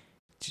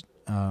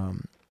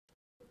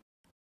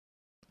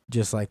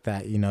 Just like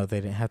that,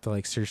 they didn't have to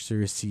like search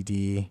through a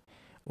CD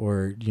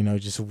or,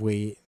 just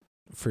wait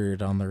for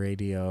it on the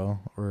radio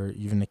or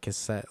even a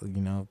cassette,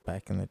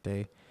 back in the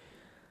day.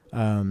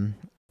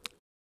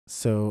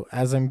 So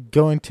as I'm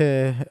going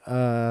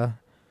to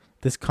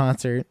this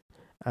concert,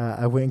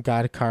 I went and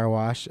got a car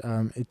wash.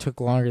 It took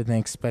longer than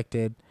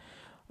expected.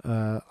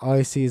 All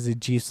I see is a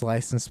Jeep's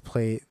license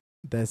plate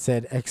that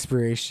said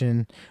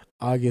expiration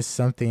August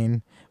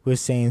something, was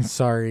saying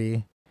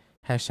sorry,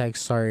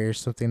 #sorry or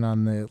something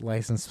on the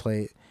license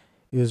plate.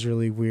 It was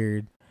really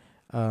weird.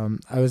 I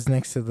was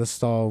next to the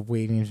stall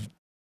waiting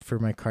for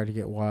my car to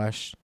get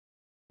washed.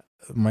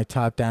 My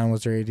top down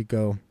was ready to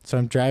go. So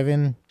I'm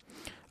driving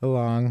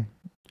along.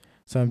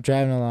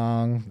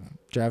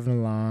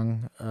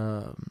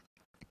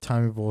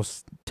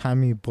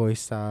 Tommy Boy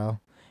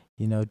style,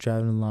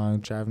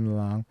 driving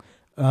along.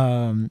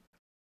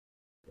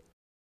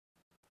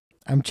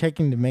 I'm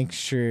checking to make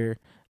sure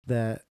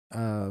that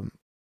I'm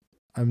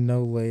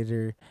no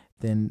later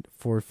than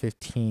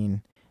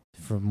 4:15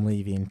 from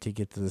leaving to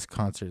get to this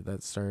concert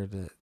that started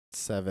at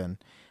 7.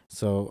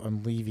 So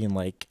I'm leaving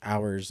like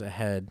hours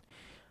ahead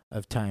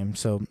of time.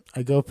 So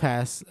I go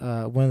past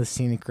one of the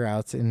scenic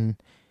routes and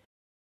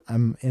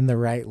I'm in the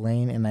right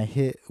lane and I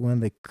hit one of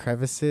the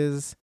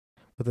crevices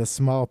with a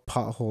small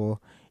pothole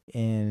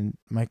in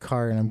my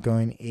car and I'm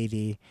going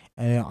 80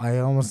 and I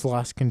almost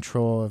lost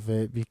control of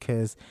it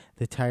because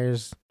the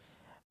tires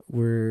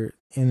were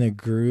in a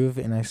groove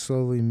and I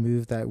slowly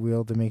moved that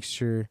wheel to make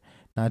sure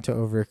not to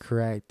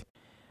overcorrect.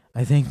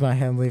 I thank my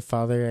Heavenly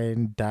Father I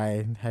didn't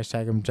die.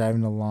 I'm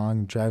driving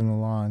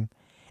along.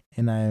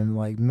 And I'm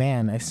like,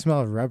 man, I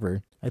smell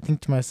rubber. I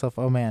think to myself,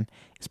 oh man,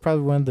 it's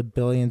probably one of the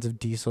billions of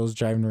diesels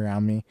driving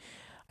around me.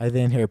 I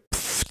then hear,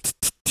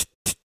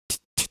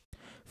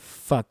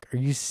 fuck, are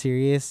you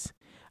serious?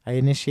 I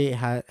initiate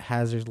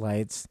hazard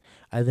lights.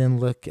 I then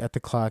look at the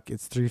clock.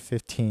 It's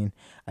 3:15.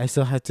 I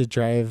still have to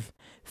drive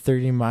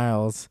 30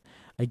 miles.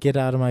 I get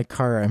out of my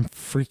car. I'm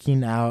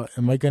freaking out.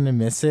 Am I going to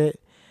miss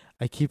it?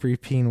 I keep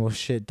repeating, well,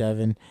 shit,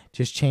 Devin,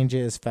 just change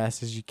it as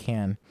fast as you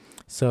can.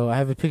 So I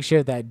have a picture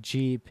of that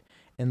Jeep,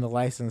 and the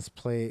license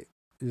plate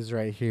is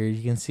right here.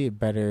 You can see it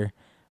better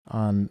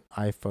on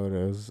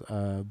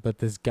iPhotos. But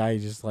this guy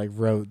just like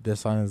wrote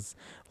this on his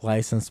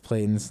license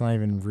plate, and it's not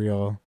even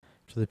real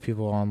to the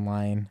people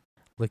online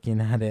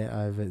looking at it.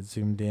 I have it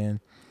zoomed in.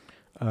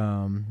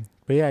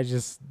 But yeah, I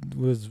just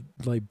was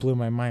like blew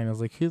my mind. I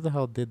was like, who the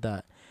hell did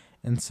that?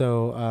 And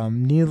so,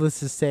 needless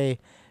to say,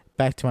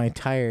 back to my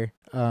tire.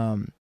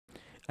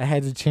 I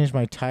had to change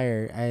my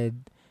tire. I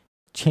had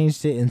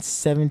changed it in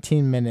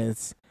 17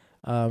 minutes.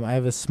 I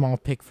have a small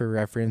pic for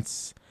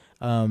reference.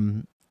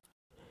 The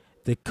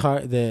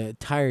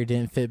tire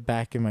didn't fit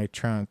back in my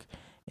trunk,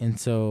 and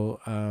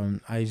so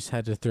I just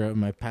had to throw it in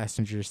my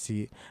passenger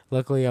seat.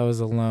 Luckily, I was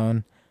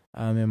alone.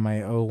 In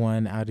my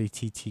 '01 Audi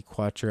TT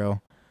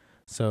Quattro.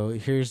 So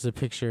here's the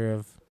picture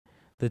of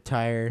the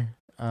tire.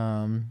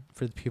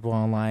 For the people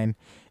online,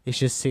 it's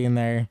just sitting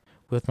there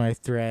with my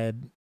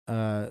thread.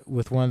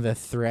 With one of the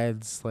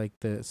threads, like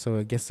so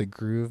I guess the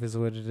groove is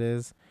what it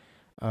is.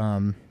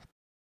 Um,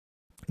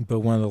 but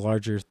one of the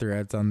larger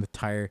threads on the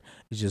tire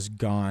is just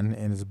gone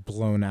and is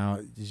blown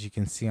out, as you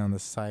can see on the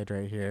side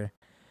right here.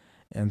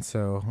 And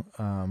so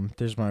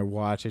there's my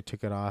watch. I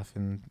took it off,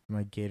 and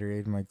my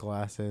Gatorade, my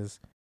glasses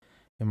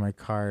in my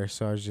car.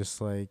 So I was just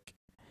like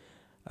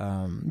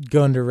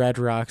going to Red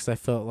Rocks. I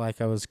felt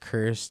like I was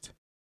cursed.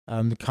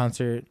 The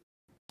concert,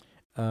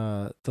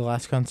 the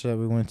last concert that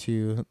we went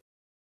to,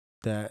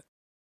 that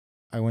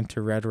I went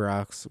to Red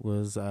Rocks,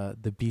 was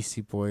the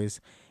Beastie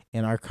Boys,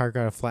 and our car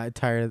got a flat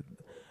tire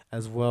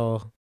as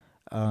well,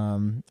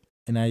 and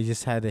I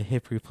just had a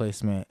hip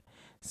replacement.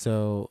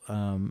 So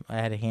I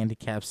had a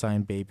handicap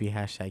sign, baby,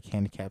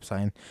 #handicap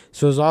sign.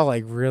 So it was all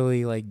like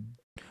really like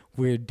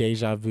weird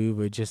deja vu,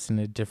 but just in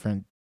a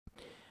different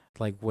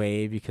like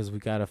way, because we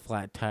got a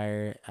flat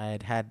tire. I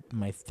had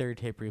my third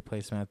hip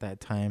replacement at that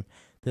time.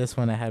 This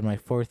one I had my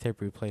fourth hip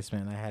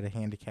replacement, and I had a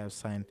handicap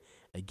sign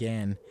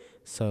again.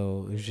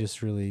 So it was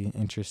just really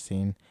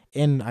interesting.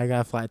 And I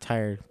got a flat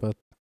tire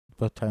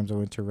both times I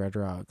went to Red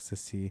Rocks to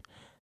see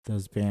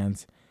those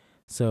bands.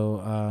 So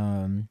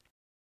I'm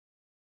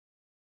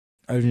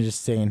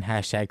just saying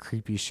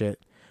 #creepy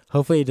shit.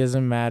 Hopefully it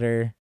doesn't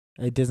matter.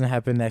 It doesn't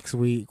happen next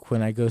week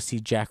when I go see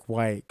Jack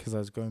White, because I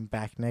was going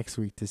back next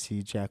week to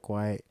see Jack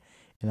White,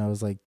 and I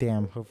was like,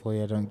 damn,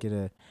 hopefully I don't get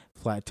a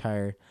flat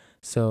tire.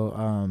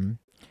 So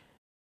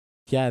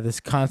yeah, this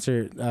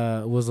concert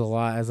was a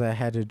lot, as I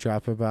had to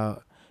drop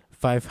about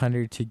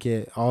 $500 to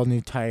get all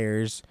new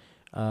tires.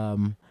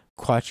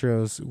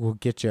 Quattros will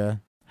get you.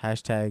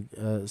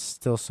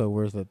 Still so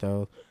worth it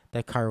though.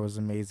 That car was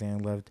amazing. I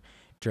loved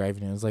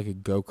driving it. It was like a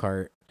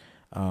go-kart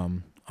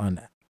on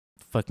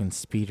fucking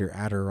speed or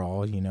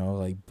Adderall,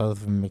 like both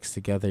of them mixed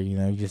together.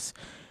 You just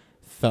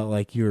felt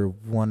like you were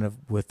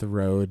with the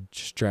road,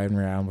 just driving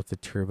around with the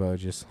turbo,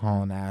 just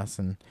hauling ass.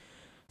 And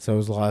so it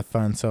was a lot of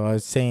fun. So I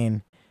was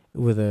saying,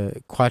 with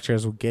a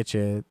Quattros will get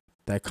you,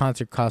 that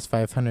concert costs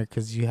 $500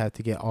 because you have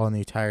to get all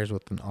new tires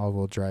with an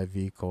all-wheel drive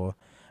vehicle.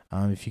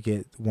 If you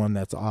get one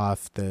that's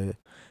off, the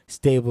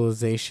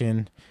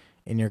stabilization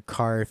in your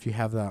car, if you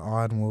have that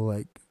on, will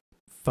like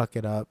fuck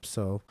it up.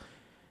 So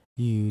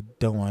you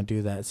don't want to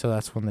do that. So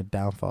that's one of the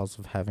downfalls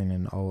of having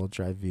an all-wheel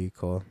drive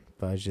vehicle.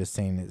 But I was just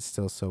saying, it's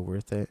still so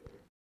worth it.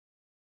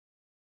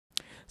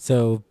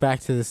 So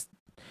back to this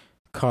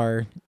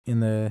car in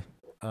the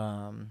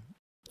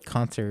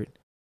concert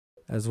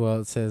as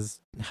well. It says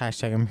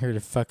 #I'm here to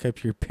fuck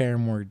up your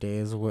Paramore day,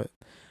 is what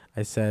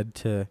I said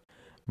to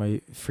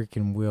my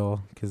freaking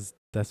wheel, because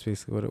that's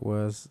basically what it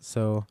was.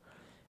 So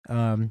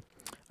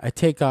I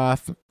take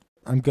off.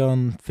 I'm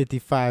going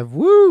 55.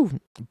 Woo!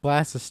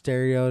 Blast a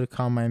stereo to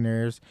calm my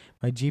nerves.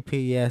 My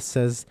GPS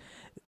says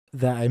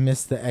that I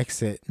missed the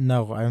exit.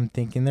 No, I'm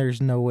thinking there's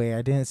no way.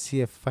 I didn't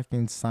see a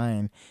fucking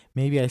sign.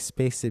 Maybe I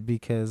spaced it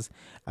because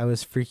I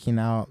was freaking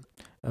out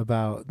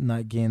about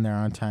not getting there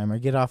on time. I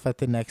get off at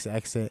the next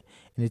exit,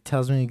 and it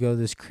tells me to go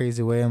this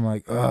crazy way. I'm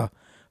like, ugh.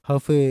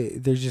 Hopefully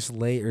they're just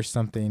late or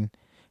something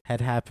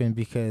had happened,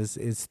 because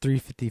it's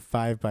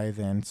 3:55 by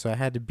then. So I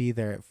had to be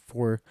there at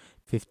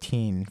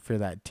 4:15 for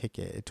that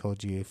ticket. It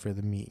told you for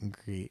the meet and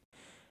greet.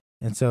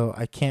 And so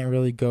I can't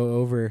really go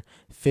over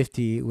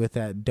 50 with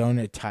that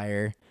donut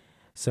tire.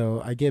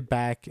 So I get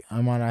back,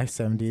 I'm on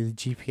I-70, the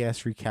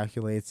GPS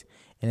recalculates,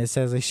 and it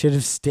says I should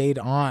have stayed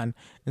on.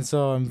 And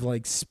so I'm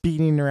like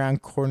speeding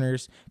around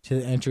corners to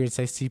the entrance.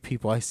 I see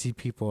people.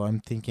 I'm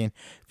thinking,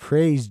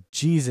 praise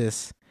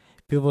Jesus.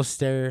 People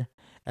stare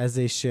as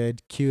they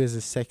should. Q is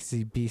a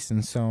sexy beast,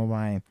 and so am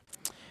I.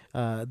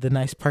 The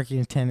nice parking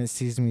attendant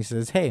sees me and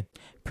says, hey,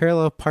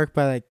 parallel park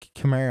by that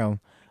Camaro.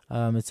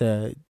 It's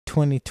a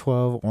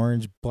 2012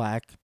 orange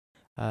black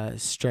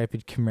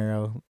striped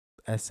Camaro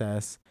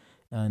SS,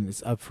 and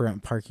it's up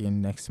front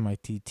parking next to my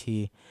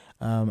TT.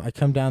 I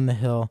come down the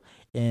hill,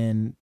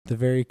 and the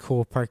very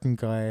cool parking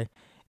guy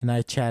and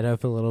I chat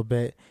up a little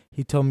bit.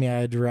 He told me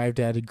I had arrived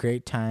at a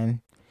great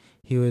time.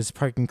 He was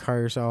parking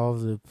cars all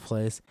over the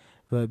place,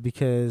 but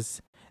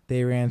because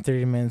they ran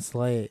 30 minutes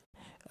late,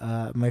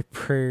 my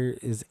prayer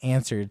is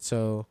answered.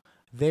 So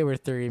they were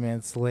 30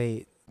 minutes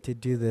late to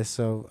do this,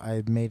 so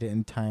I made it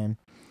in time.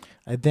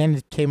 I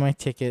then take my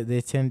ticket. The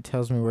attendant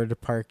tells me where to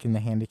park in the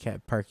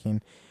handicap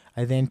parking.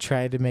 I then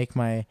try to make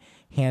my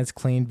hands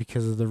clean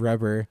because of the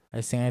rubber. I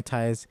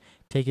sanitize,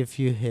 take a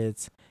few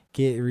hits,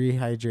 get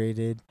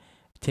rehydrated,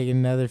 take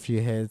another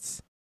few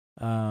hits.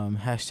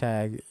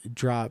 Hashtag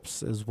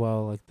drops as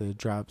well, like the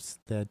drops,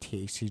 the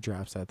THC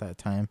drops at that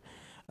time.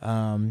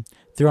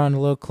 Throw on a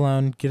little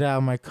cologne, get out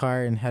of my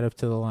car, and head up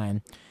to the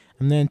line.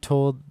 I'm then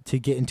told to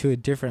get into a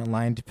different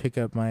line to pick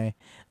up my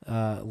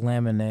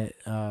laminate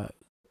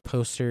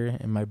poster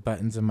and my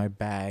buttons in my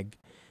bag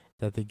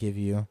that they give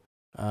you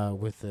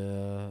with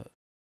the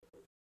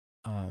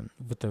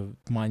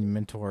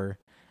Monumentor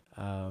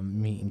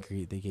meet and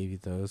greet. They gave you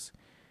those.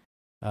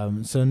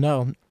 So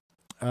no,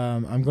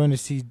 I'm going to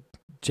see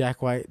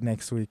Jack White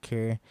next week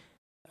here.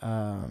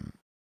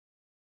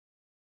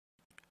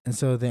 And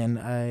so then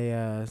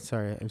I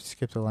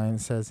skipped a line.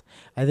 It says,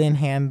 I then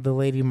hand the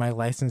lady my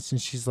license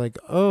and she's like,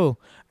 oh,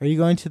 are you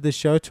going to the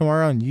show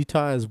tomorrow in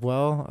Utah as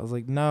well? I was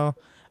like, no,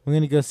 I'm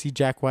going to go see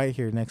Jack White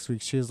here next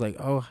week. She was like,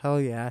 oh,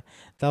 hell yeah,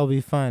 that'll be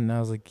fun. And I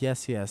was like,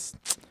 yes, yes.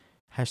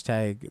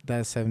 Hashtag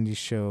that 70s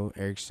show,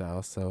 Eric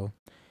style. So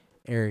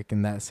Eric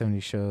in that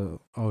 70s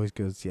show always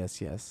goes, yes,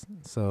 yes.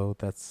 So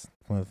that's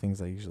one of the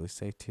things I usually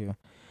say too.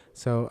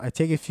 So I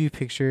take a few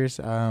pictures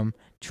to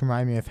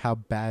remind me of how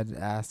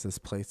badass this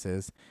place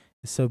is.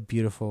 It's so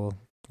beautiful,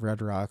 Red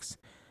Rocks.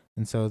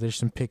 And so there's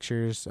some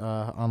pictures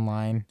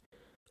online.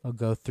 I'll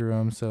go through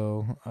them.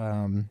 So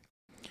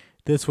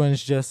this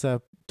one's just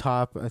up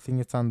top. I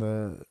think it's on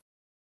the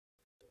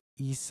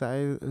east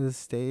side of the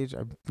stage.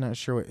 I'm not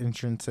sure what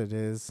entrance it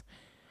is.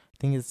 I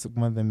think it's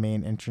one of the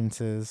main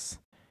entrances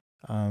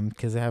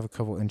because they have a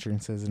couple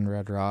entrances in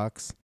Red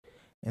Rocks.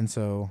 And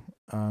so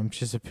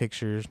just a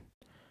picture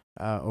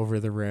over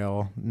the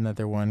rail.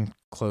 Another one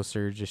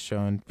closer, just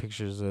showing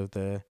pictures of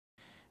the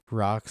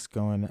rocks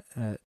going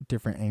at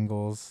different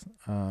angles.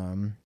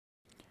 So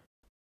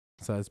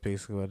that's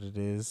basically what it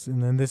is.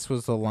 And then this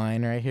was the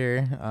line right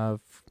here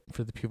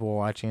for the people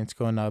watching. It's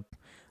going up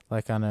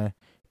like on a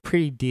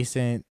pretty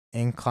decent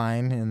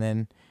incline, and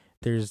then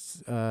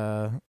there's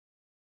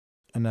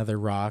another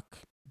rock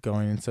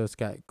going, and so it's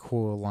got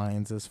cool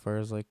lines as far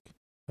as like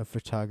a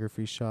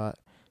photography shot.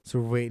 So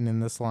we're waiting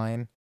in this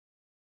line.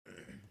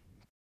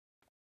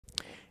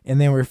 And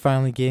then we're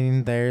finally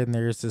getting there, and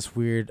there's this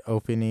weird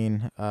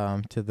opening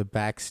to the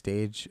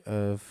backstage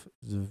of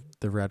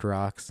the Red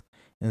Rocks.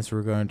 And so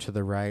we're going to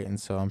the right, and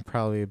so I'm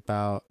probably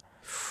about,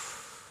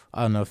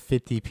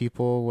 50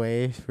 people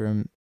away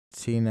from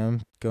seeing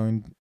them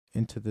going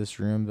into this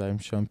room that I'm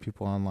showing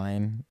people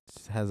online.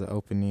 It has an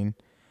opening.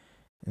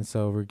 And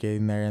so we're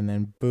getting there, and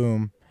then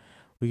boom,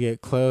 we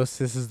get close.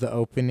 This is the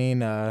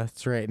opening.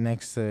 It's right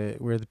next to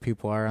where the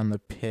people are on the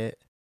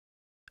pit.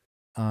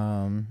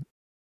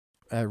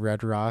 At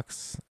Red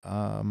Rocks,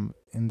 and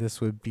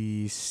this would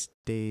be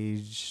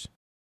stage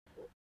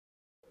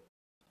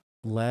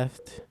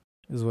left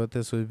is what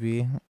this would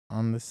be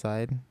on the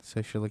side.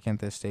 So if you're looking at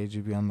the stage,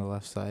 you'd be on the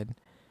left side,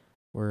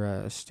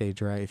 or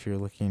stage right if you're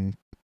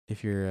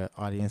an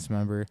audience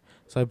member.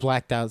 So I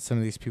blacked out some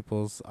of these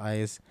people's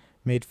eyes,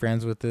 made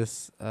friends with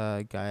this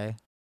guy,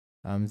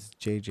 it's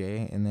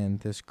JJ, and then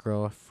this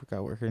girl, I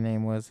forgot what her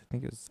name was. I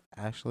think it was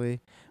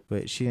Ashley,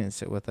 but she didn't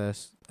sit with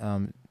us.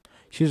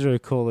 She was really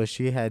cool.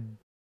 She had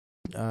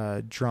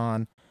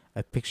drawn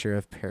a picture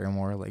of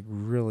Paramore, like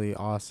really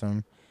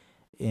awesome,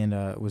 and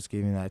was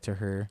giving that to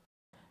her.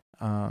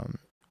 And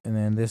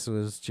then this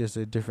was just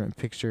a different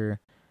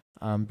picture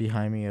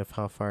behind me of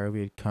how far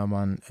we had come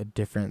on a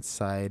different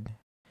side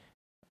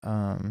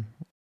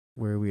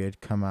where we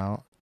had come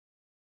out.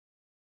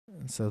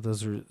 And so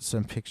those were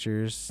some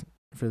pictures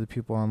for the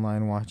people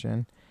online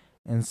watching.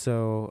 And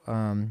so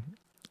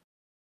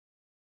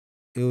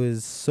it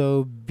was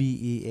so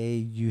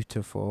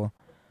beautiful.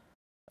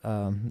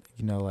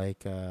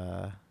 Like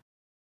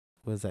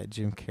was that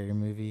Jim Carrey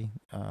movie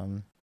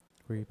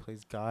where he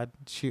plays God?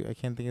 Shoot, I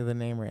can't think of the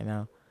name right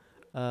now.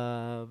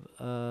 I'm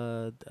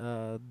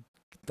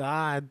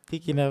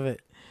thinking of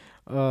it.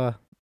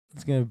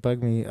 It's gonna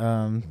bug me.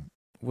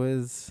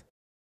 Was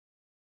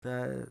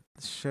that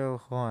show?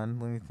 Hold on,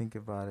 let me think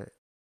about it.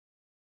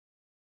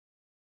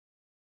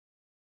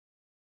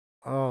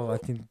 Oh, I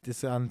think this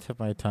is on the tip of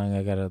my tongue.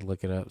 I gotta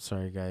look it up.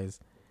 Sorry, guys,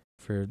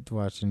 for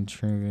watching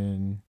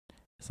Truman.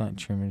 It's not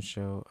Truman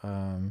Show.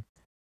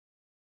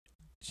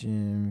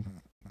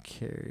 Jim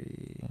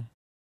Carrey.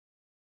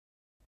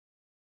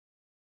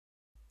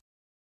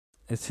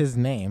 It's his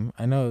name.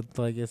 I know,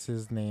 like it's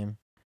his name.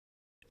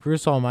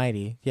 Bruce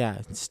Almighty. Yeah,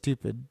 it's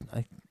stupid.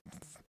 I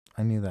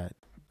knew that.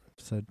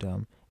 So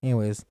dumb.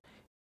 Anyways,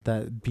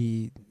 that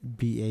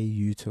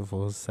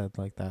beautiful said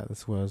like that.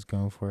 That's what I was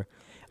going for.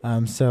 I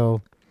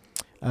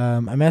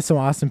met some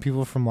awesome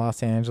people from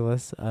Los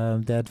Angeles.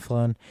 They had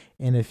flown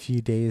in a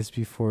few days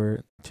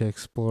before to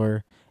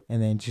explore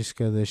and then just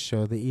go to the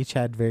show. They each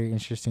had very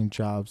interesting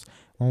jobs.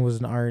 One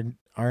was an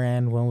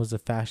RN, one was a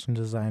fashion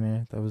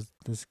designer. That was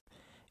this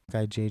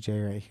guy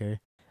JJ right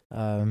here.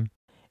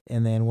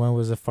 and then one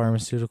was a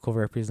pharmaceutical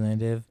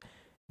representative.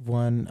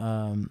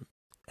 One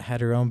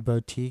had her own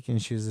boutique,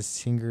 and she was a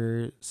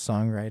singer,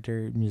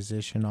 songwriter,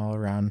 musician, all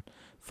around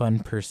fun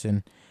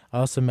person. I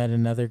also met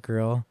another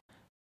girl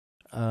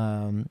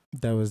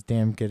that was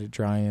damn good at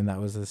drawing, and that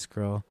was this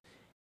girl.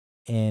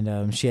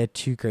 And she had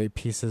two great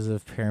pieces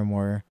of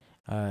Paramore.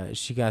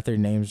 She got their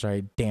names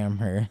right. Damn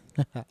her.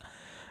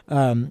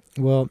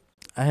 Well,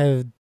 I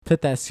have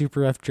put that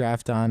super rough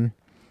draft on.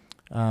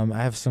 I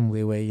have some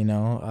leeway, you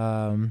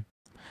know.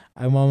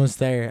 I'm almost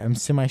there. I'm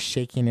semi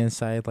shaking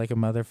inside like a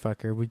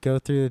motherfucker. We go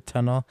through the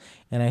tunnel,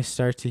 and I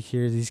start to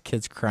hear these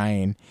kids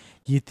crying.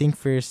 You think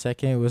for a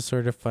second it was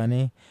sort of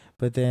funny,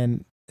 but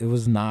then it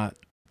was not.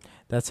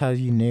 That's how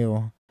you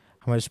knew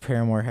how much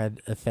Paramore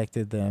had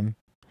affected them.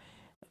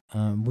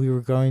 We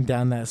were going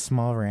down that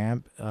small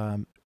ramp.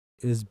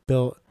 It was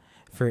built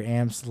for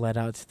amps led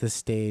out to the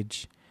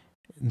stage,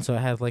 and so it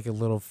had like a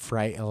little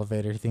fright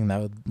elevator thing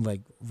that would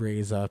like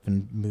raise up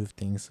and move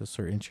things. So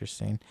sort of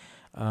interesting.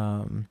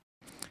 Um,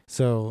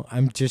 so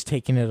I'm just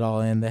taking it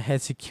all in. The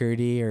head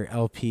security or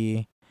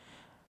LP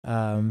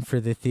for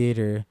the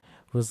theater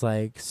was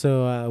like,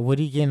 "So what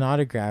are you getting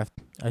autographed?"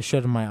 I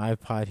showed him my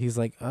iPod. He's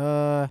like,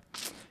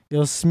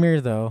 it'll smear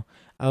though."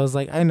 I was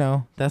like, "I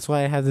know. That's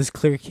why I have this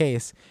clear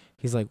case."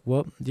 He's like,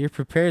 "Well, you're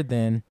prepared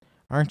then,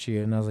 aren't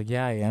you?" And I was like,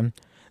 "Yeah, I am."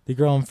 The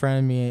girl in front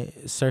of me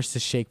starts to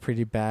shake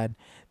pretty bad.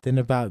 Then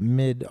about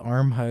mid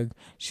arm hug,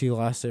 she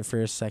lost it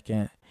for a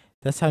second.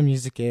 That's how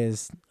music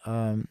is.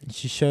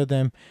 She showed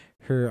them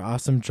her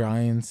awesome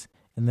drawings,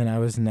 and then I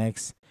was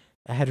next.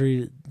 I had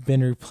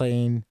been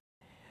replaying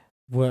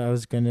what I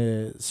was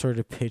gonna sort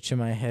of pitch in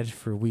my head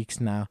for weeks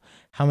now.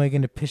 How am I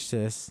gonna pitch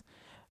this?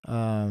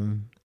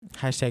 Um,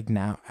 Hashtag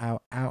now. Ow,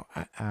 ow,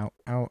 ow, ow,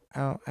 ow,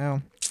 ow,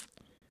 ow.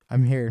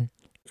 I'm here.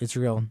 It's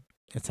real.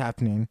 It's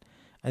happening.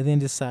 I then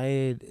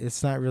decided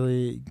it's not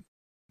really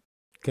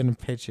gonna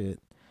pitch it.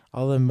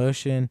 All the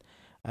emotion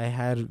I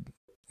had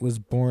was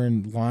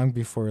born long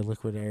before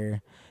Liquid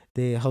Air.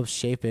 They helped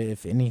shape it,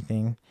 if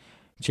anything.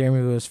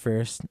 Jeremy was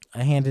first.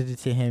 I handed it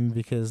to him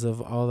because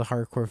of all the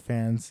hardcore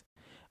fans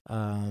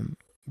um,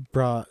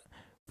 brought.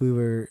 We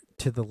were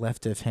to the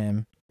left of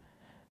him.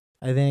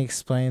 I then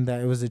explained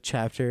that it was a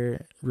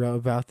chapter wrote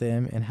about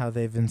them and how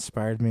they've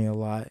inspired me a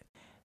lot.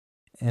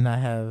 And I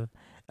have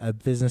a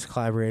business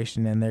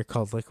collaboration in there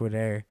called Liquid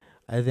Air.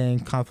 I then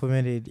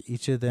complimented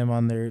each of them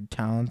on their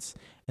talents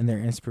and their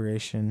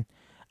inspiration.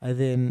 I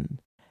then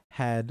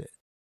had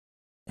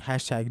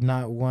hashtag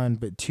not one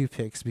but two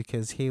picks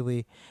because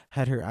Haley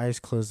had her eyes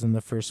closed in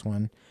the first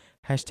one.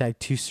 Hashtag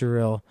too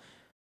surreal.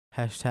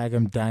 Hashtag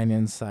I'm dying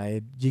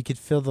inside. You could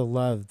feel the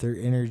love, their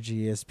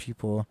energy as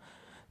people.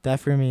 That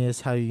for me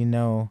is how you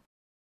know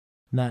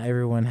not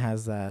everyone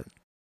has that.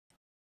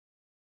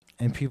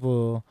 And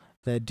people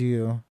that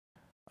do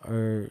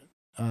are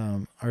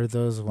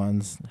those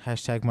ones.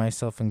 Hashtag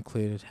myself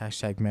included.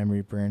 Hashtag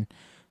memory burn.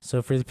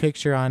 So for the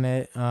picture on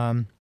it,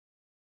 for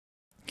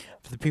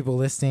the people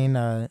listening,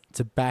 it's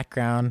a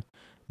background,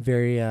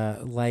 very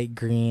light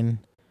green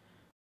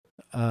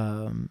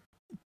um,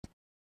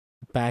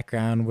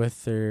 background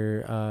with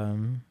their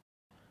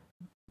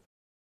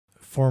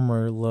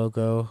former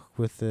logo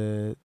with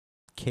the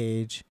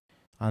cage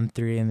on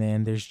three, and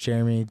then there's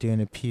Jeremy doing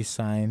a peace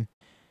sign,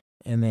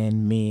 and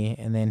then me,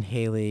 and then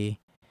Haley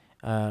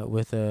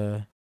with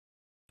a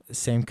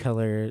same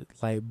color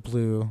light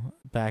blue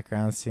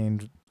background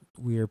saying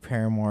 "We Are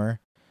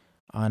Paramore"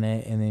 on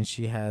it, and then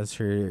she has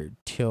her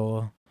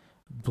teal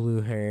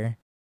blue hair,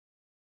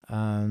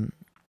 um,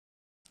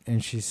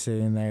 and she's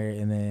sitting there,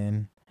 and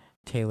then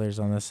Taylor's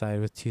on the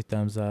side with two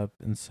thumbs up,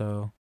 and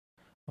so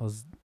I'll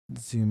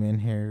zoom in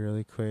here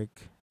really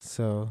quick.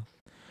 So,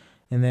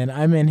 and then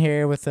I'm in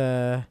here with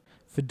a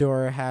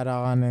fedora hat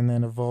on, and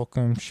then a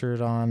Volcom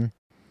shirt on,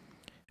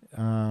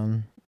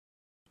 um,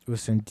 with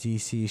some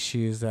DC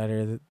shoes that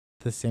are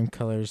the same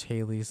color as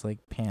Haley's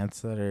like pants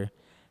that are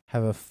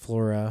have a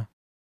flora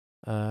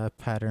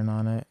pattern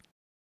on it,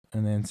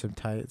 and then some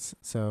tights.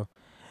 So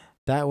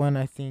that one,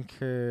 I think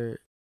her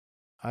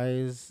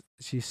eyes,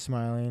 she's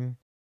smiling.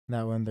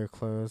 That one, they're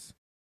closed.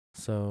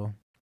 So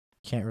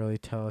can't really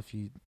tell if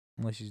you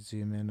unless you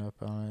zoom in up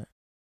on it.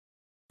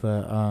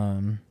 But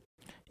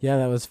yeah,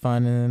 that was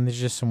fun. And then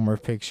there's just some more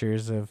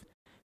pictures of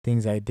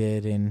things I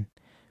did and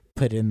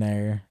put in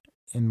there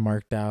and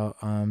marked out.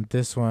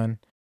 This one,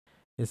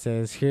 it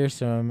says here's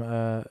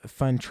some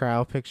fun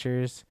trial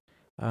pictures.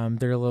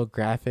 They're a little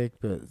graphic,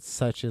 but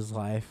such is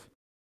life.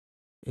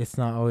 It's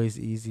not always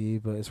easy,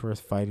 but it's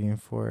worth fighting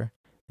for.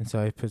 And so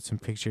I put some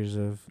pictures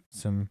of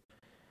some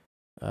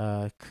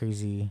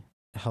crazy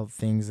health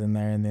things in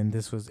there. And then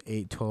this was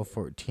 8, 12,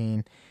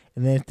 14.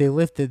 And then if they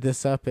lifted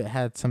this up, it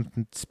had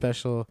something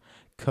special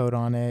code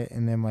on it,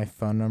 and then my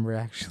phone number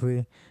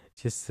actually,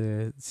 just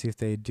to see if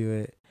they do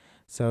it.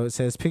 So it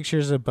says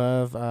pictures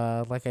above.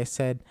 Like I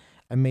said,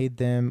 I made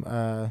them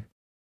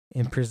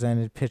and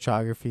presented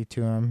pitchography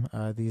to them.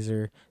 These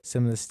are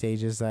some of the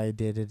stages that I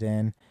did it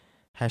in.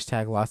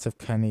 Hashtag lots of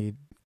cutting.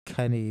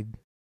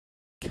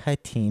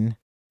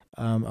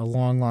 A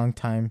long, long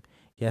time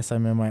Yes,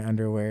 I'm in my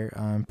underwear.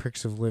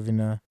 Perks of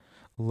living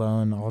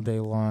alone all day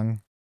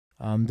long.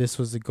 This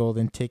was the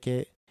golden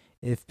ticket.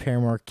 If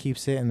Paramore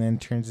keeps it and then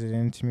turns it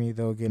into me,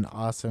 they'll get an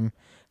awesome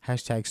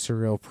hashtag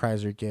surreal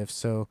prize or gift.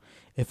 So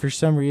if for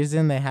some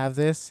reason they have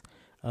this,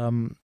 I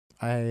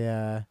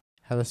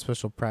have a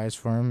special prize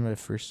for them. If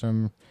for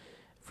some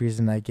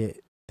reason they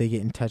get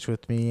in touch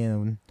with me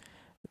and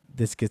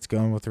this gets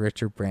going with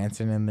Richard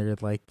Branson and they're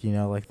like,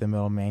 like the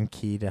middleman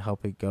key to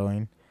help it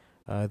going.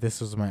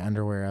 This was my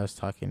underwear I was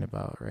talking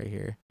about right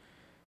here.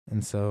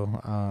 And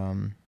so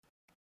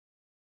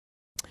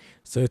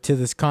to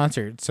this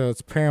concert. So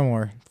it's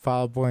Paramore,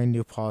 Fall Out Boy,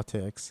 New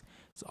Politics.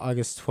 It's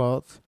August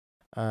 12th.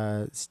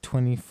 It's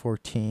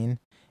 2014.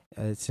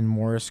 It's in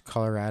Morris,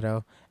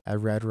 Colorado at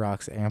Red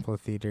Rocks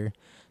Amphitheater.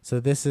 So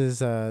this is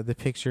the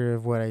picture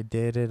of what I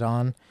did it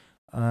on.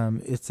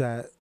 It's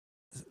that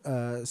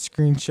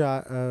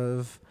screenshot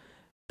of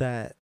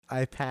that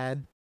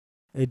iPad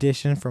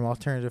edition from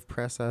Alternative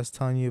Press I was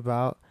telling you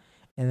about.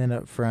 And then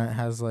up front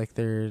has like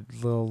their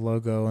little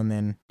logo and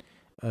then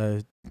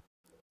a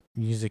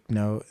music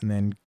note and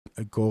then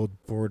a gold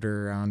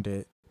border around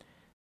it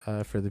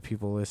for the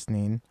people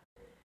listening.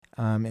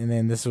 And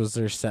then this was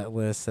their set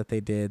list that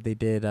they did. They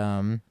did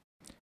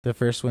the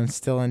first one,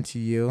 Still Into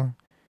You.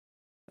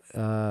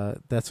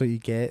 That's what you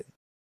get.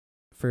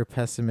 For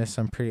pessimists,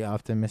 I'm pretty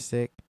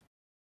optimistic.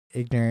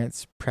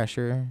 Ignorance,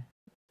 Pressure,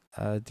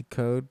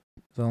 Decode,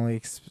 the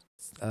only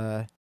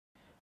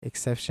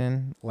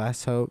exception.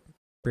 Last Hope,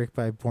 Brick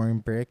by Boring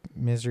Brick,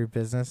 Misery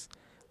Business,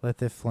 Let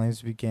the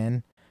Flames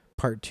Begin,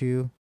 Part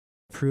 2,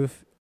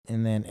 Proof,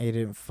 and then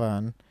Ain't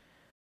Fun.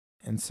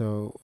 And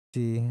so,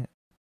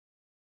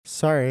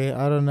 sorry,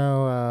 I don't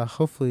know.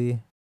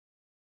 Hopefully,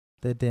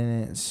 that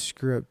didn't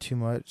screw up too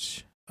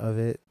much of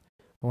it.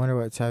 I wonder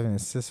what's having a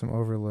system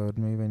overload.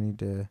 Maybe I need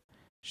to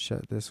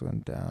shut this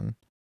one down.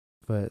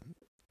 But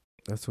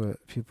that's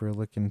what people are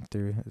looking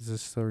through. Is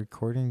this still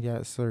recording? Yeah,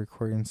 it's still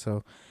recording.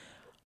 So,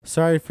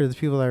 sorry for the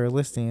people that are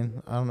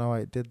listening. I don't know why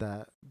it did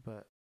that,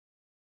 but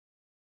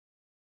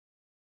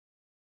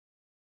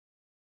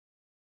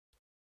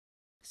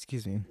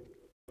excuse me.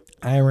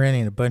 I am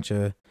running a bunch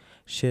of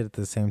shit at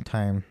the same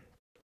time,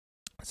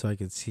 so I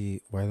could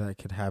see why that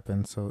could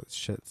happen. So let's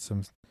shut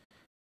some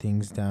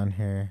things down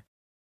here.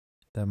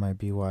 That might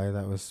be why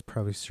that was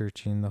probably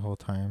searching the whole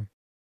time.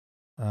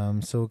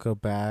 So we'll go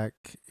back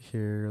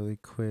here really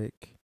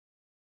quick.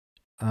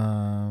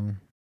 I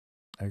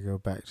go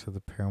back to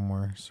the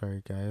Paramore.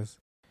 Sorry, guys.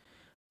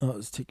 Oh,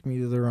 it's taking me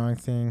to the wrong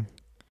thing.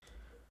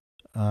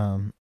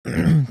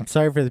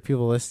 Sorry for the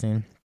people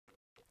listening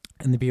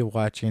and the people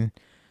watching.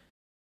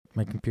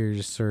 My computer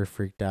just sort of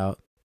freaked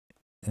out,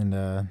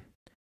 and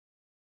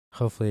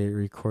hopefully it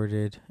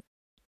recorded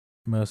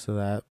most of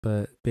that.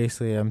 But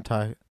basically,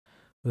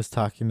 was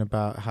talking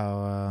about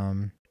how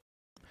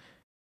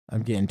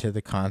I'm getting to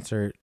the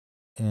concert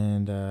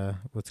and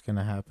what's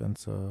gonna happen.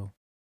 So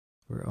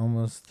we're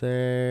almost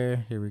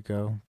there. Here we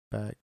go.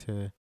 Back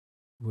to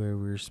where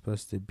we're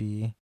supposed to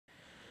be.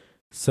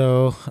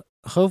 So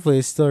hopefully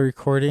it's still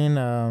recording.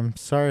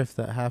 Sorry if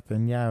that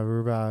happened. Yeah, we're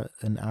about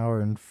an hour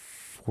and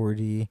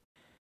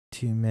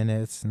 42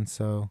 minutes, and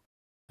so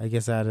I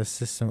guess I had a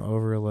system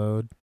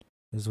overload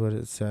is what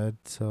it said.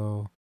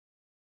 So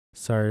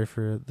sorry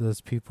for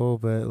those people,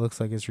 but it looks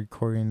like it's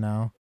recording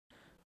now.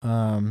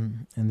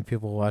 And the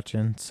people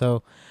watching.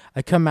 So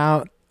I come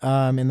out,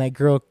 and that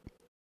girl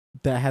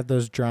that had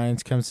those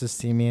drawings comes to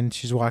see me, and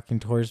she's walking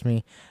towards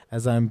me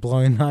as I'm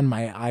blowing on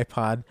my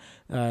iPod,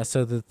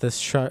 so that the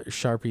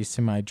Sharpie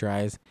semi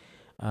dries.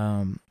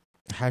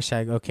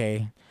 Hashtag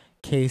okay,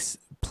 case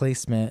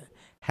placement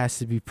has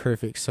to be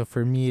perfect. So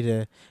for me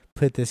to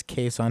put this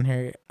case on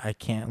here, I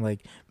can't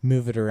like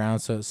move it around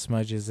so it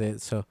smudges it.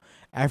 So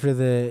after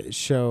the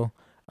show,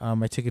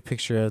 I took a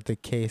picture of the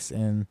case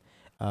and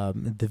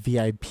the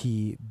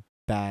VIP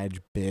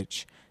badge,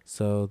 bitch.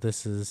 So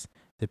this is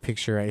the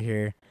picture right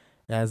here.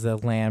 It has the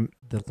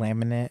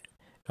laminate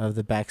of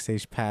the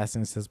backstage pass,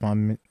 and it says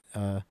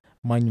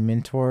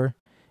Monumentor,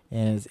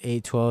 and it's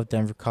 812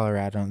 Denver,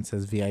 Colorado, and it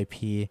says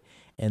VIP,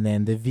 and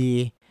then the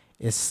V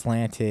is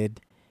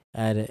slanted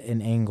at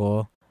an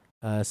angle.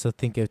 So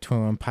think of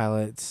 21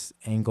 Pilots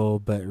angle,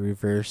 but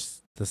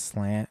reverse the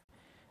slant.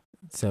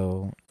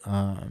 So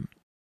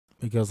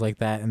it goes like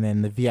that, and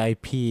then the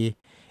VIP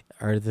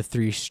are the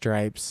three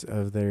stripes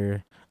of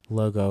their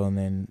logo, and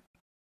then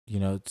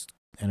it's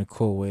in a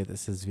cool way that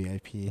says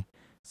VIP.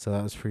 So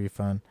that was pretty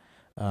fun.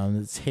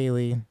 It's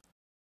Haley,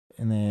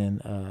 and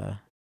then I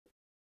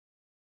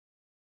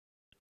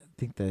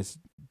think that's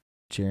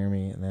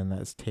Jeremy, and then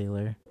that's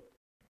Taylor.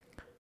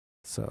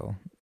 So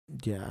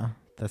yeah,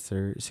 that's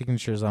their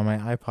signatures on my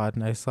iPod,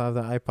 and I still have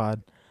the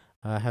iPod.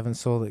 I haven't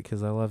sold it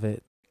because I love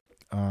it.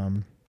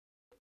 I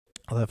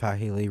love how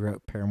Haley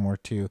wrote Paramore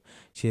too.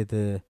 She had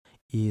the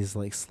E's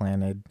like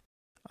slanted.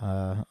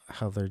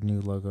 How their new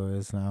logo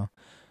is now.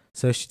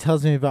 So she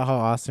tells me about how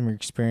awesome her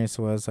experience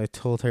was. I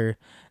told her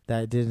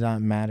that it did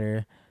not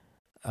matter.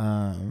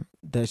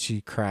 That she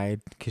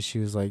cried because she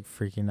was like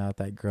freaking out.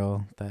 That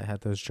girl that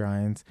had those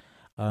drawings.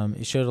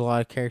 It showed a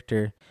lot of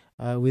character.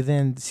 We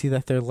then see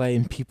that they're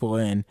letting people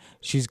in.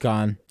 She's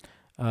gone.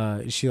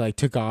 She like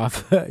took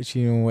off.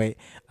 She didn't wait.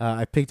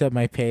 I picked up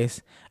my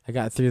pace. I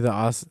got through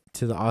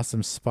to the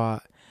awesome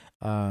spot.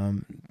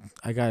 Um,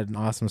 I got an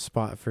awesome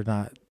spot for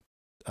not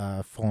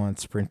full on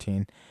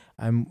sprinting.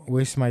 I'm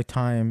wasting my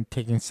time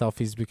taking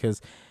selfies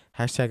because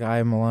hashtag I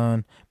am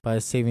alone by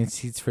saving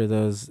seats for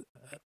those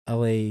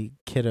LA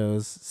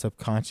kiddos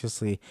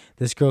subconsciously.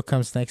 This girl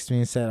comes next to me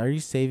and said, "Are you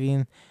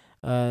saving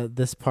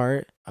this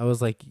part?" I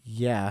was like,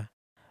 "Yeah,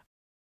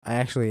 I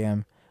actually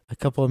am." A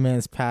couple of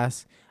minutes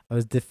pass. I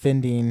was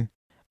defending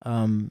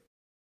um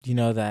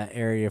that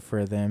area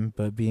for them,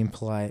 but being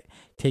polite,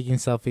 taking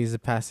selfies to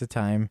pass the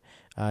time.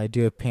 I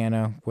do a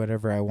pano,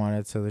 whatever I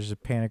wanted. So there's a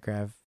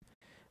panograph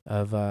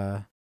of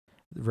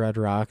Red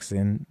Rocks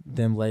and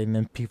them letting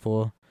in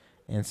people,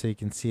 and so you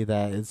can see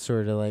that it's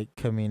sort of like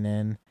coming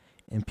in,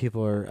 and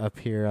people are up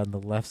here on the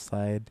left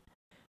side,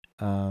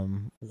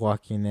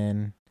 walking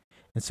in.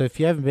 And so if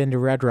you haven't been to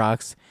Red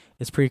Rocks,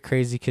 it's pretty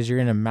crazy because you're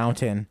in a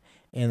mountain.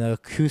 And the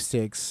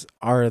acoustics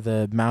are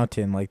the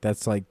mountain, like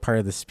that's like part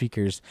of the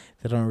speakers.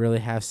 They don't really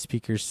have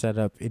speakers set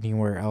up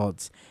anywhere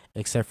else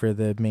except for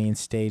the main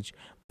stage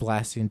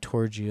blasting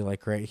towards you,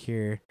 like right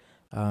here.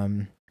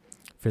 Um,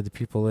 for the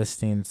people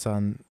listening, it's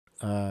uh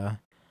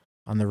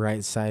on the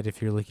right side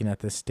if you're looking at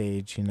the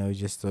stage.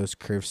 Just those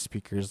curved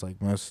speakers like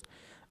most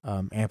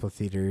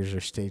amphitheaters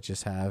or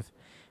stages have,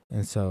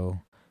 and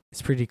so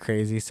it's pretty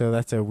crazy. So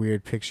that's a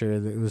weird picture.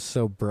 It was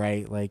so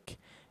bright, like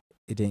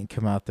it didn't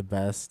come out the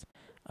best.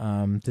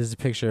 This is a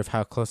picture of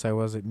how close I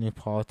was at New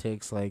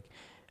Politics. Like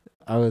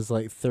I was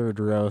like third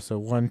row, so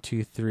 1,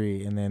 2,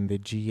 3, and then the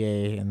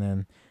GA, and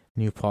then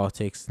New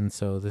Politics, and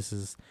so this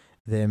is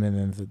them, and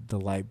then the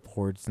light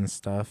boards and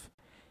stuff.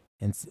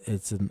 And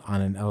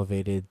on an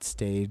elevated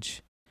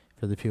stage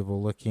for the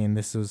people looking.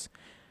 This was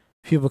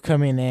people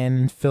coming in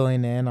and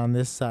filling in on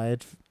this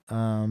side,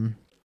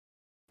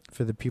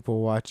 for the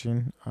people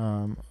watching,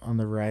 on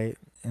the right.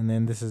 And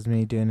then this is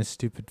me doing a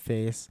stupid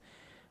face,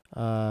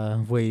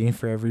 waiting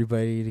for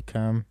everybody to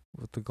come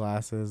with the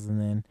glasses. And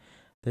then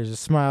there's a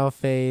smile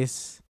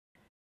face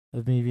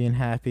of me being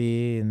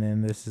happy. And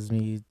then this is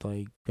me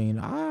like being,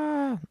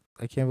 I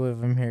can't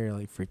believe I'm here,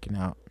 like freaking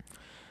out.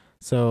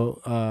 So,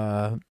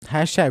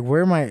 hashtag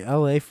where are my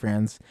LA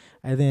friends?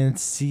 I didn't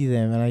see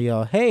them and I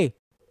yell, "Hey,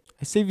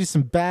 I saved you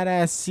some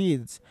badass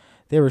seats."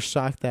 They were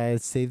shocked that I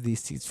had saved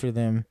these seats for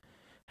them.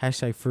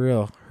 Hashtag for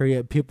real. Hurry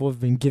up. People have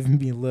been giving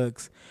me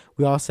looks.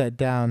 We all sat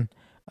down.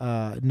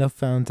 No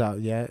phones out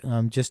yet.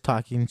 Just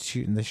talking,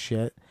 shooting the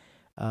shit.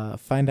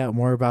 Find out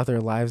more about their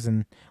lives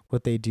and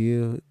what they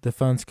do. The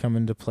phones come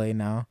into play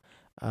now.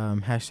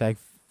 Hashtag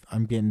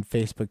I'm getting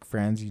Facebook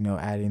friends,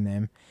 adding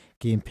them,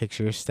 getting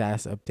pictures,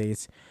 status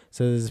updates.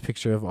 So there's a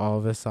picture of all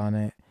of us on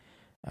it.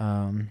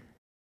 Um,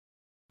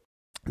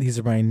 these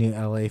are my new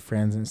LA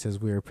friends, and it says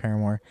we were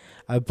Paramore.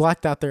 I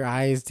blacked out their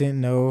eyes,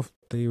 didn't know if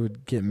they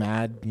would get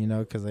mad,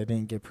 because I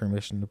didn't get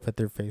permission to put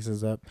their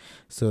faces up.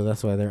 So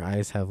that's why their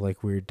eyes have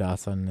like weird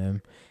dots on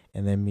them.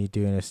 And then me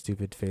doing a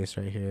stupid face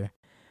right here.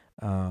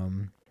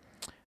 Um,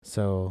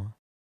 so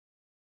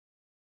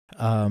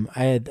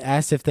I had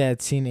asked if they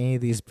had seen any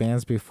of these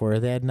bands before.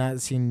 They had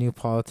not seen New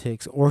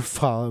Politics or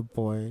Fall Out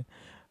Boy,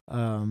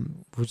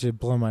 which would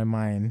blow my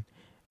mind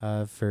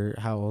for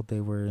how old they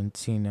were and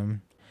seeing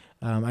them.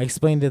 I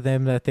explained to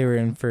them that they were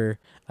in for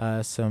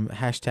some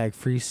hashtag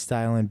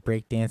freestyle and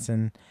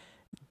breakdancing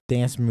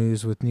dance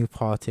moves with New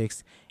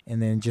Politics,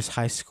 and then just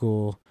high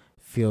school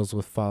feels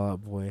with Fall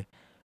Out Boy.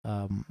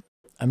 I'm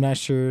not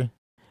sure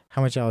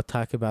how much I'll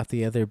talk about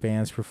the other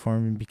bands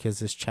performing because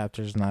this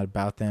chapter is not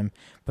about them,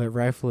 but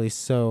rightfully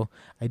so,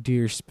 I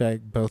do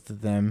respect both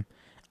of them.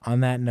 On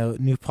that note,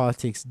 New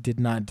Politics did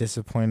not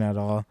disappoint at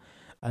all.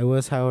 I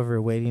was,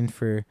 however, waiting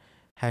for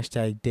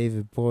hashtag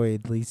David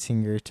Boyd, lead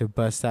singer, to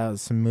bust out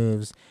some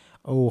moves.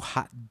 Oh,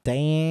 hot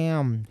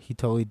damn! He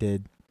totally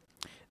did.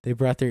 They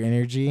brought their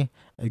energy,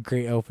 a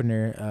great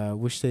opener.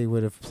 Wish they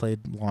would have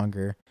played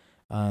longer.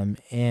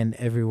 And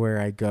everywhere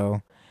I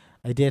go,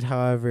 I did,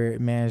 however,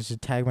 manage to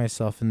tag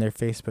myself in their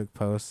Facebook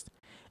post,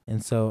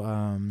 and so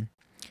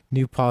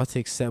New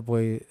Politics set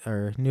boy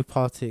or New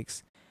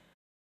Politics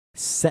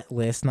set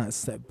list, not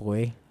set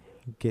boy.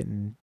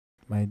 Getting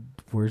my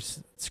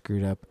words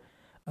screwed up.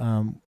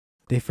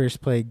 They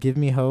first played "Give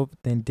Me Hope,"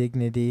 then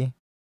 "Dignity,"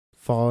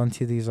 "Fall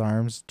into These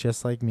Arms,"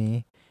 "Just Like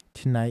Me,"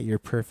 "Tonight You're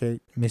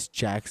Perfect," Miss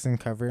Jackson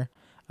cover,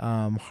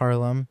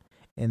 "Harlem,"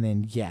 and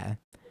then "Yeah."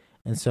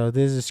 And so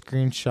this is a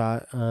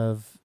screenshot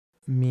of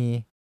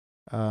me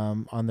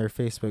on their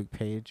Facebook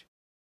page.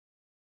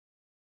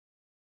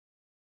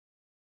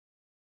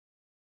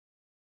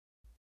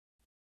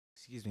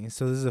 Excuse me.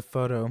 So this is a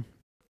photo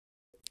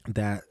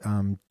that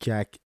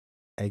Jack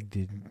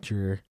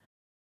Egdinger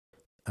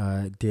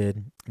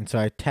did, and so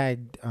I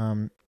tagged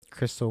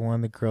Crystal, one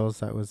of the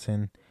girls that was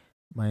in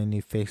my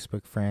new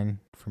Facebook friend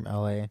from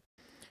LA,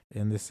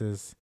 and this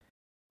is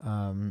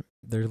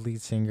their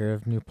lead singer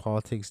of New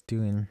Politics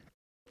doing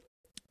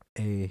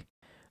a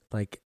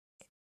like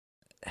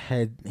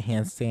head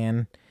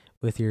handstand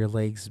with your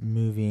legs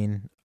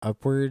moving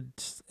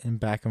upwards and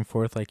back and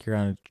forth like you're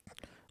on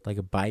like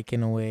a bike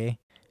in a way.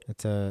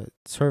 It's a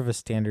sort of a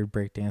standard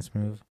breakdance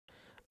move.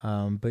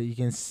 But you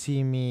can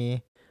see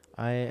me.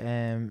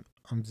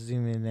 I'm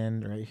zooming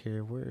in right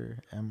here. Where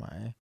am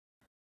I?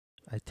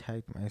 I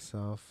tagged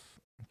myself.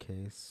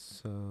 Okay,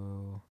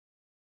 so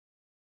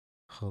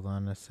hold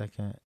on a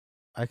second.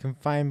 I can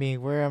find me.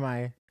 Where am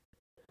I?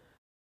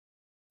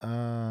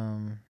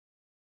 Um,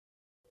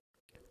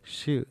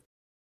 shoot.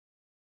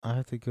 I'll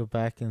have to go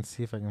back and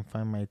see if I can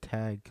find my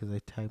tag because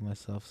I tagged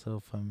myself. So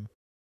if I'm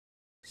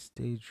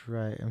stage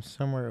right, I'm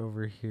somewhere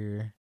over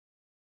here.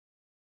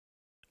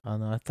 Oh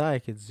no, I thought I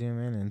could zoom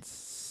in and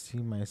see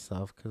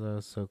myself because I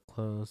was so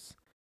close.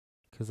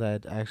 Because I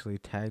had actually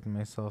tagged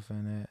myself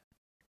in it.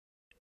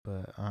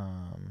 But,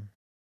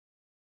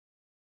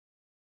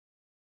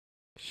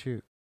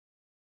 shoot.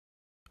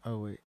 Oh,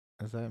 wait.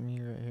 Is that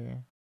me right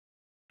here?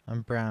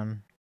 I'm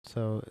brown.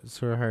 So it's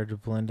sort of hard to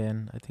blend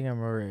in. I think I'm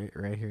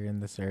right here in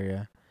this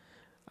area.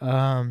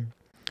 Um,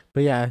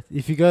 but yeah,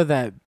 if you go to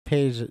that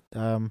page,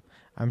 I'm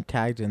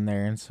tagged in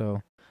there. And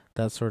so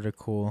that's sort of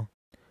cool.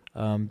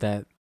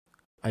 That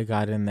I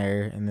got in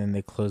there and then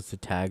they closed the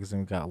tags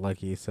and got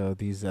lucky. So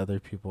these other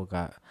people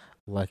got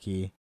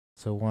lucky.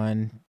 So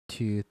 1,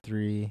 2,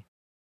 3,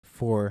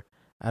 4.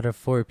 Out of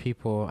 4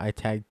 people, I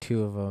tagged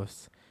 2 of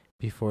us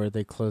before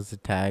they closed the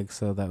tag.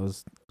 So that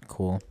was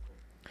cool.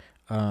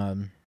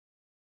 Um.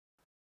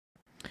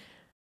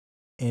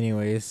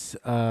 Anyways,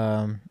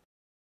 but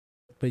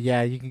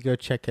yeah, you can go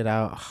check it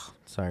out.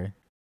 Sorry,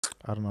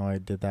 I don't know why I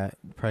did that.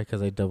 Probably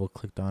because I double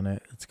clicked on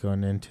it. It's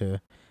going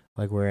into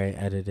like where I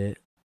edit it.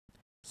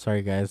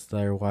 Sorry guys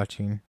that are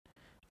watching.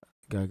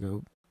 Gotta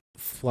go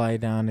fly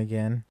down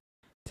again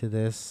to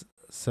this.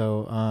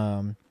 So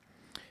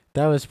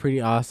that was pretty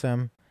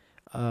awesome.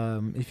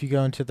 If you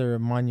go into the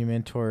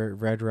Monumentor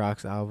Red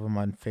Rocks album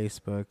on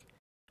Facebook,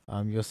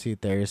 you'll see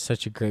it there. It's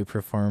such a great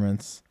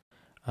performance.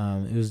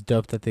 It was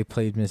dope that they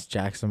played Miss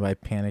Jackson by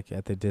Panic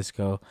at the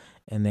Disco,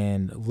 and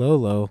then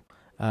Lolo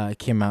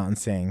came out and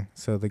sang.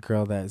 So the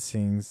girl that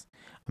sings,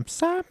 "I'm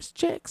sorry, Miss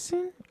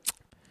Jackson."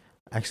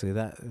 Actually,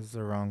 that is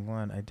the wrong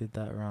one. I did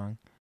that wrong.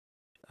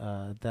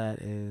 That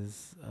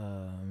is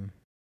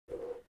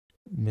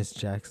Miss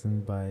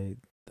Jackson by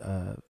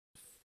uh,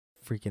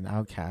 freaking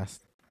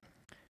Outcast.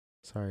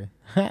 Sorry,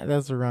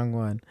 that's the wrong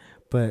one.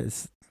 But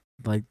it's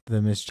like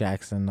the Miss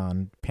Jackson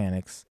on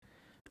Panic's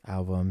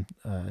album.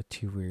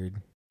 Too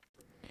weird.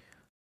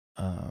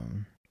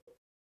 Um,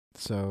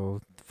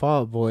 so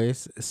Fall Out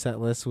Boys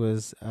set list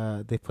was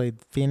they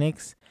played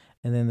Phoenix,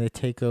 and then they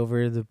take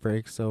over the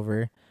breaks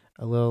over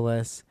a little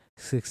less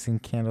 16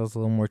 Candles, a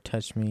little more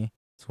Touch Me.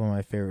 It's one of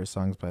my favorite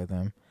songs by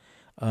them.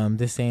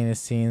 This ain't a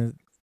scene.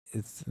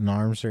 It's an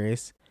arms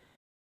race.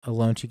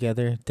 Alone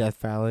Together, Death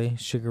Valley,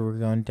 Sugar We're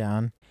Going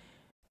Down,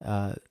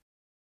 uh,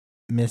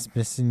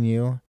 Missing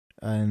You,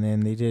 and then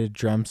they did a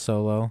drum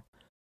solo.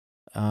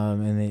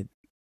 And they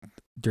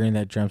during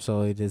that drum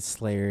solo they did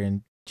Slayer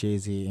and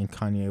Jay-Z and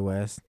Kanye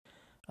West.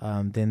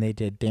 Then they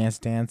did Dance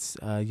Dance,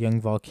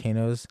 Young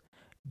Volcanoes,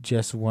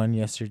 just won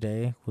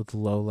yesterday with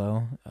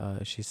Lolo.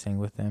 She sang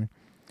with them.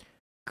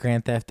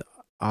 Grand Theft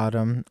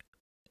Autumn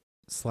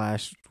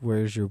 /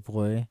 Where's Your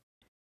Boy,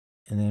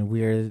 and then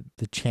We Are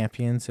the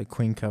Champions, a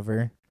Queen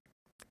cover,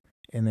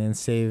 and then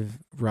Save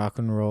Rock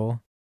and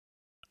Roll.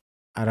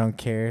 I Don't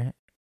Care.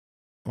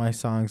 My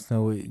songs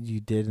know what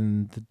you did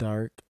in the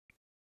dark.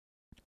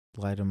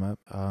 Light 'em up.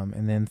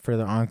 And then for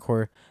the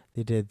encore,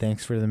 they did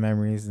Thanks for the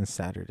Memories and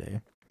Saturday.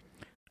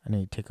 I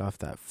need to take off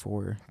that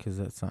 4 because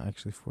that's not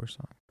actually 4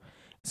 songs.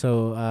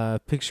 So,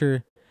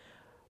 picture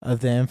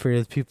of them for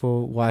the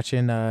people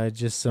watching.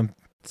 Just some.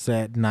 So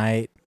at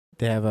night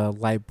they have a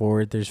light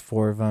board. There's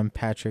 4 of them.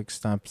 Patrick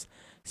Stump's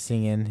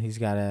singing. He's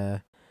got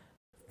a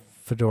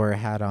fedora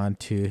hat on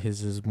too.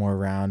 His is more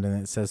round,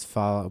 and it says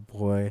Fall Out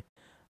Boy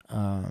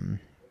on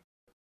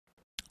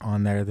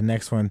there. The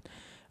next one,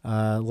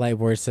 light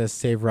board says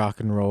Save Rock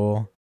and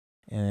Roll,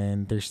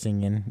 and they're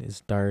singing.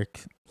 It's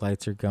dark.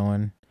 Lights are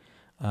going.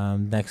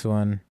 Next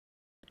one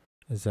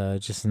is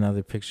just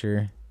another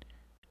picture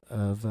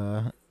of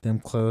them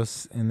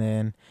close, and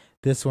then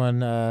this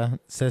one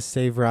says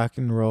Save Rock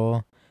and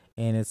Roll,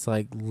 and it's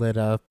like lit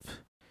up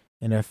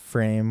in a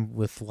frame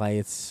with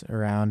lights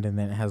around, and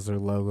then it has their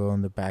logo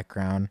in the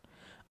background.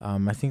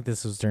 I think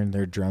this was during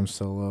their drum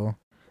solo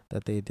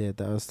that they did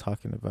that I was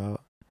talking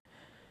about.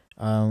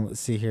 Let's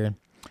see here.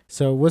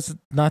 So what's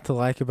not to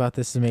like about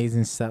this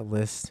amazing set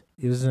list?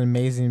 It was an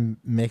amazing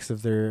mix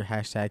of their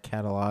hashtag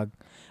catalog.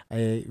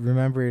 I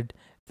remembered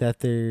that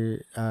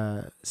their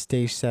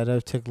stage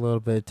setup took a little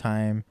bit of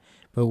time,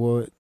 but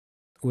what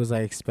was I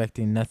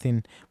expecting?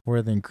 Nothing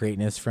more than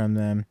greatness from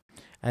them.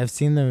 I've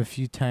seen them a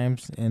few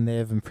times, and they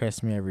have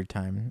impressed me every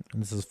time.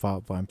 And this is Fall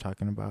Out Boy I'm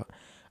talking about.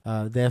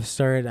 They have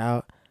started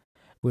out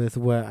with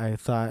what I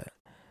thought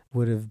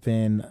would have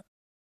been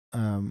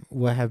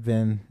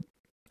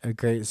a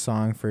great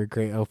song for a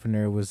great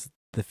opener was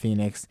The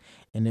Phoenix,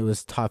 and it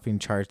was topping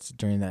charts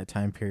during that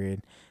time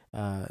period.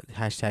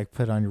 Hashtag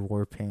Put On Your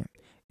War Paint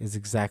is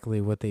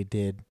exactly what they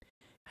did.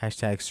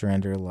 Hashtag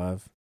Surrender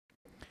Love.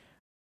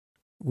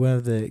 one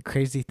of the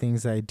crazy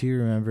things I do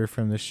remember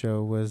from the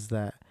show was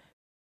that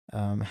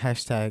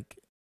hashtag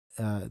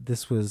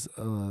this was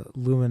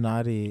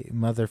Illuminati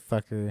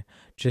motherfucker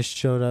just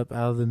showed up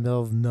out of the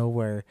middle of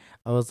nowhere.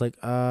 I was like,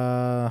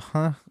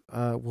 well,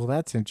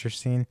 that's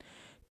interesting.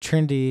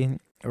 Trendy,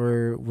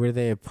 or were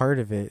they a part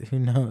of it? Who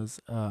knows?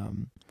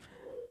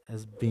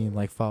 As being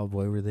like Fall Out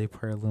Boy, were they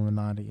part of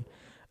Illuminati?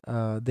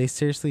 They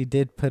seriously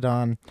did put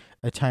on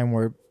a time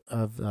warp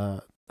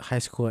of high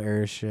school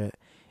era shit.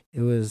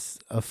 It was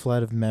a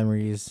flood of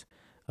memories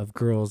of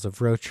girls,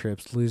 of road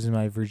trips, losing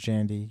my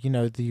virginity. You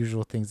know, the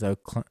usual things that would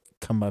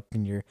come up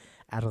in your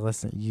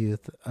adolescent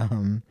youth.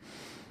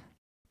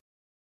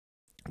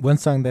 One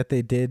song that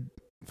they did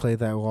play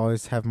that will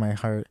always have my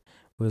heart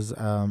was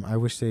I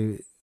wish they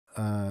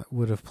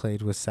would have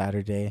played was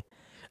Saturday.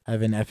 I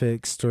have an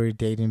epic story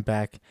dating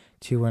back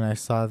to when I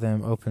saw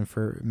them open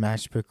for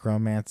Matchbook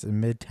Romance in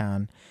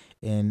Midtown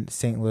in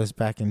St. Louis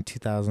back in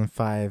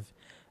 2005.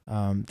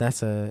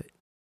 That's a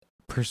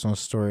personal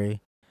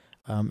story.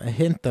 A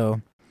hint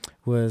though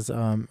was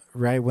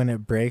right when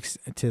it breaks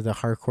to the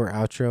hardcore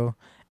outro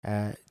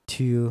at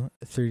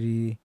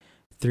 2:33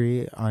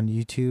 on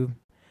YouTube.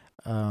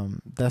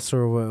 That's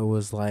sort of what it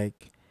was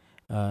like.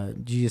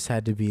 You just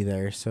had to be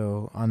there.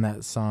 So on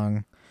that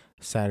song,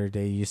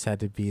 Saturday, you just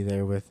had to be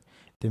there with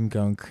them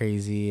going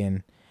crazy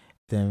and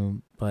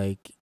them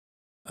like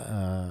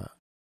uh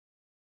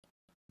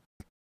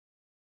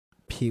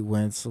Pete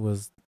Wentz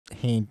was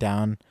hanging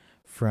down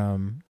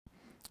from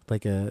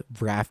like a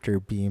rafter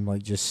beam,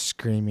 like just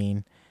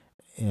screaming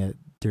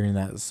during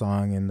that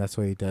song, and that's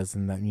what he does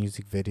in that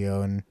music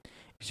video, and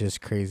it's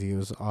just crazy. It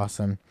was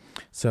awesome.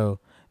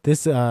 So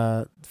this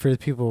for the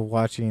people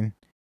watching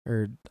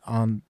or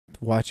on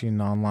watching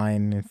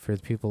online, and for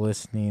the people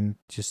listening,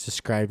 just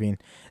describing,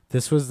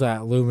 this was that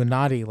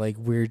Illuminati like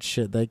weird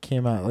shit that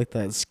came out, like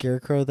that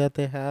scarecrow that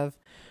they have.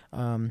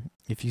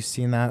 If you've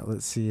seen that,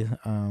 let's see.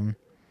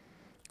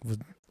 We'll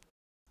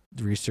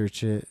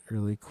research it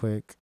really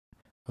quick.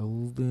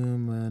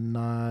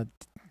 Illuminati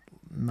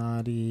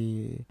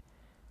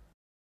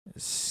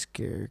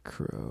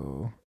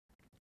scarecrow.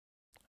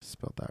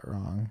 Spelled that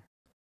wrong.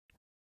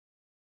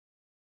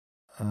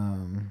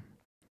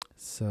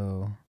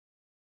 So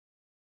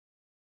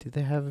do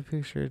they have a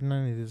picture?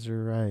 None of these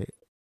are right.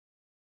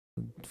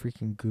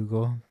 Freaking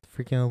Google.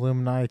 Freaking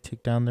Illuminati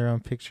took down their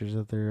own pictures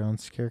of their own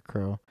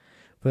scarecrow.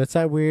 But it's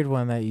that weird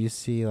one that you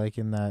see like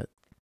in that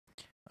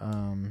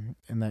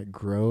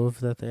grove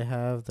that they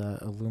have,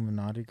 that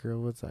Illuminati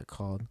grove. What's that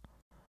called?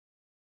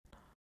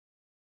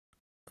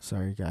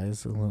 Sorry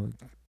guys,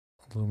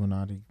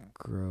 Illuminati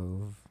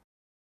grove.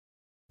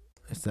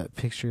 It's that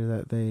picture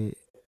that they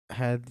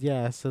had.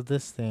 Yeah, so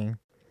this thing,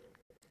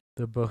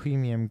 the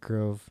Bohemian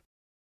Grove,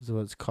 is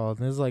what it's called.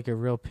 And this is like a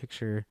real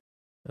picture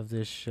of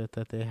this shit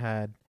that they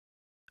had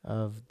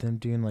of them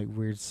doing like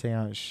weird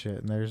seance shit.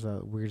 And there's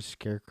that weird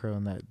scarecrow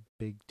and that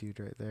big dude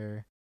right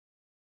there.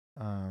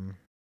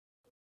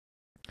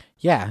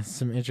 Yeah,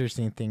 some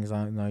interesting things.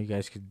 I don't know, you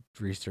guys could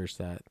research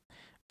that,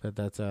 but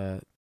that's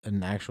an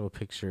actual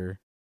picture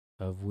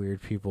of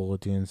weird people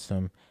doing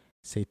some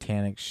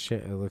satanic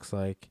shit. It looks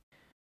like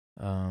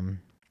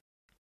um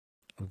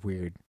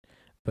weird.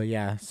 But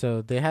yeah,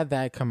 so they had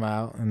that come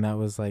out, and that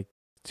was like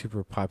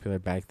super popular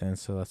back then.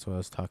 So that's what I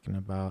was talking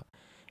about.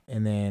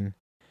 And then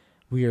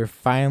we are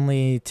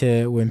finally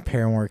to when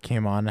Paramore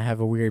came on. I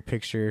have a weird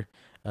picture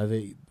of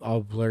it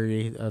all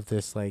blurry of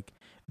this like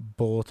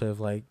bolt of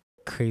like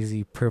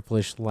crazy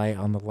purplish light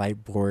on the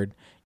light board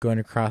going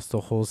across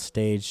the whole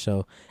stage.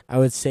 So I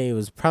would say it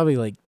was probably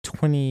like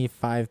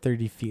 25,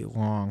 30 feet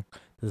long,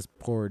 this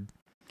board.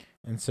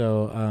 And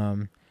so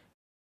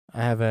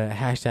I have a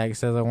hashtag that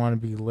says I want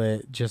to be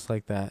lit just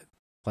like that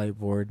light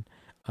board.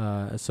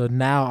 So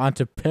now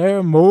onto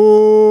Paramore.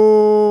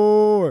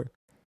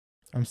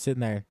 I'm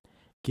sitting there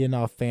getting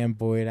all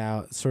fanboyed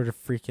out, sort of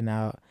freaking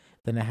out.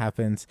 Then it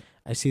happens.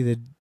 I see the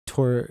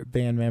tour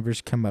band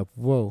members come up.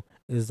 Whoa,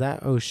 is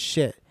that? Oh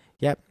shit.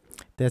 Yep,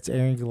 that's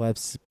Aaron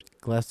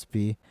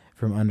Gillespie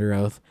from Under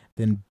Oath.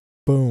 Then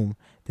boom,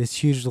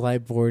 this huge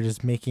light board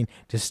is making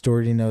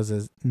distorting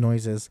noises,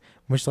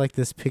 much like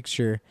this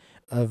picture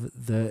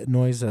of the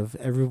noise of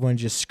everyone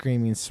just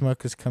screaming.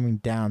 Smoke is coming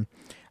down.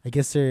 I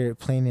guess they're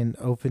playing an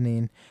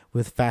opening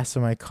with Fast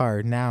in My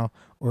Car now,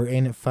 or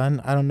Ain't It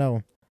Fun? I don't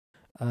know.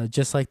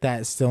 Just like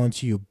that, still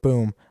into you.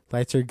 Boom.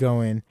 Lights are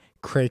going.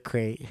 Cray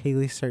cray.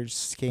 Haley starts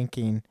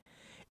skanking.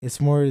 It's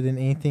more than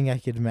anything I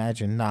could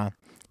imagine. Nah.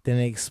 Then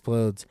it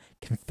explodes.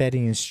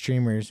 Confetti and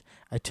streamers.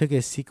 I took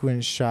a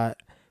sequence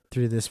shot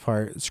through this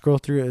part. Scroll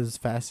through it as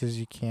fast as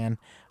you can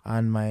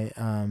on my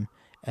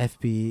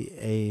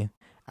FBA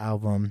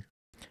album.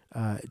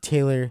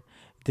 Taylor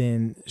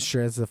then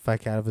shreds the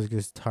fuck out of his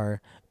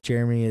guitar.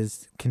 Jeremy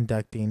is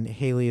conducting.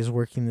 Haley is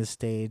working the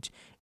stage.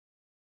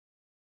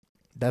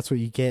 That's what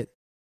you get.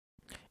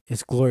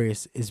 It's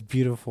glorious. It's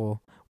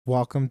beautiful.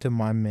 Welcome to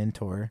my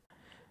mentor,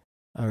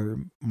 or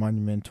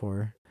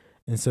Monumentor.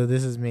 And so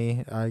this is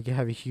me. You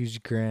have a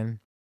huge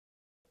grin.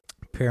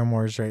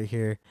 Paramore's right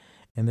here,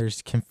 and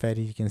there's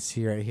confetti you can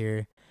see right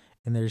here.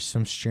 and there's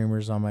some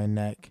streamers on my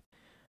neck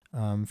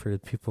for the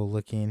people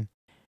looking.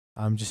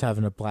 I'm just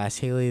having a blast.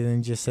 Haley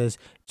then just says,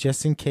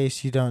 just in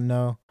case you don't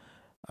know,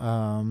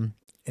 and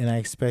I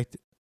expect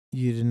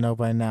you to know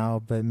by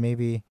now, but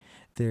maybe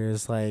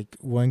there's like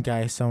one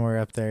guy somewhere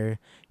up there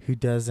who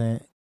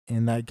doesn't,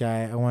 and that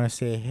guy, I want to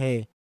say,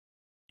 hey,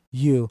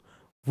 you,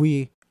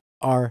 we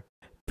are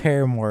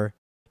Paramore.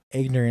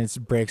 Ignorance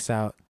breaks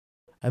out.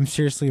 I'm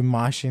seriously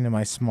moshing in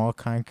my small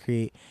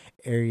concrete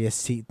area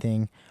seat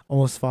thing,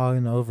 almost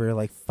falling over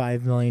like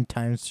 5 million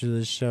times through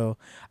the show.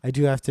 I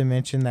do have to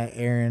mention that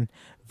Aaron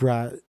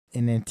brought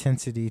an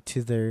intensity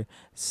to their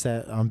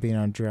set on being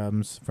on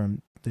drums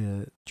from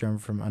the drummer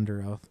from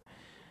Under Oath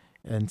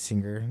and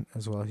singer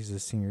as well. He's a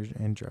singer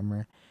and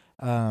drummer.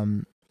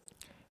 Um,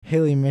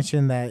 Haley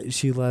mentioned that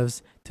she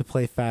loves to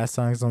play fast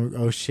songs. I'm like,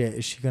 oh shit,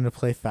 is she gonna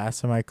play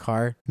fast in my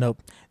car?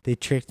 Nope. They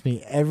tricked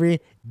me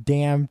every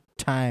damn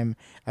time.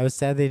 I was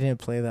sad they didn't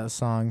play that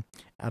song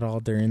at all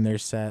during their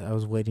set. I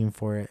was waiting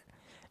for it.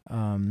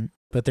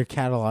 But their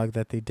catalog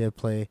that they did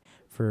play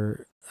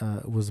for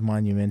was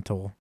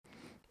monumental.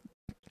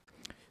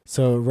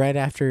 So right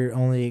after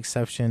Only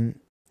Exception,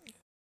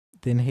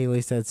 then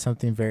Haley said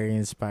something very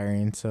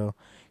inspiring. So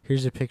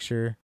here's a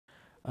picture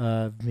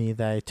of me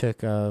that I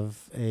took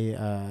of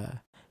a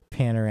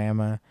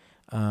panorama.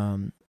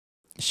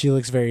 She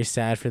looks very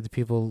sad for the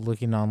people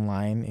looking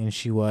online, and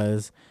she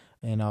was,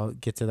 and I'll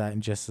get to that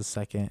in just a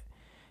second.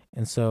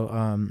 And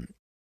so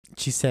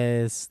she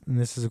says, and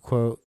this is a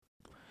quote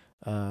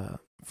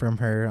from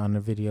her on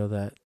a video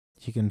that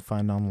you can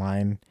find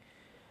online.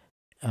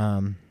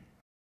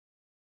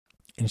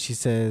 And she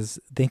says,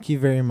 "Thank you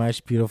very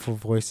much, beautiful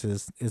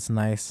voices. It's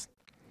nice."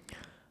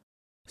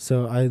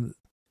 So I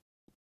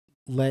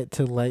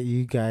let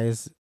you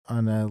guys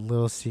on a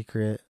little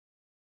secret.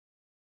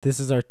 This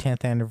is our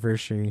 10th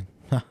anniversary.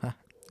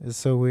 It's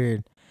so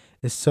weird.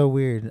 It's so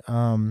weird.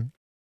 10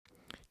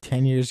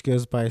 years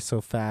goes by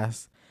so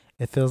fast.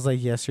 It feels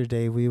like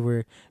yesterday we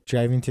were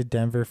driving to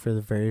Denver for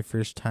the very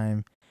first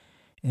time.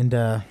 And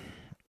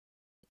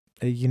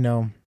you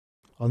know,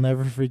 I'll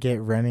never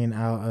forget running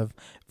out of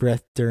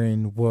breath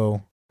during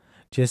Whoa,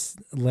 just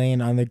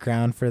laying on the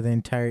ground for the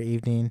entire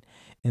evening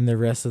and the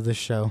rest of the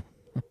show.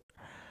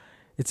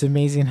 It's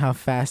amazing how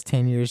fast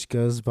 10 years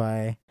goes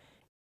by,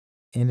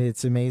 and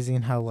it's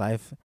amazing how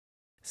life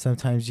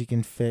sometimes you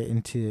can fit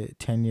into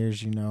 10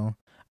 years, you know.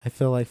 I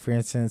feel like, for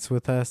instance,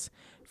 with us,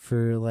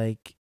 for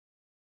like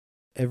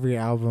every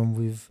album,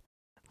 we've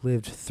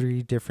lived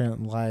 3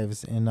 different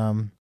lives, and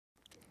I'm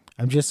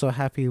just so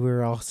happy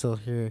we're all still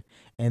here.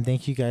 And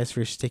thank you guys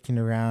for sticking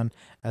around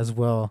as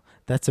well.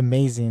 That's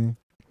amazing.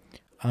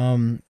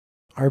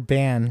 Our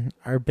band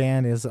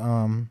is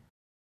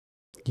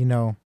you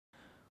know,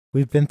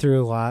 we've been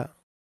through a lot.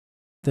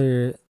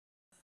 There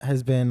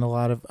has been a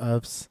lot of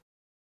ups,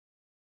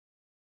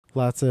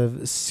 lots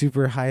of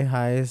super high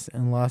highs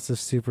and lots of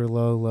super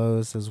low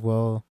lows as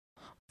well,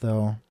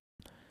 though.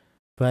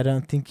 But I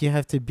don't think you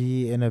have to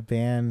be in a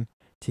band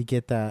to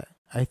get that.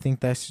 I think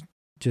that's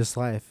just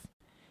life.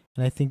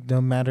 And I think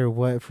no matter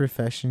what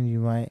profession you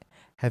might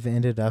have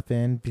ended up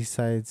in,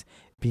 besides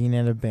being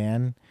in a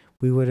band,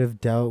 we would have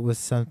dealt with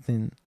some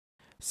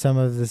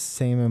of the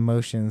same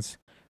emotions,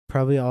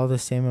 probably all the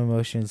same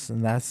emotions,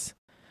 and that's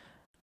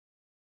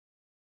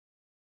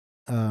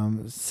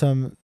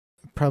some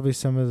probably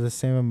some of the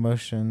same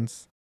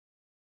emotions.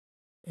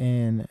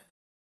 And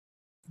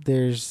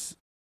there's,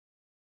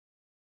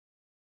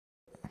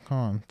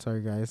 hold on,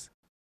 sorry guys,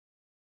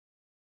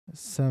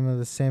 some of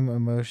the same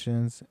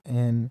emotions,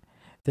 and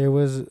there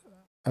was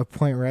a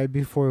point right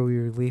before we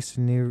released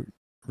a new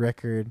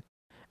record,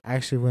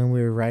 actually when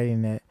we were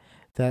writing it,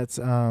 that's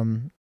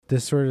the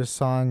sort of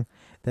song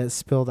that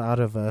spilled out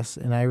of us,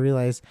 and I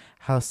realized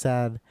how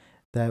sad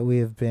that we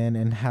have been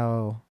and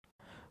how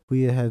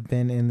we have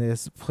been in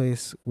this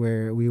place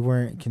where we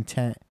weren't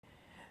content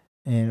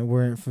and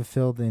weren't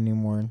fulfilled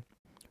anymore.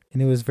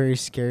 And it was very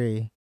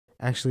scary.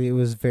 Actually, it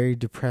was very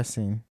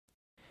depressing.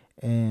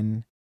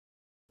 And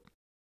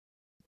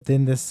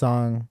then this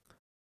song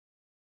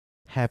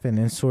happened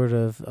and sort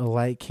of a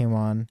light came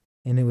on,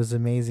 and it was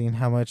amazing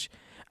how much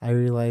I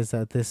realized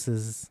that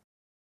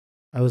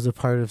I was a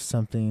part of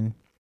something.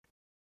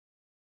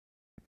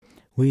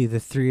 We, the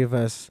 3 of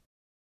us,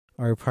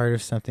 are a part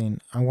of something.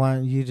 I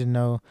want you to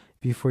know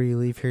before you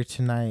leave here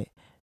tonight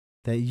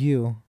that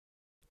you,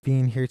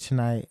 being here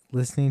tonight,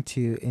 listening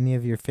to any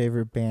of your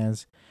favorite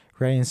bands,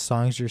 writing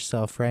songs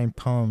yourself, writing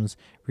poems,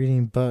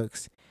 reading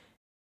books,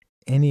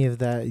 any of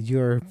that,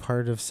 you're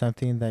part of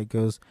something that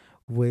goes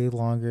way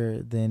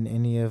longer than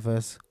any of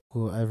us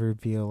will ever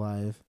be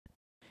alive.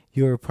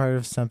 You're a part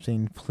of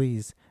something.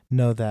 Please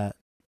know that.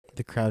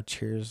 The crowd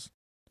cheers.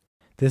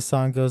 This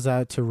song goes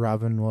out to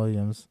Robin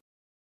Williams.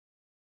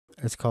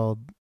 It's called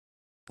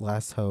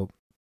Last Hope.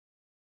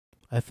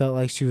 I felt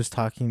like she was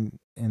talking,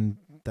 and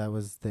that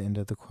was the end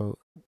of the quote,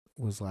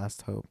 was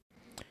Last Hope.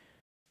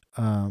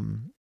 I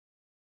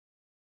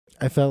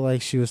felt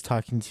like she was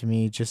talking to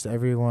me, just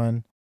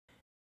everyone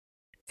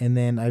And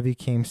then I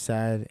became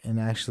sad and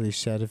actually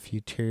shed a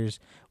few tears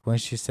when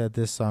she said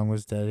this song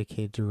was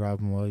dedicated to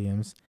Robin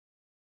Williams.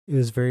 It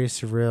was very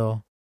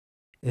surreal.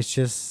 It's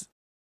just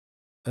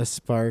a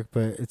spark,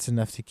 but it's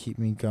enough to keep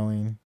me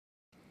going.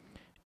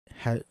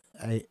 I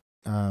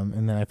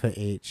and then I put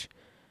H.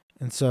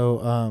 And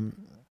so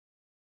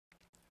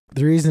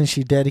the reason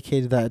she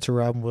dedicated that to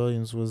Robin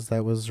Williams was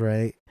that was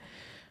right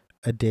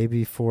a day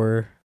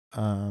before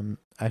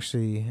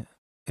actually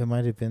it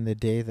might have been the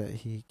day that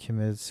he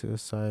committed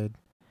suicide.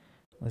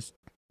 Let's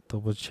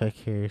double check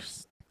here.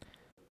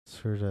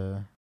 Sort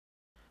of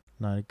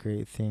not a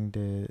great thing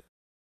to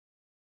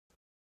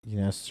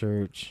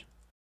search.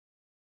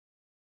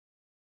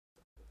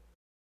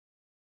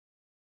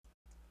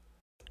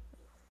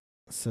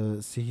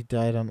 So see, he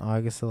died on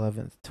August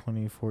 11th,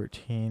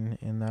 2014,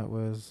 and that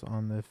was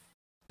on the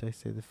did I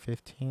say the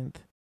 15th?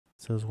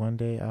 So it was one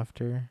day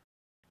after.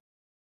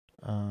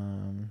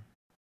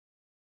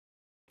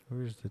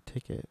 Where's the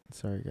ticket?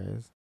 Sorry,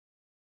 guys.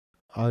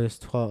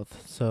 August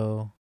 12th.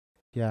 So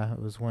yeah,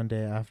 it was one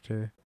day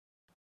after.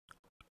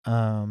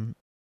 And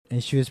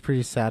she was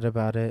pretty sad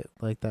about it,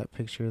 like that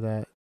picture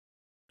that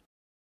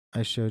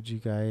I showed you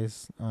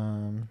guys.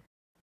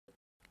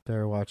 That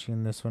are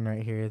watching this one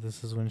right here.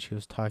 This is when she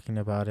was talking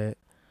about it.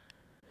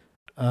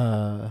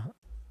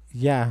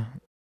 Yeah,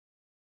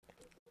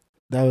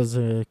 that was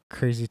a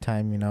crazy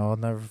time. I'll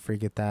never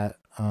forget that.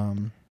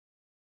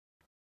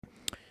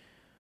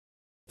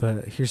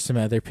 But here's some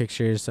other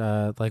pictures.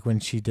 Like when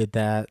she did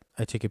that,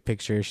 I took a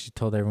picture. She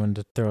told everyone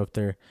to throw up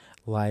their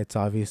lights,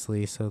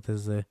 obviously. So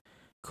there's a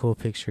cool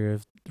picture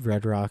of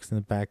Red Rocks in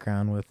the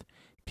background with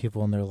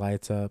people and their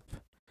lights up.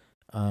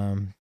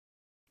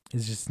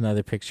 It's just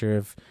another picture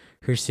of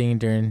her singing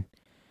during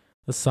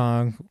the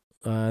song.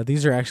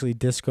 These are actually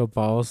disco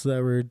balls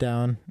that were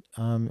down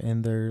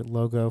in their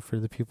logo for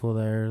the people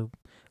that are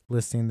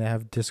listening. They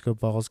have disco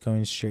balls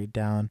going straight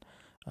down.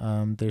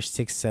 There's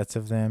 6 sets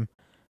of them,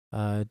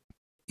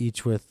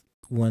 each with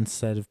one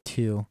set of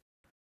 2.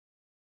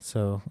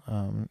 So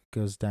it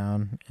goes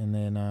down, and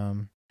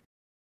then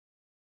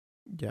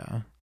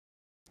yeah.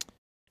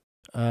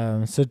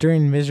 So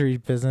during Misery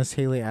Business,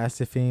 Haley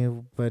asked if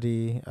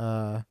anybody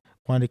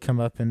wanted to come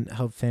up and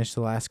help finish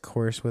the last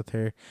chorus with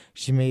her.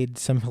 She made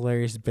some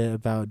hilarious bit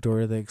about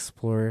Dora the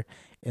Explorer,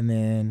 and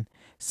then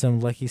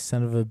some lucky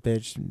son of a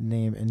bitch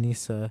named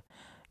Anissa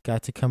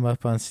got to come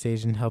up on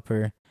stage and help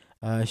her.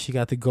 She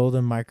got the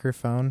golden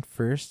microphone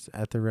first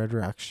at the Red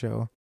Rock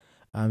show.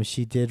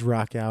 She did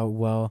rock out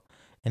well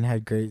and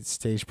had great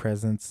stage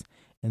presence.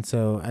 And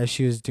so as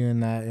she was doing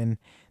that, and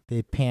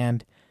they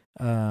panned,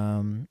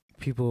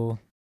 people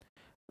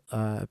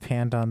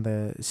panned on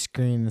the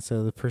screen. And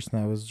so the person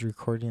that was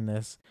recording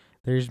this,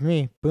 there's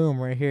me,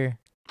 boom, right here.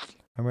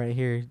 I'm right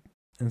here.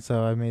 And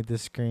so I made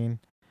this screen.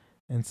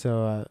 And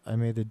so I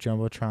made the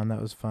Jumbotron.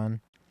 That was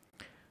fun.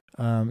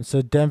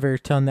 So Denver,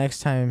 till next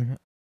time,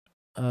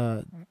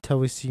 till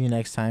we see you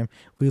next time,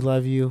 we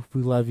love you.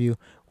 We love you.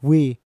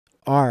 We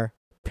are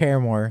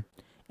Paramore.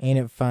 Ain't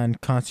it fun?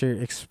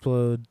 Concert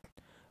explode.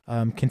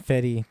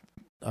 Confetti.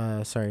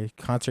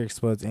 Concert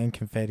explodes and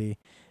confetti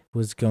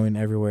was going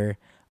everywhere.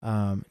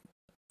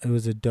 It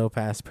was a dope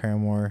ass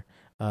Paramore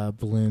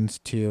balloons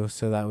too.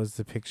 So that was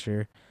the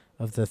picture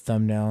of the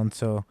thumbnail, and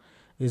so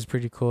it was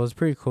pretty cool. It's a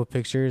pretty cool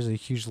picture. It's a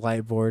huge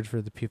light board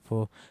for the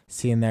people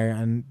seeing there,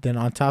 and then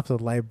on top of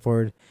the light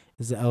board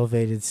is the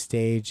elevated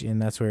stage, and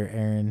that's where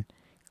Aaron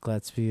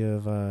Gillespie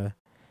of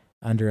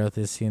Under Oath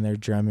is seeing their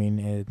drumming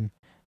and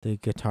the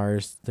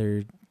guitars.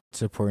 They're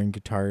supporting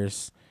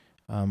guitarists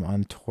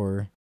on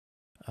tour,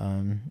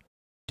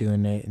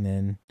 doing it, and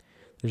then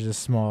there's a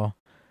small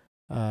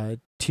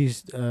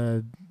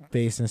 2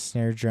 bass and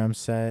snare drum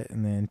set,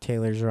 and then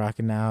Taylor's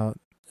rocking out,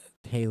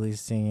 Haley's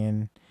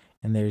singing,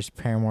 and there's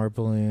Paramore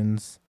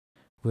balloons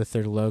with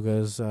their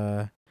logos,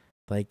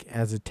 like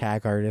as a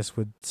tag artist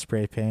would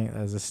spray paint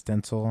as a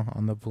stencil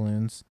on the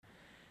balloons.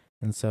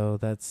 And so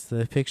that's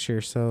the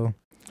picture. So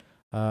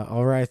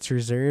all rights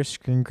reserved.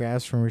 Screen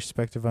grabs from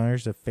respective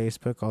owners of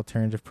Facebook,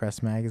 Alternative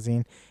Press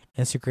Magazine,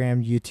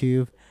 Instagram,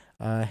 YouTube,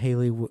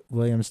 Haley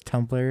Williams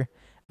Tumblr.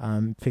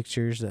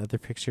 Pictures, the other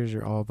pictures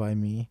are all by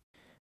me,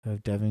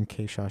 of Devin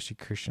K. Shashi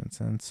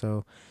Christensen.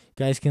 So you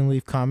guys can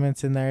leave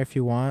comments in there if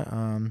you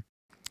want,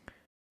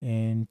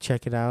 and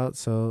check it out.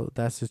 So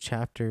that's the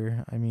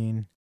chapter. I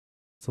mean,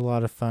 it's a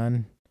lot of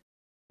fun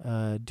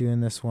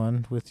doing this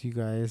one with you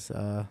guys.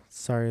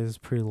 Sorry it's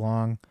pretty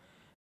long.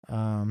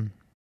 And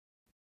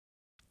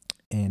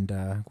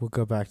we'll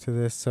go back to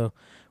this. So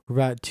we're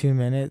about 2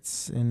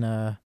 minutes in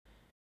or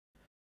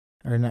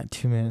not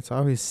 2 minutes. I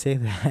always say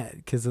that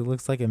because it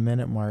looks like a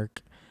minute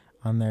mark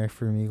on there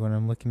for me when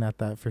I'm looking at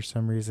that for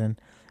some reason.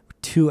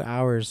 2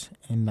 hours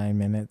and 9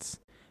 minutes.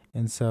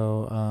 And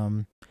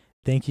so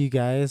thank you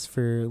guys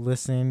for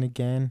listening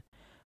again.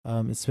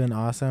 It's been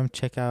awesome.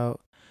 Check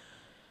out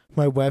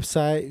my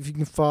website. If you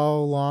can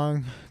follow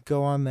along,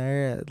 go on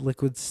there at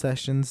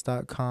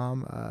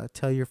liquidsessions.com.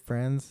 Tell your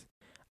friends.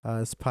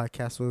 This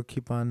podcast will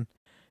keep on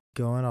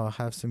going. I'll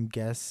have some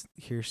guests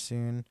here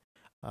soon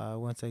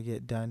once I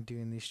get done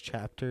doing these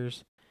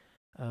chapters.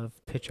 of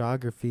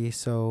pitchography.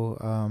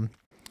 So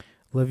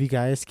love you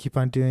guys. Keep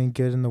on doing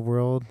good in the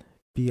world.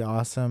 Be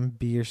awesome.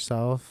 Be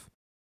yourself.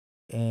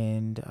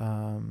 And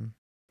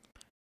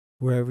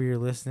wherever you're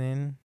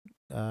listening,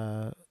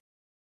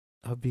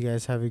 hope you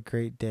guys have a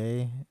great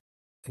day,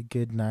 a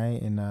good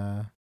night, and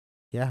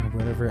yeah,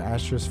 whatever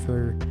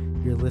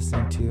astrosphere you're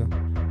listening to,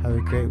 have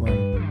a great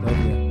one.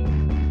 Love you.